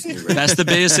bass for this new record? That's the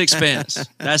biggest expense.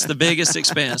 That's the biggest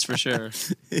expense for sure.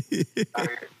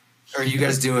 Are you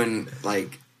guys doing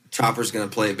like Chopper's going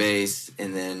to play bass,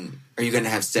 and then are you going to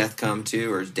have Seth come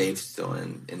too, or is Dave still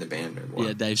in the band? Or what?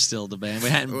 Yeah, Dave's still in the band. We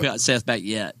hadn't got Seth back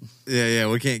yet. Yeah,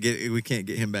 we can't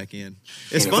get him back in.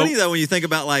 It's funny though when you think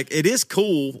about like it is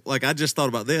cool. Like I just thought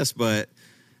about this, but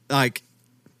like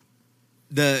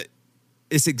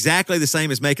it's exactly the same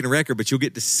as making a record, but you'll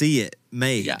get to see it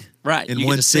made. Yeah, right. In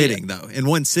one sitting though. In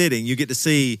one sitting, you get to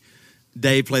see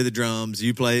Dave play the drums,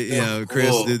 you play,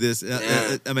 Chris do this.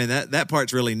 I mean, that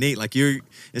part's really neat. Like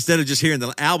instead of just hearing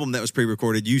the album that was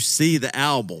pre-recorded, you see the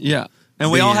album. Yeah.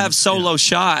 And we all have solo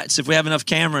shots. If we have enough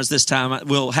cameras this time,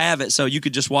 we'll have it. So you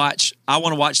could just watch. I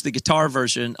want to watch the guitar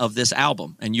version of this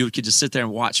album. And you could just sit there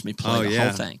and watch me play the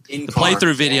whole thing. The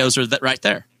playthrough videos are right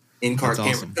there. In-car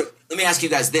camera. Awesome. So, let me ask you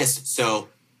guys this. So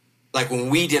like when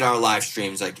we did our live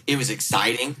streams, like it was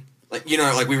exciting. Like, you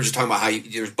know, like we were just talking about how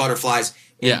there's butterflies.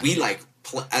 And we like,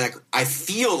 I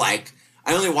feel like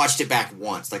I only watched it back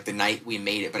once, like the night we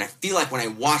made it. But I feel like when I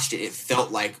watched it, it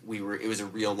felt like it was a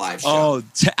real live show. Oh,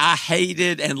 I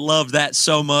hated and loved that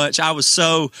so much. I was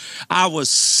so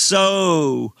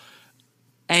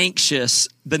anxious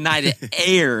the night it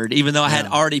aired, even though I had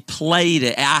already played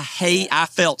it. I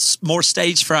felt more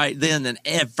stage fright then than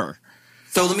ever.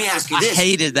 So let me ask you this. I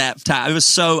hated that time.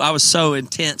 I was so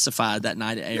intensified that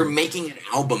night it aired. You're making an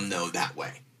album though that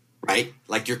way, right?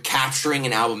 Like you're capturing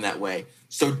an album that way.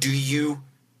 So do you,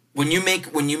 when you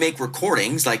make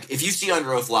recordings, like if you see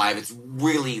Under Oath live, it's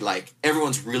really like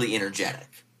everyone's really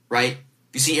energetic, right?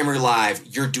 If you see Emery live,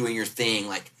 you're doing your thing.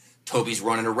 Like Toby's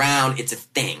running around. It's a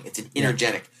thing. It's an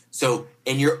energetic. So,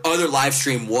 and your other live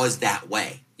stream was that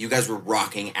way. You guys were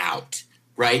rocking out,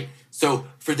 right? So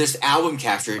for this album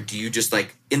capture, do you just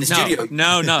like in the studio?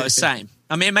 No, it's same.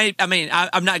 I mean,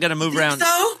 I'm not going to move around.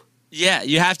 So? Yeah,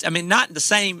 you have to. I mean, not the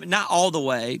same, not all the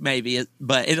way, maybe,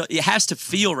 but it has to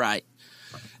feel right.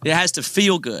 It has to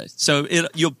feel good. So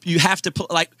you have to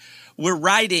like we're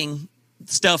writing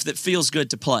stuff that feels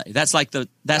good to play. That's like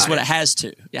that's what it has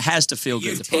to. It has to feel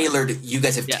good to play. You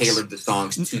guys have tailored the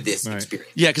songs to this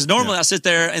experience. Yeah, because normally I sit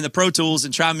there in the Pro Tools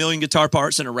and try a million guitar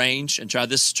parts and arrange and try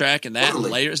this track and that and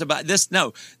layers about this.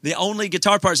 No, the only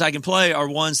guitar parts I can play are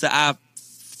ones that I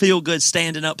feel good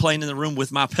standing up playing in the room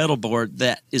with my pedal board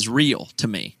that is real to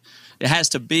me. It has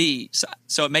to be so.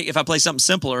 If I play something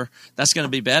simpler, that's going to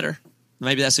be better.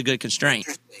 Maybe that's a good constraint.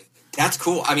 That's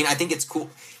cool. I mean, I think it's cool.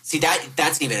 See,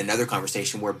 that's even another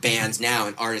conversation where bands now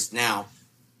and artists now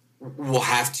will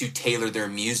have to tailor their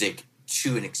music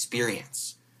to an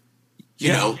experience.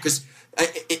 You know, because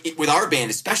with our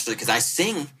band especially, because I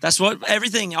sing. That's what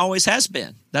everything always has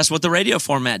been. That's what the radio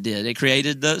format did. It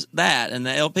created that and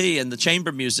the LP and the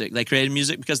chamber music. They created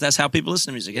music because that's how people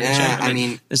listen to music. I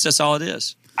mean, it's just all it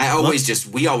is. We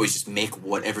always just make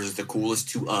whatever's the coolest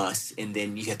to us, and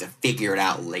then you have to figure it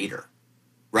out later.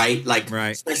 Right? Like,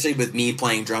 especially with me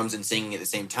playing drums and singing at the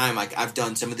same time, like, I've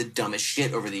done some of the dumbest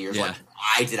shit over the years. Yeah. Like,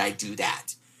 why did I do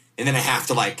that? And then I have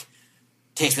to, like,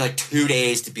 takes me, like, 2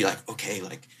 days to be like, okay,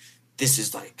 like, this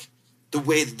is, like, the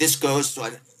way that this goes. So,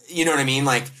 you know what I mean?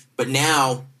 Like, but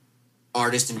now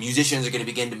artists and musicians are going to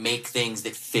begin to make things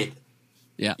that fit.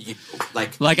 Yeah. You,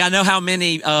 like, I know how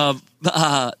many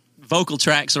vocal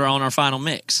tracks are on our final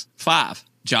mix. 5.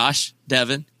 Josh,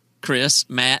 Devin, Chris,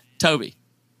 Matt, Toby.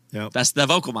 Yep. That's the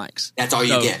vocal mics. That's all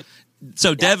you get.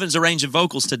 So Devin's arranging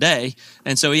vocals today,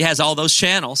 and so he has all those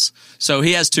channels. So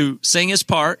he has to sing his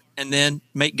part and then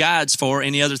make guides for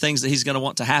any other things that he's going to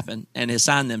want to happen and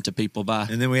assign them to people by.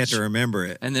 And then we have to remember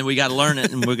it. And then we got to learn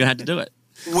it, and we're going to have to do it.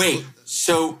 Wait,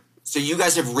 so you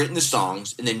guys have written the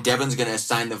songs, and then Devin's going to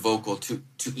assign the vocal to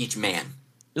each man.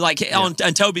 Like on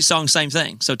Toby's song, same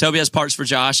thing. So Toby has parts for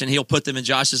Josh, and he'll put them in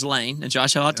Josh's lane, and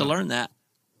Josh will have to learn that.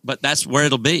 But that's where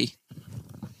it'll be.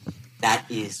 That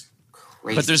is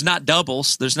crazy. But there's not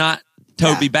doubles. There's not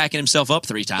Toby backing himself up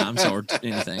 3 times or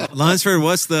anything. Lunsford,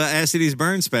 what's the As Cities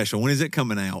Burn special? When is it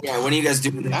coming out? Yeah, when are you guys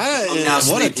doing that?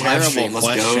 What a terrible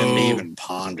question to even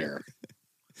ponder.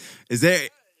 Is there...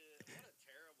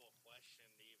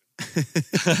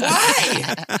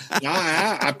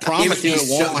 Why? I promise you it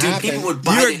won't happen. People would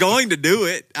buy You're going to do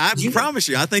it. I promise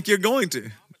you. I think you're going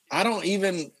to. I don't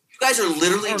even... You guys are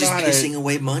literally just pissing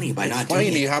away money by not doing it.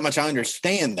 Explain to you how much I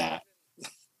understand that.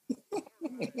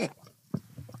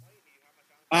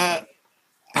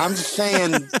 I'm just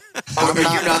saying.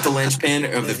 You're not the linchpin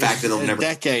of the fact that they'll never. A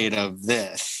decade of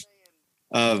this,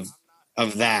 of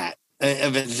that,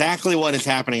 of exactly what is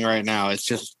happening right now. It's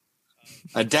just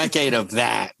a decade of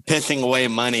that, pissing away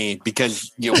money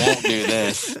because you won't do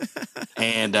this.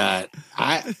 And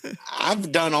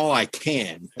I've done all I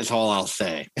can. Is all I'll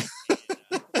say.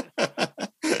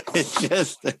 It's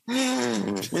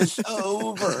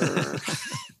over.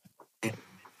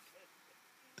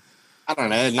 I don't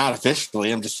know. Not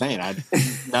officially. I'm just saying.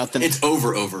 Nothing. It's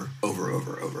over.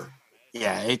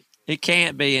 Yeah. It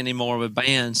can't be anymore with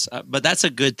bands, but that's a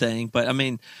good thing. But I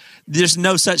mean, there's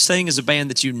no such thing as a band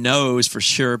that you know is for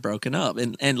sure broken up,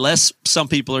 unless some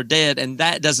people are dead, and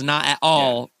that does not at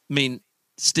all mean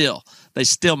they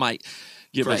still might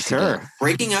get back together.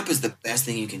 Breaking up is the best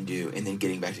thing you can do, and then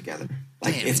getting back together.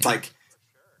 Like like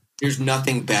there's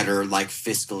nothing better, like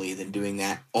fiscally, than doing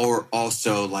that, or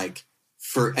also like.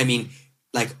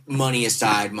 Like money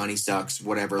aside, money sucks,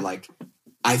 whatever. Like,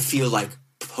 I feel like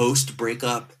post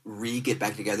breakup, get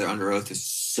back together under oath is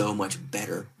so much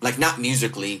better. Like, not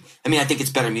musically. I mean, I think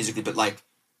it's better musically, but like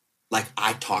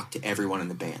I talk to everyone in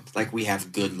the band. Like, we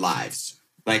have good lives.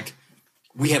 Like,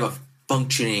 we have a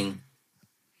functioning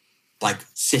like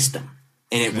system,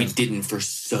 and we didn't for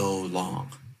so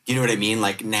long. You know what I mean?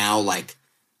 Like now, like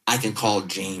I can call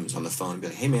James on the phone and be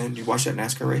like, "Hey man, did you watch that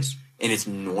NASCAR race?" And it's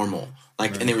normal.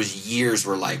 Like, and there was years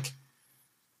where like,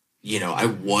 you know, I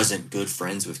wasn't good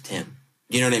friends with Tim.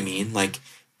 You know what I mean? Like,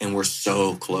 and we're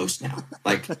so close now.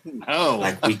 Like, no,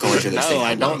 like we call each other. No,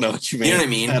 I don't know what you mean. You know what I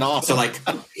mean? At all. So like,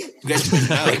 you guys,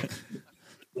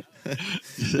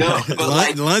 no, but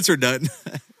like, lunch are done.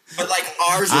 But like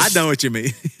ours, I know what you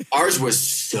mean. Ours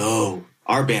was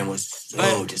our band was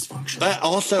so dysfunctional, but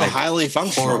also like, highly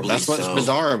functional. That's what's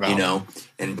bizarre about it, you know,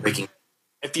 and breaking.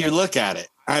 If you look at it,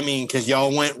 I mean, because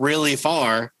y'all went really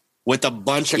far with a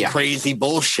bunch of crazy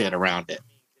bullshit around it.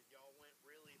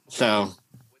 So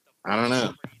I don't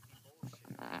know.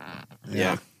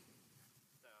 Yeah.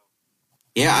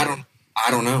 I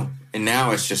don't know. And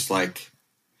now it's just like,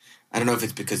 I don't know if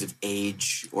it's because of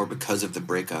age or because of the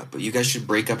breakup, but you guys should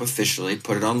break up officially,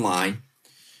 put it online.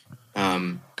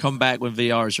 Come back when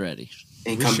VR is ready.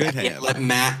 And come back. Let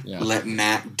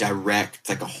Matt direct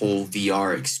like a whole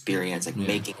VR experience, like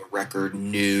making a record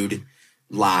nude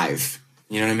live.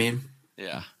 You know what I mean?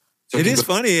 Yeah. So it is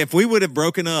funny. If we would have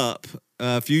broken up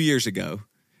a few years ago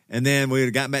and then we would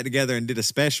have gotten back together and did a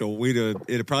special, it'd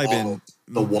have probably been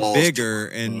bigger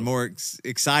and more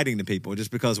exciting to people just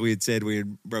because we had said we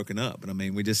had broken up. But I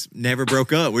mean, we just never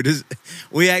broke up.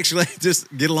 We actually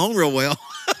just get along real well.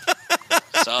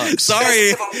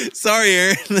 Sorry,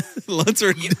 Aaron.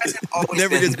 Luntzer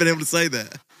never has been able to say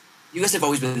that. You guys have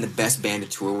always been the best band to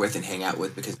tour with and hang out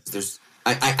with because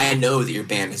I know that your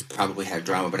band has probably had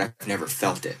drama, but I've never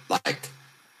felt it like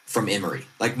from Emory.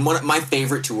 Like my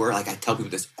favorite tour, like I tell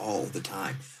people this all the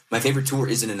time. My favorite tour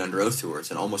isn't an Under Oath tour. It's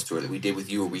an Almost tour that we did with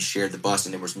you where we shared the bus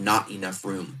and there was not enough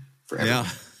room for everyone.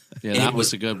 Yeah, that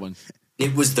was a good one.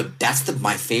 It was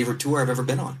my favorite tour I've ever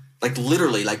been on. Like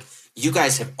literally, like you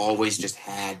guys have always just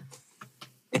had.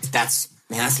 That's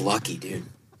lucky, dude.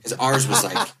 Because ours was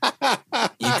like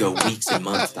you go weeks and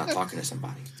months not talking to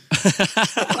somebody.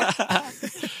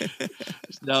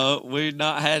 No, we've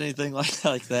not had anything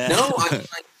like that. No, I mean,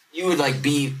 like you would like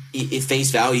be at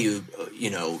face value.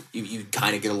 You know, you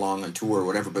kind of get along on tour or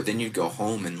whatever, but then you'd go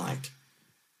home and like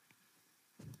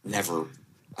never.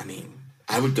 I mean,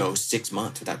 I would go 6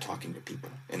 months without talking to people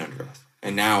in Under Oath,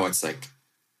 and now it's like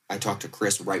I talked to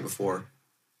Chris right before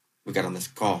we got on this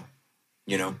call.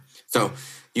 You know, so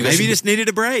you guys maybe you just needed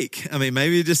a break. I mean,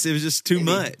 maybe it was just too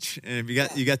much, and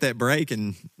if you got that break,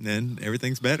 and then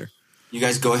everything's better. You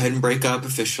guys go ahead and break up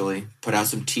officially. Put out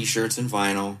some T-shirts and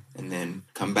vinyl, and then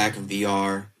come back in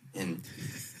VR. And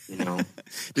you know,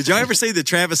 did y'all ever see the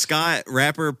Travis Scott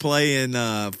rapper play in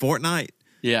Fortnite?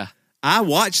 Yeah, I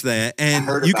watched that, and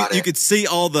you could see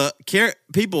all the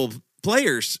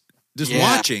players just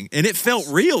watching, and it felt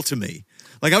real to me.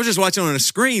 Like I was just watching on a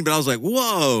screen, but I was like,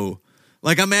 whoa.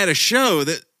 Like I'm at a show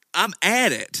that I'm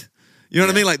at it. You know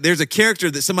what I mean? Like there's a character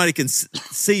that somebody can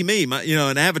see me,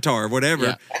 an avatar or whatever.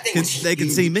 Yeah. They can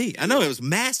see me. I know it was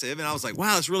massive, and I was like,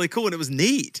 wow, it's really cool, and it was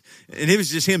neat. And it was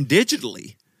just him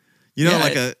digitally,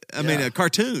 like a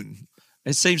cartoon.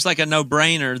 It seems like a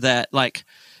no-brainer that like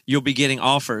you'll be getting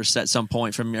offers at some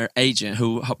point from your agent,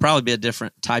 who will probably be a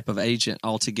different type of agent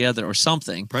altogether or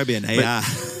something. Probably an AI.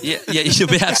 You'll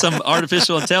have some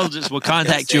artificial intelligence will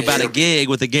contact you about a gig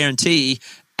with a guarantee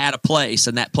at a place,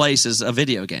 and that place is a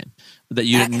video game that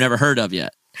you've never heard of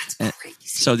yet.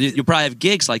 So you'll probably have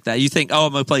gigs like that. You think,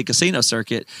 I'm going to play casino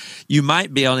circuit. You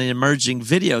might be on an emerging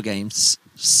video games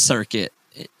circuit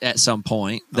at some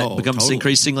point that becomes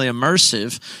increasingly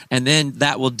immersive, and then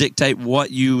that will dictate what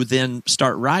you then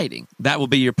start writing. That will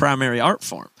be your primary art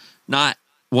form, not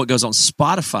what goes on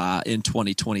Spotify in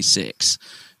 2026.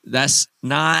 That's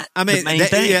not the main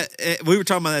thing. Yeah, we were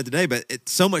talking about that today, but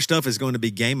so much stuff is going to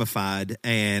be gamified.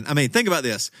 And I mean, think about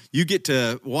this. You get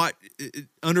to watch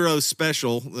Under Oath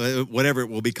special, whatever it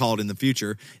will be called in the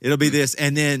future. It'll be this.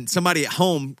 And then somebody at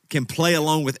home can play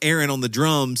along with Aaron on the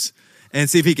drums and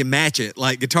see if he can match it,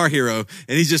 like Guitar Hero.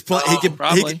 And he's just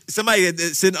somebody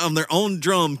sitting on their own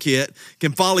drum kit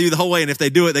can follow you the whole way. And if they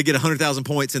do it, they get 100,000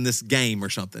 points in this game or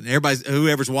something.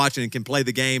 Whoever's watching can play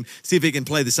the game, see if he can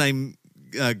play the same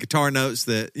guitar notes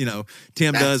that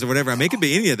Tim does or whatever. I mean, it could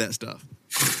be any of that stuff.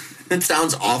 It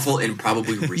sounds awful and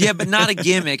probably real. Yeah, but not a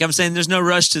gimmick. I'm saying there's no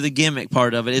rush to the gimmick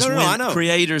part of it. It's I know.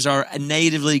 Creators are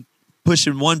natively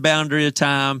pushing one boundary at a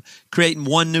time, creating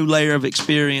one new layer of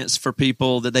experience for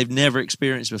people that they've never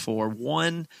experienced before.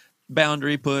 One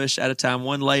boundary push at a time,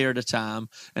 one layer at a time,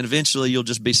 and eventually we'll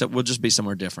just be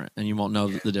somewhere different, and you won't know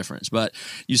the difference. But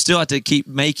you still have to keep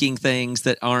making things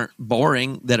that aren't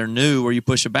boring, that are new, where you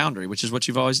push a boundary, which is what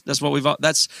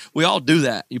we all do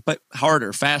that. You put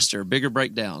harder, faster, bigger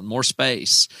breakdown, more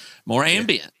space, more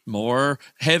ambient, more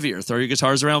heavier, throw your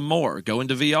guitars around more, go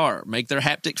into VR, make their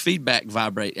haptic feedback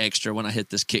vibrate extra when I hit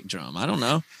this kick drum. I don't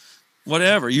know.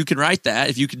 Whatever. You can write that.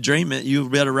 If you can dream it, you'll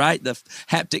be able to write the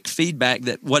haptic feedback,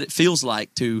 that what it feels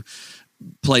like to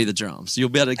play the drums. You'll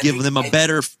be able to give them a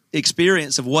better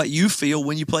experience of what you feel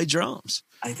when you play drums.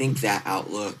 I think that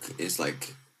outlook is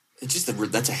like,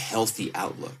 that's a healthy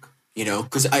outlook,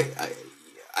 because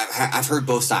I've heard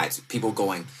both sides. People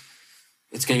going,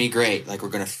 it's going to be great. Like, we're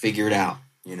going to figure it out,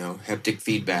 haptic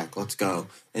feedback. Let's go.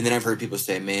 And then I've heard people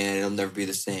say, man, it'll never be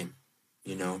the same,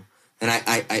 and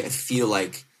I feel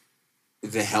like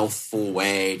the healthful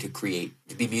way to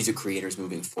be music creators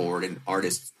moving forward and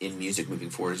artists in music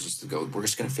moving forward is just to go, we're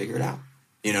just going to figure it out.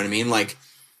 You know what I mean? Like,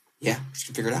 yeah, we're just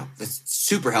going to figure it out. That's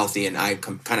super healthy. And I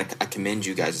commend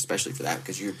you guys, especially for that,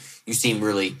 because you seem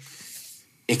really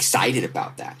excited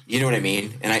about that. You know what I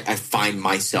mean? And I find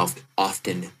myself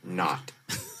often not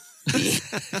being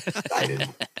excited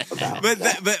about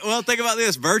that. But think about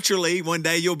this. Virtually, one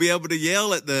day you'll be able to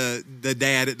yell at the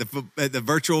dad at the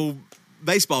virtual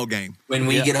baseball game. When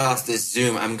we get off this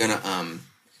Zoom,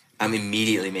 I'm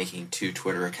immediately making 2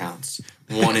 Twitter accounts.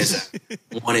 One is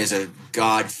a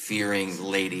God-fearing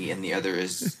lady, and the other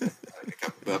is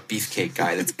a beefcake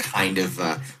guy that's kind of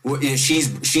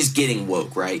she's getting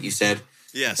woke, right? You said,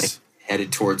 yes, like,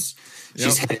 headed towards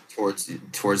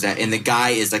that, and the guy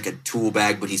is like a tool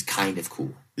bag, but he's kind of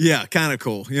cool. Yeah, kind of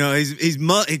cool. He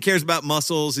cares about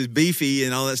muscles. He's beefy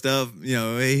and all that stuff.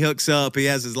 He hooks up. He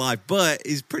has his life, but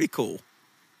he's pretty cool.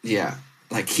 Yeah,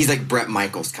 like he's like Bret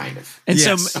Michaels kind of. And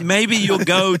so maybe you'll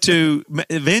go to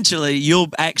eventually.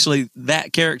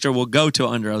 That character will go to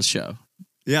Under Oath show.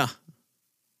 Yeah,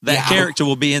 that character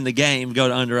will be in the game. Go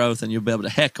to Under Oath, and you'll be able to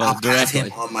heckle directly. I'll have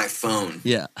him on my phone.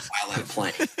 Yeah, while I'm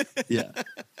playing. Yeah.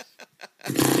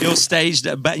 He'll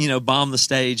bomb the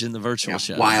stage in the virtual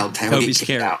show. Wild time. Toby's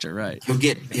character, out. Right? He'll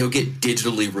get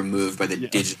digitally removed by the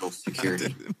digital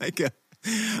security.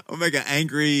 I'll make an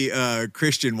angry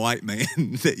Christian white man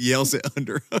that yells at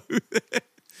Under Oath.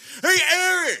 Hey,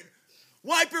 Aaron,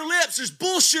 wipe your lips. There's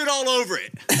bullshit all over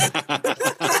it.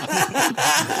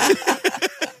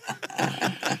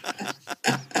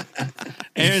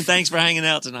 Aaron, thanks for hanging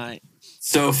out tonight.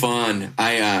 So fun.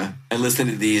 I listen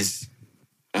to these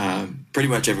pretty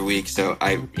much every week, so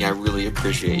I really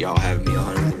appreciate y'all having me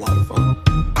on.